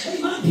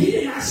 Amen. He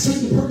didn't ask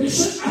him the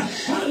permission.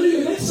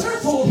 Hallelujah. It's their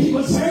fault he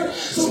was there.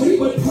 So he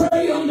would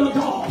pray unto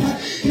God.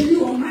 Can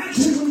you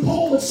imagine when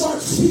Paul would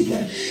start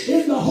speaking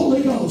in the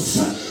Holy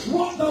Ghost?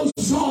 What those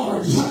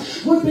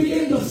guards would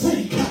begin to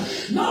think.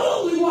 Not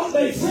only what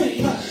they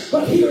think,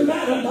 but hear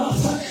that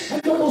enough.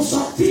 And they're going to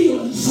start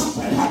feeling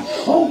something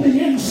on the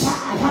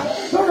inside.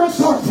 They're going to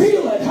start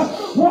feeling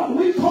what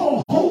we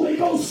call Holy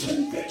Ghost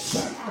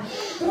conviction.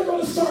 They're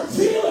going to start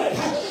feeling,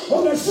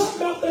 oh, there's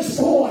something about this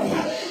boy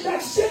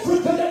that's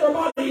different than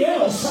everybody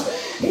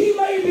else. He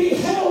may be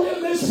held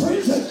in this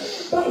prison,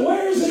 but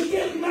where is he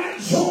getting that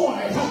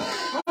joy?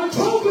 I'm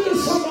talking to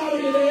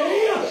somebody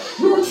today.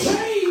 You're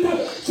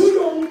chained to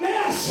your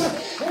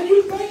mess, and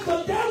you think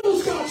the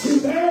devil's got you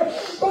there,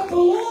 but the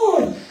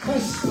Lord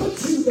has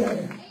put you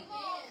there.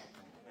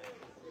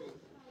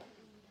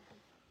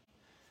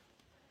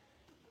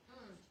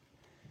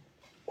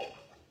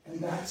 And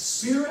that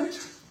spirit,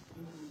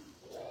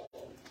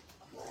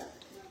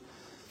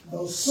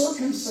 those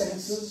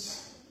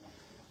circumstances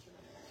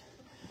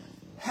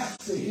have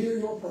to hear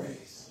your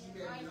praise.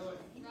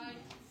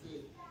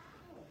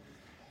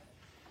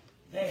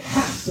 They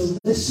have to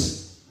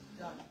listen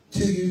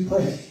to you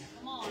pray.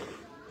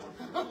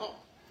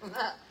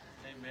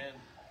 Amen.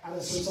 I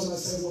just heard somebody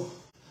say, well,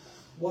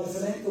 what if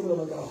it ain't the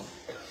will of God?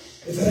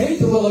 If it ain't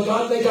the will of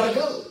God, they got to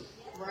go.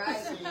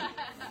 Right.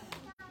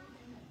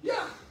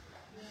 Yeah.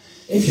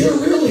 If you're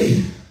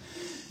really,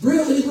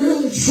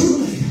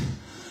 truly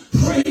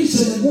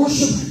praising and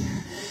worshiping,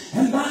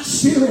 and that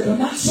spirit and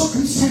that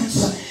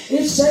circumstance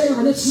is there,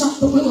 and it's not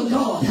the will of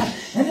God,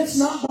 and it's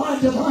not by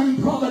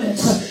divine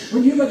providence.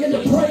 When you begin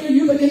to pray and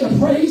you begin to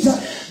praise,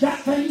 that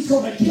thing's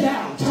going to get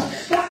out.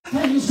 That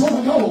thing's going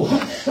to go.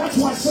 That's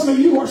why some of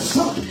you are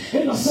stuck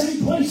in the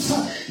same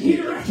place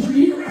year after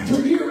year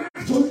after year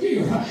after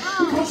year,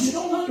 because you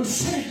don't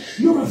understand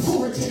your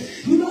authority.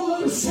 You don't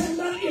understand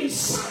that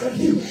inside of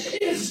you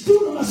is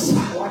dunamis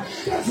power.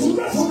 There's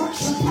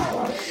resurrection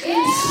power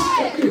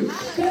inside of you.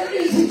 There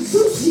is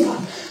exousia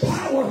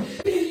power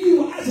in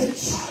you as a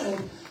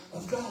child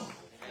of God.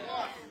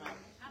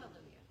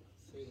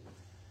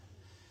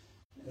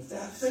 If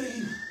that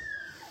thing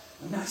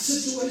and that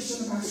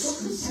situation and that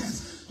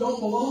circumstance don't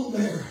belong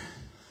there,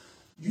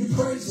 you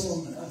praise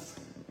long enough.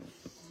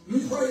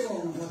 You pray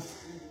long enough.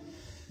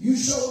 You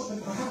show up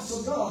at the house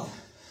of God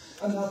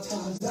enough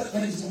times, that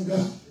thing's going to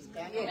go.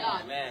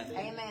 Amen.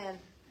 Amen.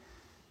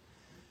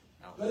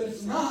 But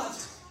if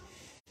not,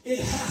 it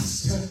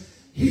has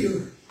to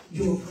hear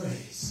your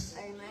praise.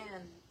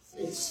 Amen.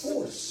 It's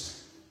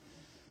forced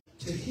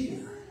to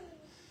hear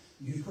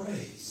you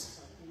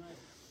praise.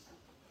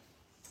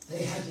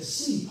 They had to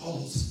see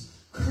Paul's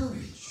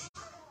courage.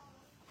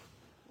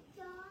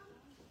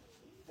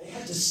 They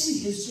had to see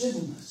his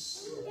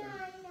gentleness.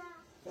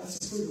 That's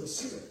the fruit of the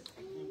Spirit.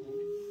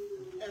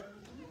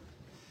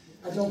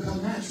 That don't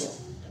come natural.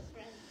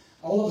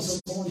 All of us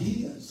are born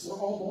heathens. We're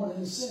all born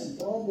in sin.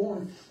 We're all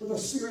born with our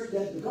spirit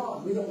dead to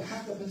God. We don't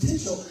have the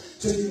potential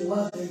to be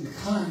loving,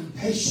 kind,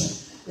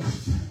 patient.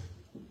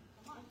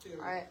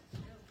 Right.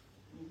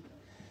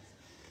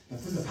 But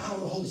through the power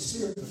of the Holy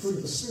Spirit, the fruit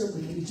of the Spirit,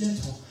 we can be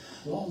gentle,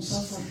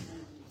 long-suffering.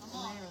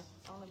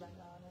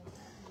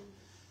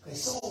 They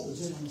saw the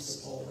gentleness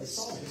of Paul. They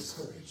saw his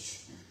courage.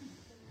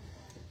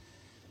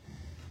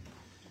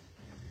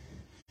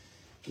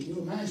 Can you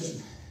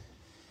imagine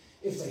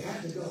if they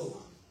had to go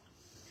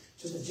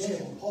to the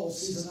jail and Paul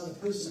sees another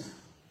prisoner?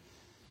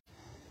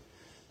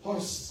 Paul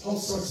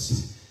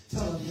starts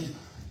telling him,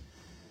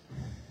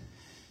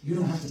 you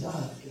don't have to die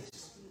like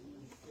this.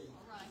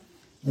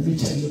 Let me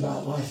tell you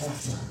about life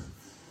after.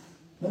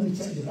 Let me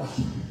tell you about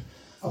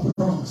a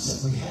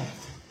promise that we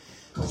have.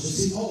 Because you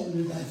see, Paul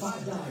knew that if I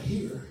die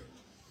here,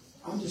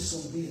 I'm just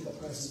going to be in the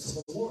presence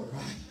of the Lord,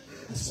 right?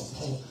 That's what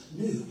Paul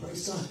knew.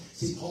 Praise God.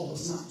 See, Paul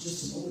was not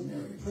just an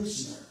ordinary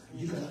prisoner.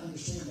 You got to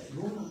understand that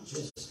you're not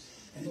just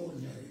an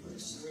ordinary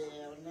prisoner.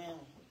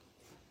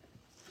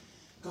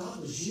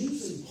 God was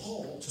using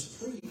Paul to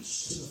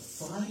preach to the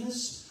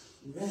finest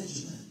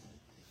regiment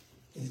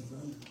in the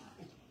Roman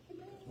army.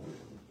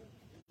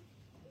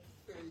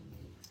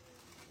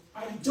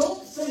 I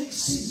don't think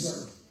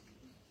Caesar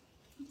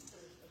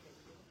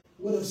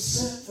would have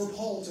sent for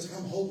Paul to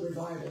come hold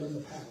revival in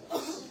the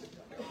palace.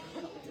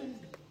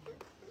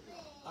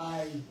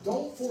 I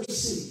don't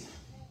foresee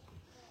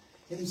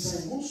him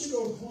saying, won't you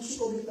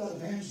go get that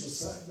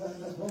evangelist,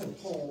 that brother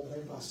Paul that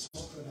everybody's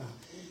talking about,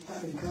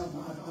 have him come.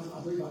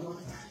 I believe I'd like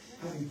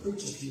to have him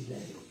preach a few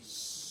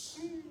days.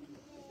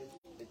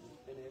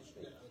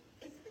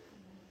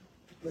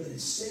 But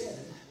instead,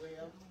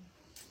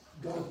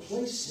 God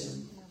placed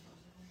him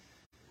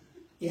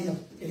in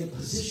a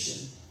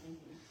position.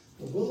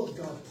 The will of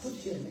God put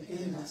him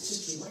in that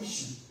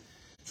situation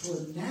to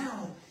where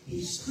now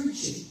he's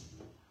preaching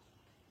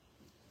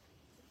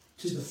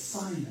to the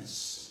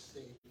finest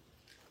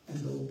and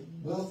the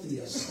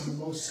wealthiest and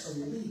the most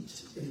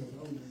elite in the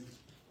Roman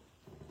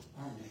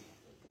army.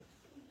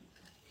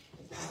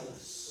 The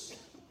palace.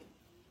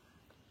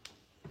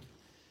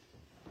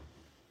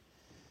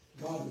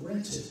 God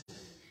rented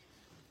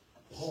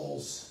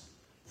Paul's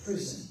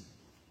prison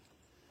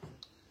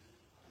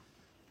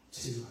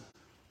to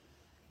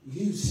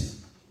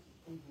use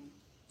him,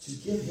 to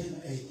give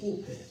him a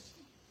pulpit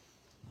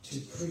to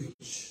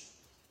preach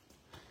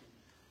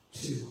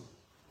to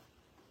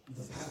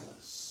the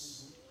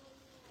palace.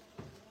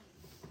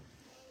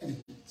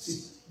 And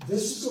see,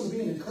 this is going to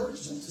be an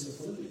encouragement to the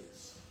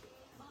Philippians.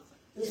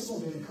 This is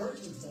going to be an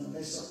encouragement to them when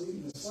they start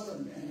reading this letter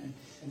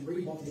and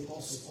read what the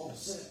Apostle Paul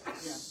says.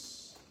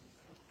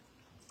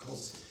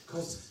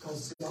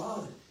 Because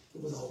God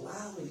was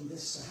allowing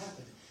this to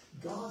happen.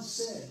 God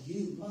said,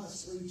 you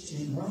must preach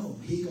in Rome.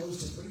 He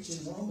goes to preach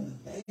in Rome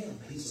and bam,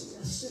 he's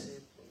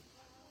arrested.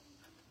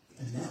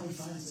 And now he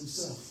finds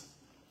himself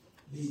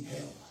being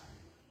held.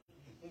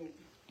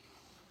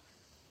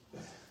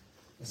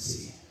 Let's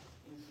see.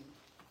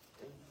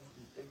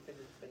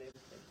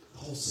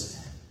 Paul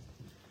said,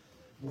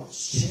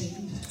 what's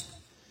chained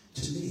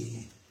to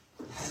me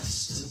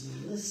has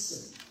to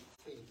listen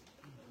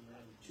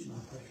to my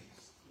praise.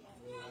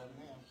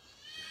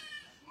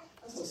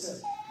 That's what I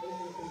said.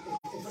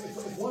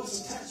 If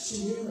what's attached to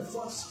you,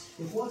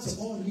 if what's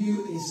upon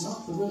you is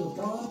not the will of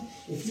God,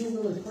 if you're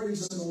really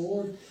praising the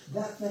Lord,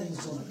 that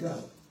thing's going to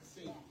go.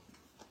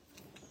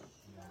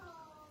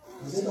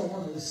 Because they don't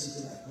want to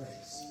listen to that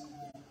praise.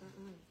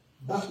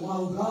 But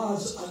while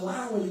God's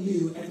allowing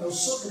you and those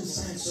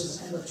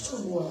circumstances and the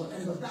turmoil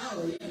and the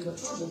valley and the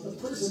trouble, the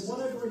prison,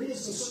 whatever it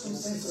is, the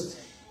circumstances,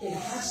 it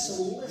has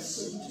to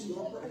listen to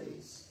your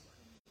praise.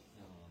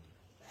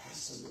 It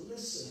has to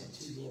listen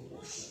to your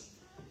worship.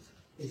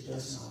 It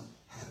does not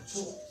have a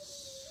choice.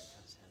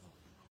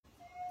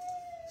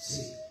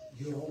 See,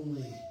 you're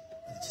only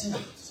a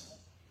tenant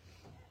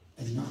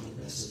and not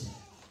a resident.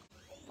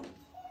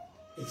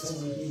 It's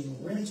only being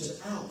rented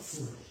out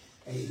for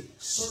a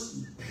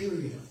certain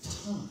period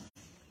of time.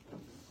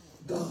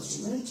 God's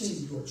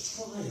renting your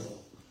trial.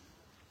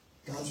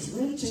 God's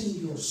renting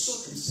your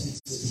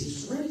circumstances.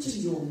 He's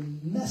renting your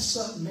messed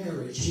up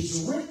marriage.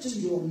 He's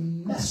renting your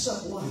messed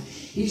up life.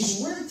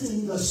 He's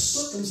renting the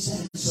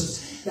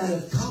circumstances that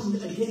have come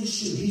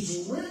against you.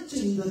 He's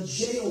renting the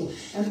jail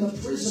and the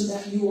prison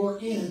that you are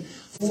in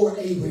for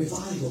a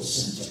revival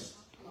center.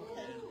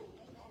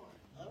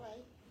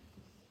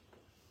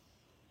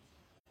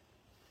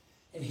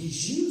 And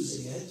he's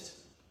using it.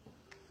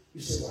 You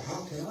say, well,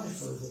 how can I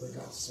further the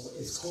gospel?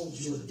 It's called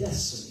your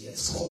destiny.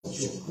 It's called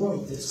your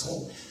growth. It's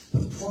called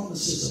the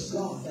promises of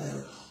God that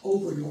are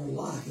over your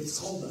life. It's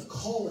called the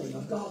calling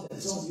of God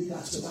that's on you.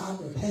 That's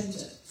without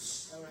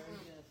repentance.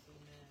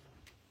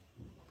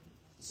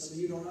 Some of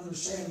you don't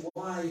understand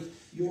why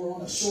you're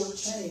on a short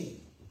chain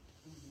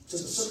to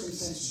the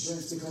circumstances you're in.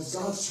 It's because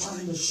God's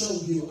trying to show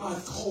you,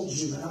 I've called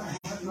you, and I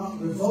have not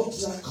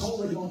revoked that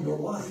calling on your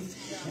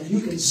life. And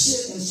you can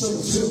sit in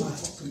service. Who am I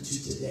talking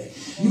to today?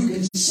 You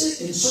can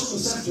sit in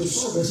service after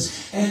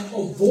service and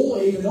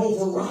avoid and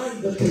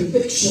override the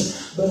conviction.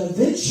 But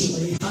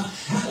eventually,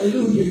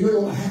 hallelujah,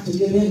 you're going to have to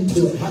get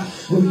into it.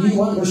 When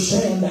you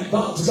understand that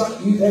God's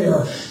got you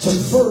there to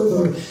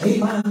further,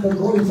 amen, the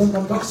growth of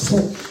the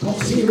gospel.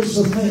 Because here's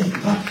the thing.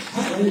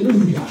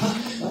 Hallelujah.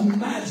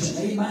 Imagine,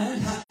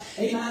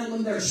 amen,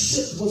 when their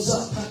ship was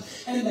up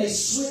and they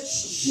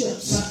switched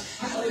ships.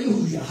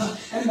 Hallelujah.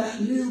 And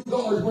that new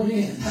guard went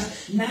in.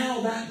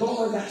 Now that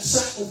guard that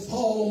sat with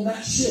Paul on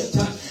that ship,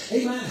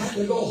 amen, had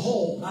to go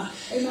home.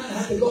 Amen,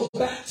 had to go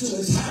back to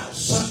his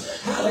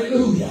house.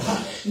 Hallelujah.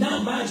 Now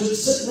imagine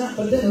sitting at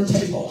the dinner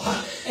table.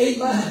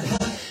 Amen.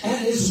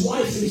 And his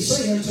wife is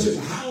saying to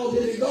him, how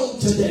did it go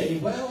today?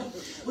 Well,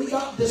 we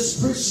got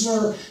this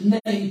prisoner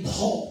named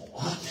Paul.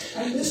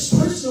 And this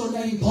prisoner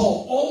named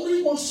Paul, all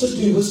he wants to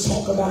do is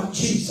talk about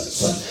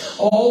Jesus.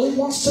 All he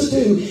wants to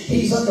do,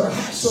 he's under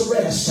house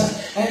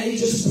arrest. And he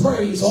just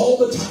prays all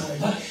the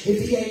time.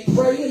 If he ain't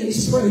praying,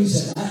 he's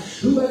praising.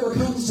 Whoever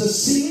comes to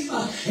see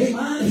him,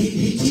 amen,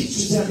 he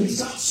teaches them.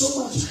 He's got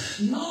so much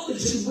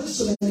knowledge and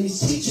wisdom, and he's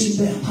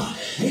teaching them.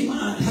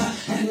 Amen.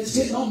 And it's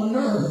getting on my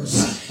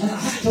nerves. And I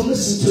have to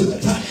listen to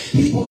it.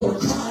 People are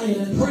crying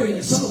and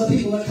praying. Some of the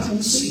people that come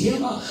and see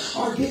him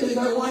are giving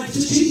their life to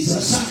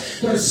Jesus.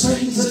 There's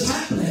things that's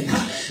happening.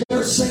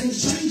 There's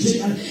things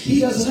changing. And he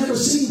doesn't ever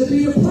seem to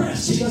be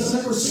depressed. He doesn't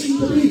ever seem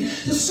to be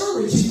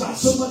discouraged. He's got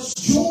so much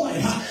joy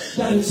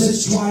that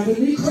it's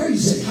driving me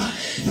crazy.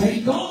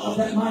 Thank God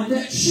that my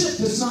next shift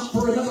is not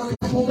for another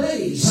couple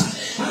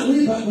days.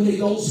 Hallelujah. But when he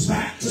goes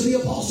back to the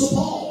Apostle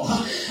Paul,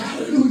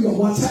 hallelujah,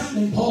 what's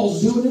happening?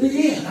 Paul's doing it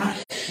again.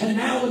 And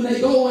now when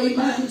they go,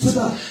 amen, to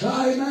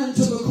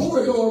the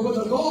corridor with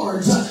the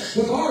guards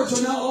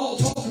are now all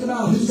talking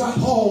about who's got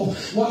Paul.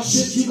 What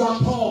shift you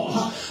got Paul?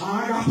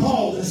 I got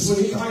Paul this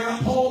week. I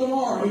got Paul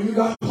tomorrow. You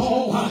got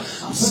Paul.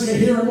 I'm sick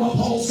of hearing what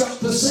Paul's got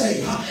to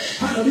say.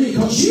 Hallelujah.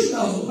 Because you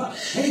know,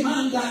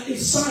 amen, that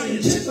it's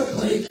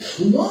scientifically,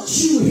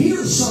 once you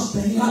hear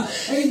something,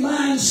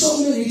 amen,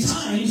 so many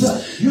times,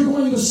 you're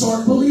going to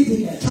start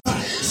believing it.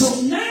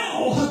 So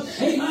now,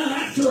 amen,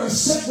 after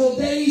several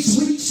days,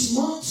 weeks,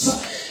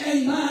 months,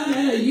 amen,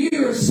 and a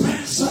year has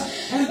passed,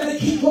 and they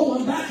keep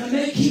going back and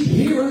they keep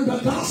hearing the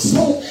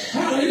gospel.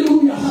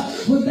 Hallelujah.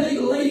 When they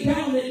lay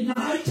down at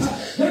night,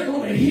 they're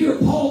going to hear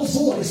Paul's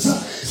voice.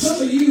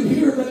 Some of you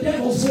hear the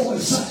devil's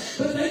voice,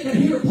 but they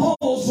can hear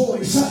Paul's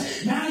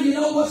voice. Now you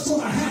know what's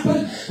going to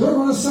happen? We're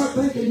going to start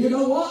thinking, you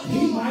know what?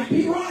 He might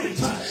be right.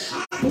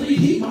 I believe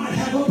he might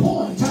have a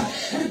point.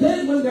 And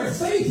then when their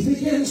faith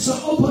begins to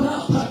open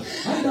up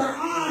and their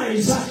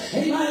eyes,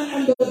 amen,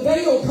 and the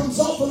veil comes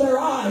off of their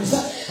eyes,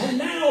 and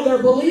now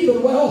they're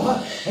believing,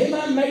 well,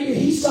 amen, maybe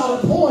he's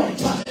got a point.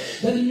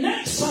 The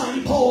next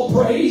time Paul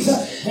prays,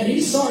 and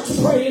he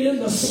starts praying in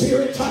the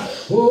Spirit,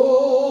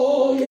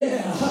 oh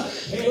yeah,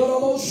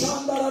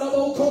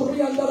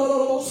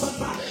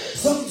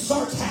 something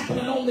starts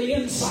happening on the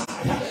inside,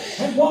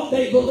 and what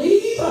they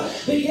believe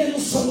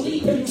begins to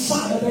leap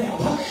inside of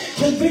them.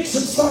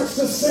 Conviction starts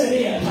to set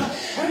in,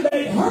 and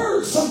they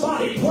heard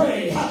somebody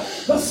pray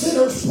the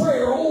sinner's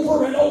prayer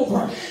over and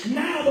over.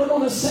 Now they're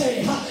going to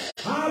say,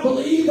 I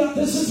believe that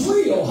this is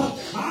real.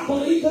 I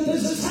believe that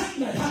this is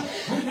happening.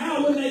 And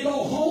now when they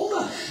go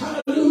home,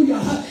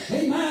 hallelujah,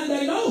 amen,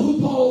 they know who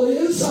Paul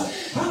is.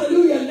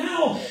 Hallelujah.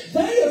 Now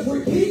they have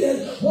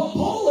repeated what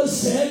Paul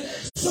has said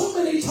so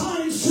many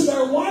times to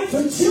their wife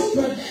and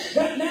children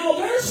that now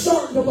they're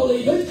starting to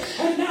believe it,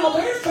 and now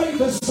their faith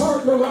is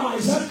starting to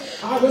rise up.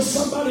 I wish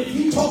somebody, if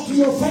you talk to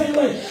your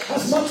family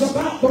as much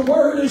about the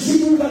word as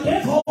you do the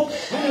devil,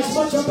 and as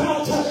much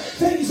about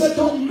things that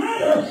don't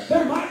matter,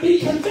 there might be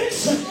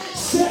conviction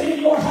set in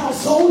your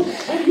household,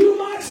 and you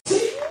might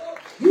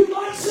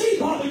see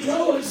Bobby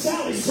Joe and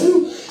Sally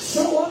Sue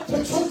show up to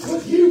church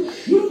with you.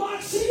 You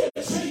might see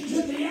a change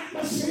in the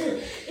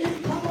atmosphere.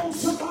 And come on,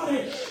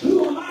 somebody,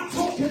 who am I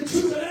talking to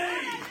today?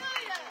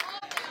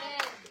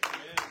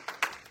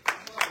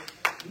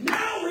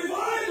 Now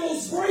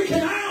revival's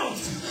breaking out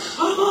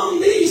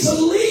among these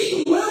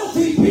elite,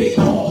 wealthy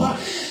people,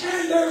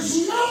 and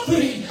there's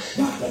nothing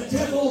that the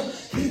devil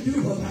can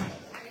do about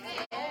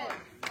it.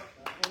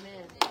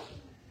 Amen.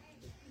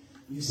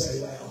 You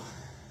say, well,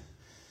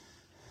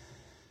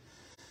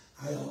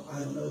 I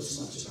don't know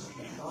so much about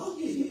that. I'll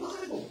give you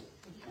Bible.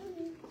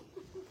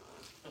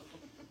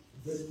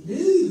 The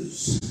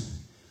news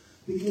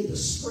began to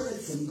spread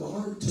from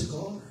guard to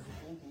guard,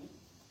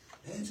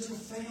 and to the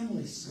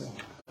families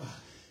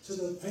to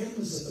the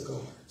families of the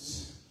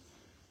guards.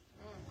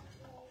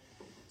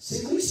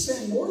 See, we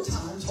spend more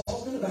time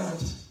talking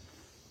about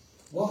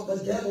what the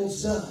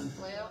devil's done.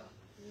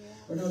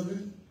 Or no,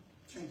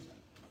 change that.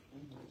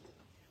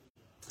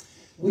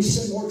 We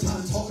spend more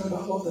time talking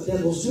about what the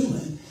devil's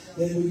doing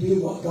than we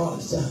do what God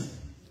has done.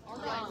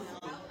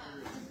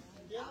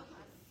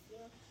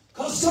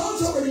 Because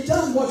God's already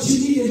done what you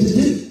needed to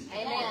do.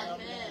 Amen.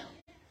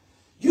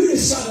 You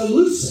just got to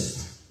loose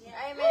it.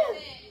 Amen.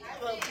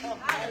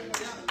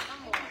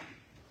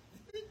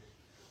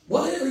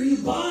 Whatever you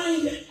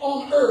bind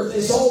on earth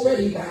is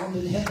already bound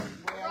in heaven.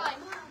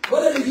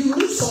 Whatever you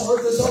loose on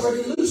earth is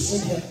already loose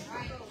in heaven.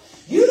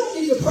 You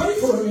don't need to pray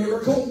for a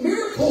miracle.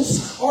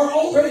 Miracles are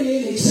already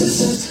in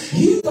existence.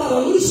 You've got to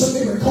loose a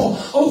miracle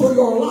over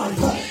your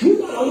life. You've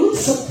got to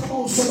loose some. Come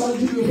on,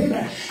 somebody, do you hear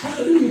that?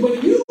 Hallelujah.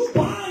 When you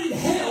bind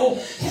hell,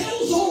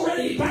 hell's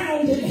already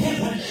bound in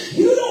heaven.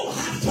 You don't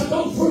have to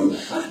go through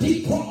a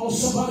deep cross.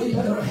 Somebody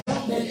better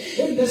help me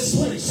in this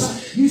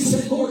place. You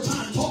spend more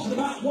time talking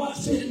about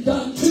what's been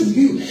done to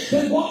you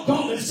than what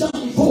God has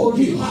done for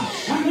you.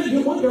 And then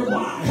you wonder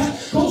why.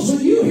 Because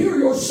when you hear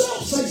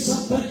yourself say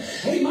something,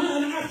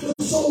 amen, after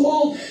so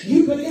long,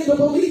 you begin to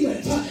believe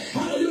it.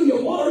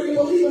 Hallelujah. What are you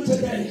believing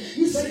today?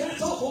 You say,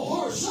 that's awful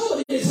harsh. No,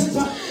 it isn't.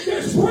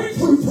 There's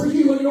breakthrough for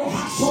you in your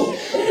household.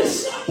 It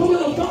is not the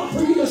will of God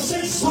for you to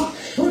stay stuck,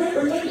 for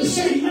everything to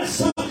stay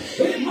messed up.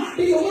 It might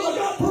be the will of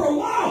God for a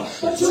while,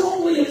 but you're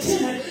only a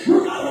tenant.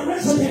 You're not a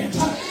resident.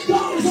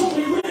 God has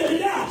only rented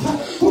it out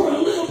for a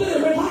little bit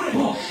of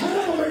revival. And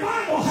then when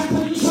revival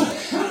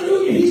happens,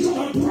 hallelujah, he's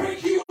going to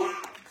break you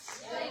out.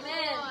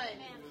 Amen.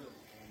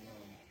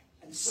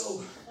 And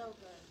so,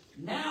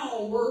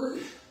 now word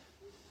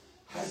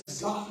has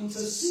gotten to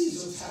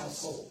Caesar's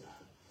household,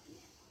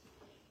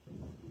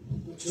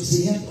 which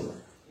is the emperor.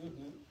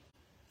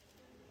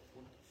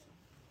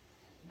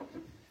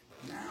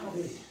 Now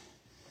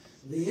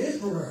the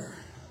emperor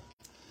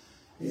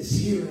is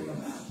hearing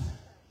about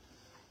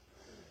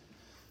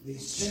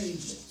these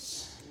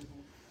changes.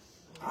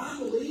 I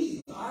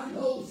believe, I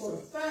know for a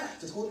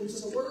fact, according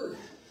to the Word,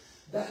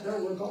 that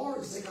there were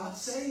guards that got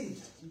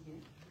saved.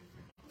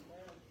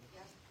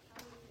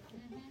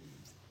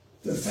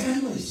 Their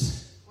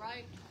families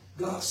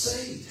got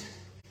saved.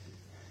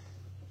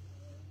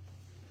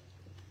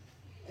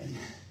 And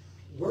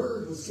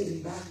word was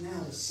getting back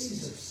now to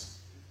Caesar's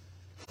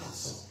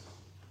household.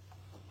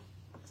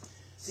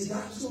 See,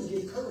 that was going to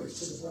give courage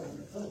to the brethren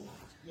of Philippi.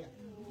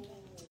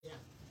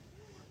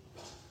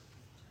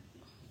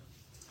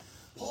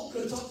 Paul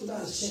could have talked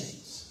about his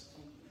chains,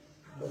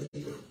 but he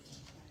didn't.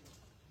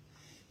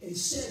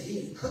 Instead, he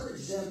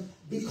encouraged them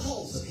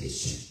because of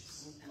his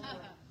chains.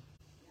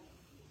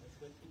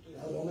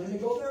 Now, don't let me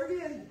go there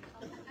again.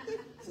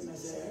 Somebody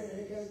say,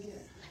 there you go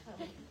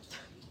again.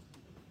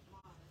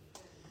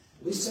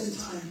 We spend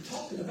time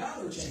talking about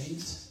our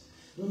chains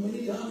when we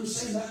need to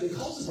understand that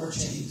because of our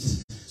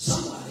chains,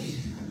 somebody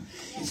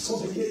is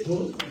going to get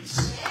deliverance.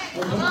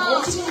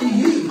 Ultimately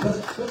you, but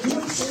you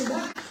understand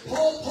that?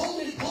 Paul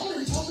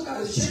didn't talk about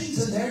his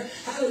chains in there,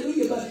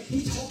 hallelujah, but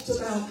he talked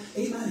about,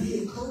 amen, he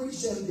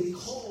encouraged them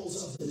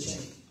because of the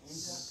chains.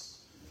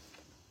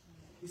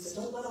 He said,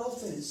 don't let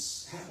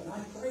offense happen.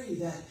 I pray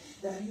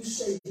that you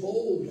stay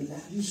bold and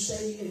that you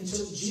stay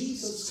until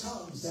Jesus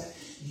comes, that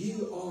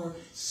you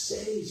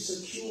stay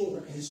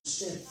secure and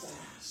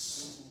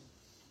steadfast.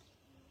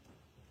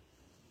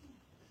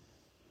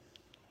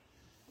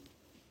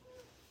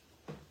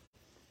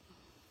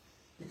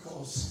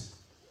 Because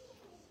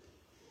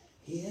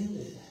he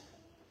ended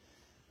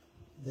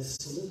this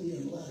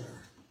Philippian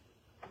letter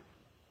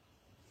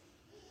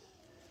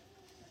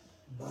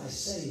by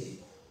saying,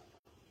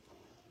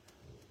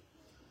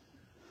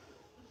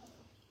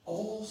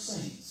 all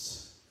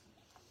saints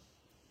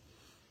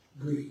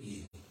greet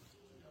you.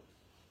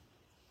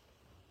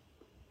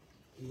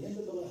 He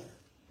ended the letter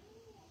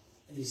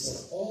and he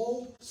said,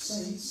 all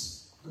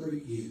saints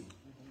greet you,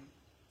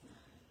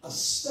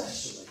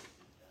 especially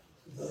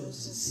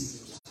those in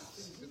Caesar's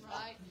house.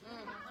 Right.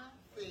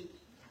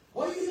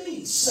 What do you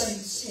mean,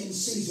 saints in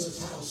Caesar's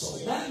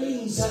household? That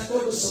means that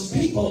there were some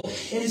people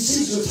in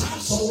Caesar's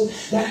household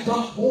that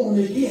got born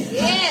again.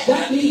 Yes.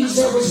 That means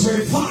there was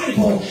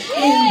revival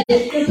in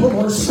the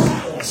emperor's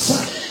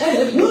palace. And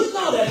it would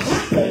not have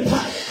happened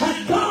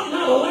had God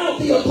not allowed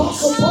the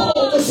Apostle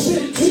Paul to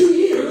spend 2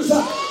 years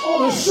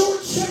on a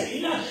short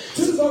chain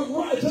to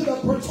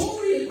the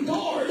Praetorian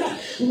Guard,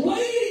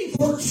 waiting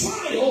for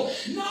trial,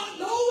 not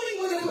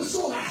knowing when it was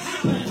going to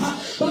happen,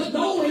 but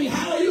knowing,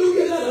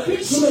 hallelujah, that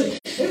eventually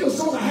it was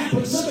going to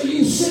happen. Some of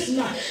you sitting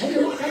and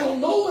you're like, I don't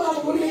know when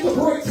I'm going to get the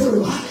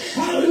breakthrough.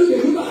 Hallelujah,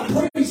 you got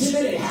to praise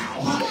him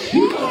anyhow.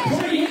 You got to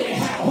pray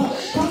anyhow.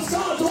 Because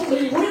God's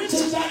only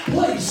rented that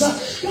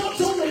place.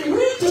 God's only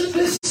rented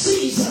this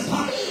season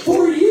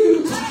for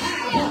you to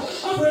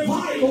have a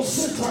revival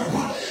center.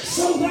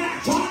 So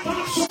that,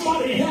 God,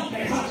 somebody help me.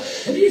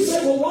 And you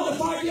say, well, what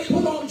if I get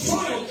put on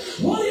trial?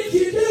 What if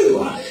you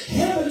do?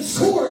 Heaven's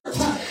court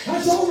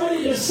has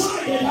already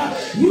decided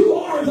you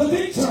are the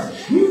victor.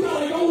 You got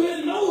to go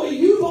in knowing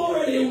you've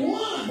already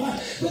won.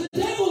 The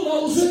devil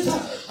knows it,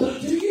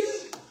 but do you?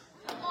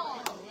 Come on.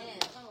 Yeah,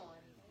 come on.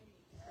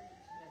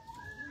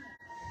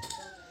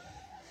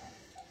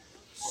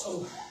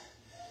 So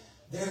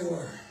there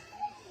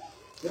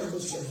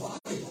was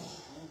revival.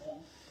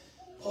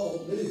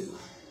 Paul knew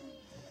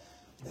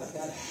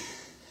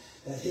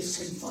that his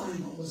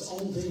confinement was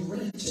only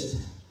rented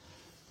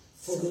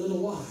for a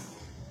little while.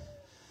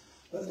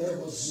 But there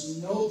was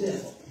no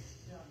devil.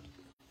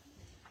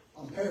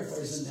 I'm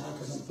paraphrasing now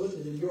because I'm putting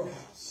it in your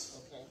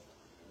house. Okay.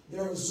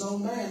 There was no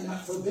man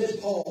that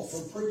forbid Paul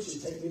from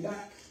preaching. Take me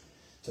back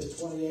to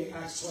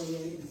Acts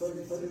 28 and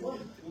 30, 31.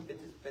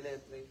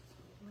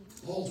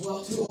 Paul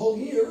dwelt 2 whole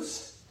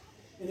years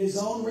in his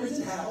own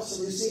rented house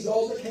and received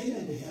all that came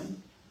into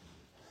him,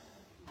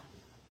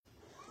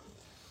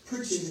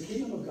 preaching the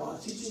kingdom of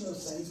God, teaching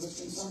those things which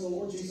concern the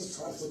Lord Jesus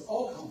Christ with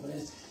all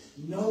confidence.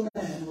 No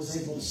man was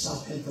able to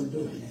stop him from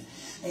doing it.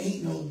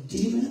 Ain't no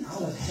demon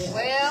out of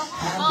hell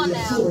have the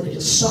authority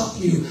to stop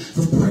you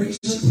from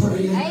praising,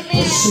 praying,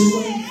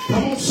 pursuing.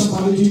 Come on,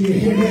 somebody, do you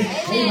hear me?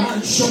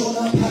 Amen. Showing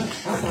up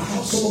at the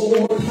house of the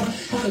Lord.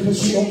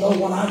 Hallelujah. You don't know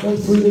what I go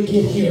through to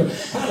get here.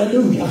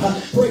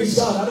 Hallelujah. Praise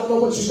God. I don't know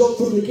what you go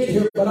through to get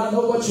here, but I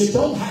know what you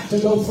don't have to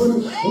go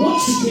through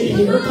once you get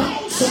here. Come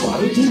on,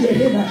 somebody, do you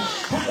hear me?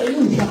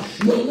 Hallelujah.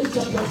 You lift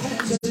up your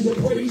hands and you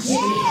praise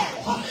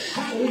anyhow.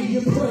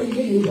 Hallelujah. You pray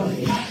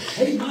anyway.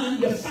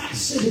 Amen. You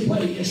fast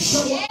anyway. You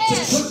show up to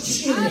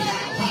church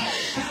anyhow.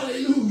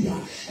 Hallelujah.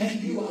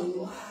 And you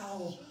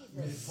allow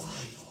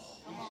revival.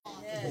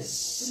 The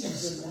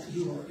season that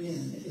you are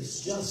in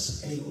is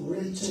just a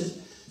rented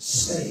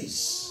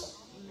space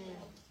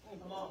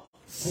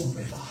for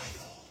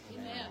revival.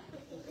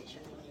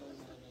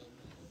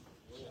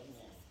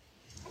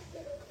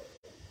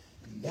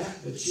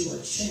 That which you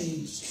are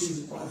changed to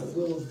by the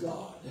will of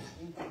God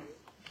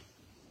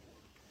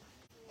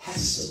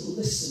has to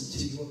listen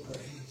to your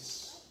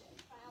praise.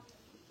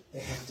 They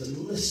have to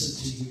listen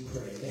to you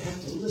pray. They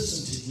have to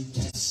listen to you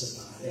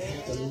testify. They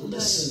have to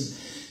listen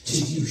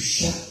till you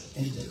shout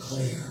and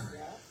declare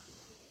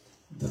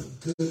the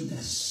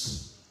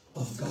goodness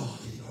of God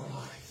in your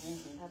life.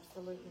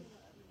 Absolutely.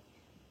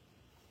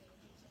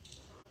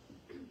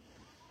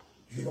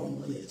 You're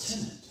only a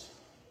tenant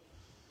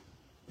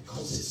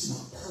because it's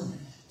not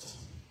permanent.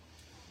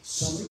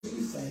 Some of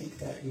you think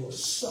that you're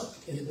stuck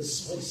in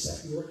this place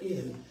that you're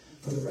in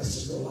for the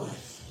rest of your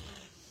life.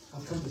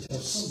 I've come to tell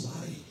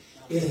somebody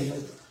it ain't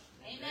over.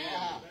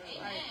 Amen.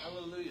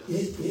 Hallelujah.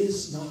 It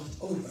is not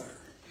over.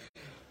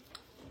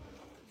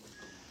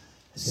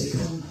 As they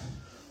come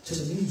to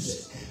the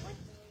music,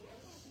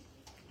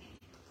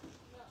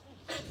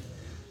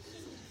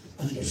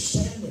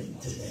 understanding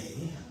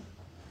today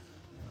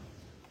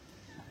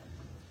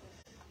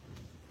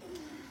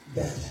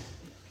that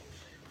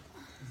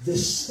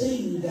this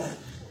thing that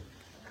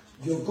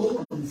you're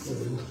going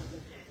through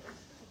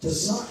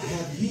does not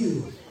have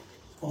you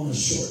on a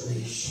short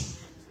leash.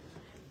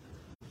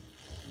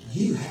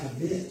 You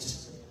have it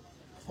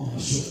on a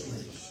short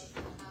leash.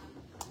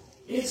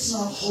 It's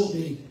not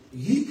holding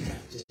you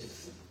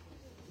captive.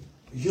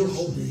 You're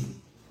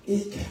holding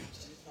it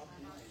captive.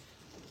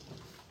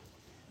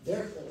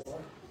 Therefore,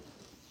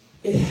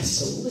 it has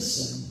to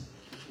listen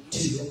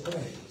to your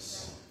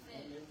praise.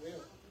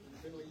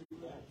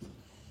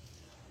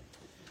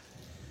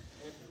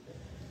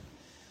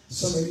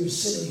 Some of you are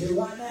sitting here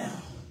right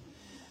now.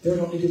 There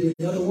don't need to be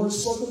another word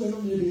spoken. There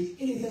don't need to be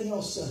anything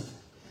else done.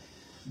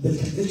 The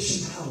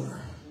conviction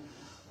power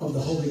of the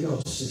Holy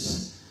Ghost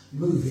is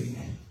moving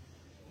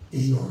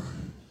in your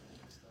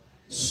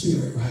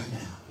spirit right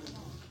now.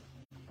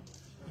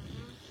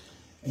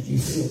 And you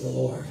feel the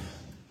Lord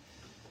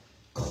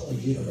calling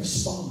you to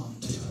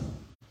respond to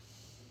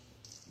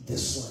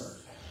this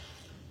word.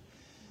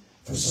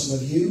 For some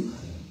of you,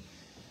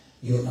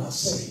 you're not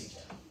saved.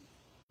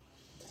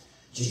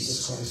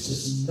 Jesus Christ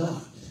is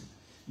not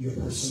your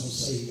personal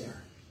Savior.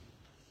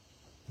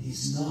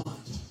 He's not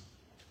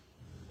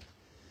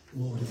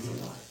Lord of your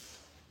life.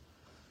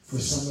 For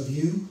some of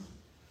you,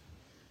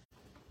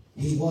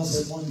 He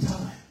was at one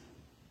time.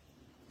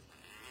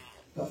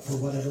 But for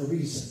whatever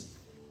reason,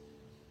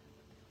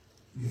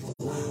 you've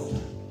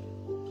allowed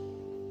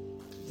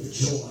the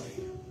joy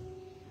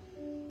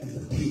and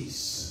the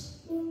peace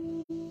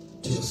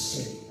to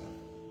escape.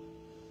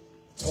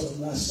 I told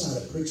him last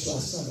night, I preached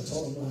last night, I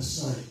told him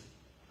last night,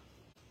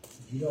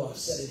 you know I've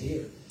said it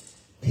here,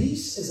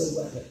 peace is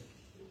a weapon.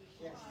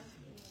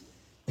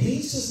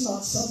 Peace is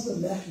not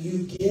something that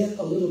you get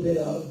a little bit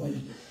of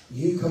when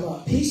you come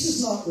up. Peace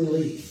is not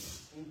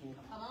relief.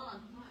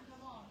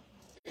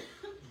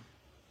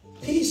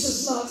 Peace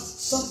is not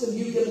something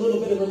you get a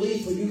little bit of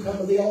relief when you come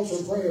to the altar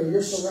of prayer.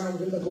 You're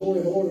surrounded in the glory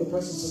of the Lord, in the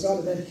presence of God,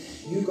 and then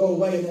you go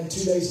away, and then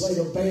 2 days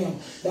later, bam,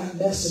 that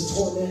mess and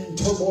torment and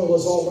turmoil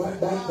is all right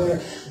back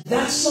there.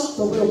 That's not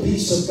the real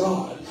peace of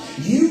God.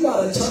 You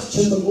got to touch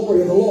in the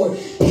glory of the Lord.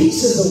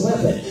 Peace is a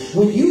weapon.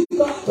 When you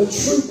got the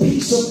true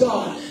peace of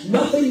God,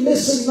 nothing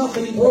missing,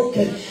 nothing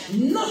broken,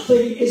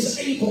 nothing is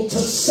able to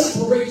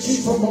separate you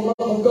from the love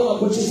of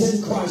God, which is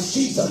in Christ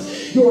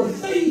Jesus. Your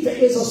faith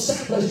is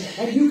established,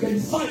 and you can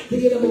fight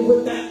the enemy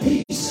with that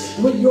peace.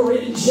 When you're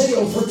in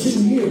jail for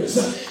 2 years,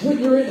 when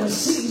you're in a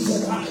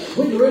season,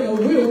 when you're in a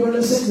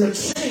wilderness and you're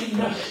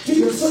chained to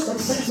your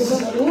circumstances,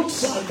 and it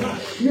looks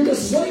like you're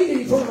just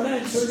waiting for an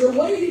answer, you're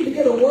waiting to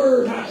get a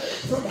word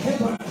from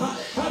heaven,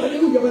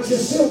 hallelujah, but you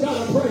still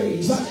got to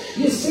praise,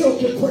 you still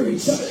can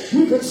preach,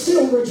 you can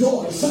still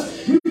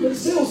rejoice, you can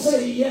still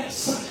say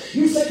yes.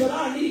 You say, but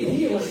I need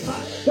healing.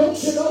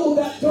 Don't you know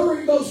that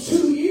during those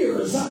 2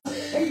 years,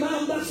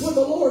 amen, that's when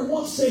the Lord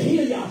wants to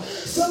heal you.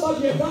 Some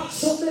of you got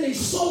so many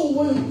soul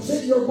wounds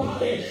in your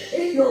body,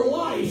 in your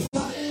life,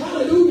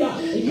 hallelujah,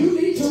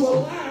 you need to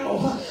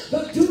allow the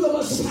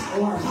dunamis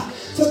power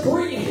to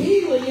bring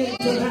healing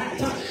into that.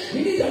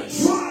 You need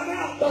to drive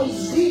out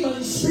those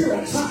demon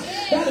spirits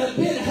that have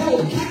been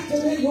held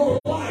captive in your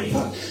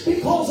life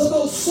because of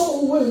those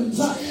soul wounds,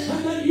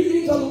 and then you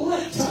need to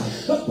let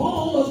the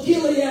balm of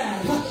Gilead,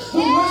 the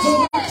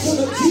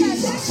resurrection of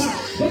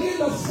Jesus, begin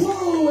to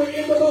flow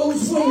into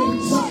those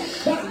wounds.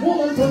 That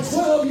woman for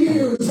 12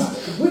 years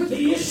with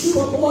the issue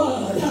of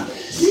blood,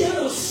 she had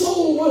a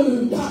soul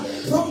wound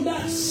from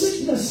that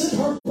sickness in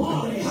her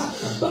body.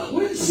 But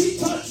when she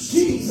touched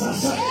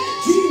Jesus,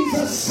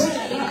 Jesus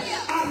said,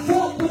 I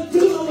felt the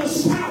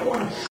dunamis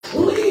power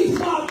leave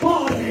my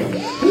body.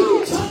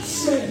 Who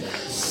touched me?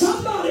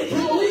 Somebody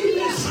can leave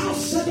this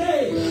house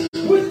today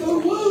with the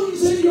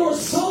wounds in your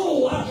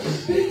soul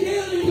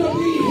beginning to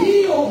be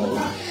healed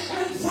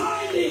and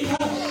finding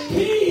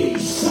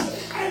peace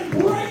and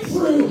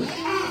breakthrough.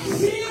 I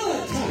feel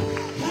it.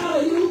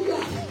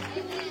 Hallelujah.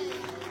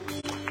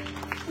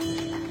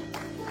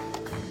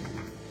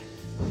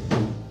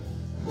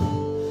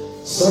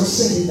 Start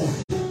singing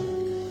that.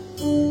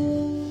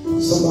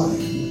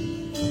 Somebody.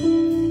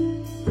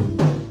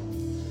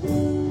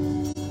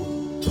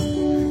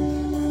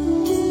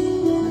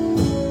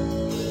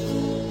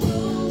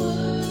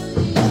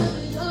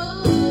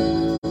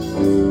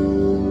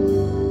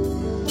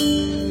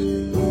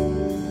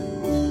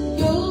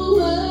 You're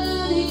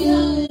worthy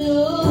of it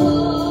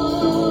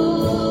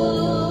all.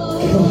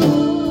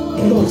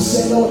 Come on,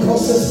 sing all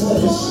across this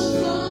place.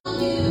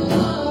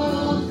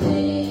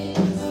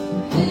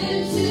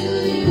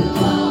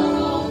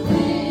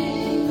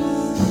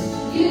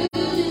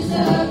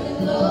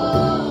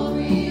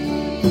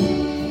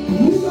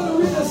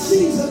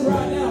 Season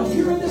right now. If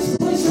you're in this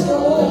place and you're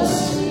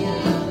lost,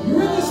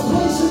 you're in this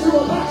place and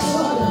you're a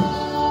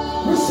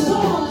backslider,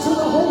 respond to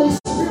the Holy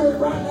Spirit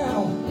right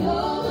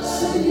now.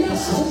 Say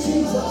yes to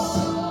Jesus.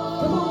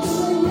 Come on,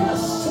 say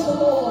yes to the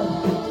Lord.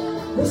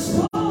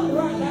 Respond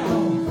right now.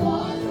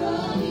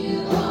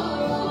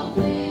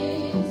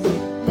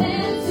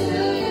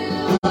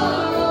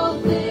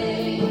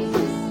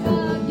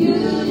 You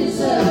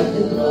deserve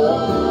the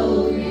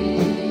glory.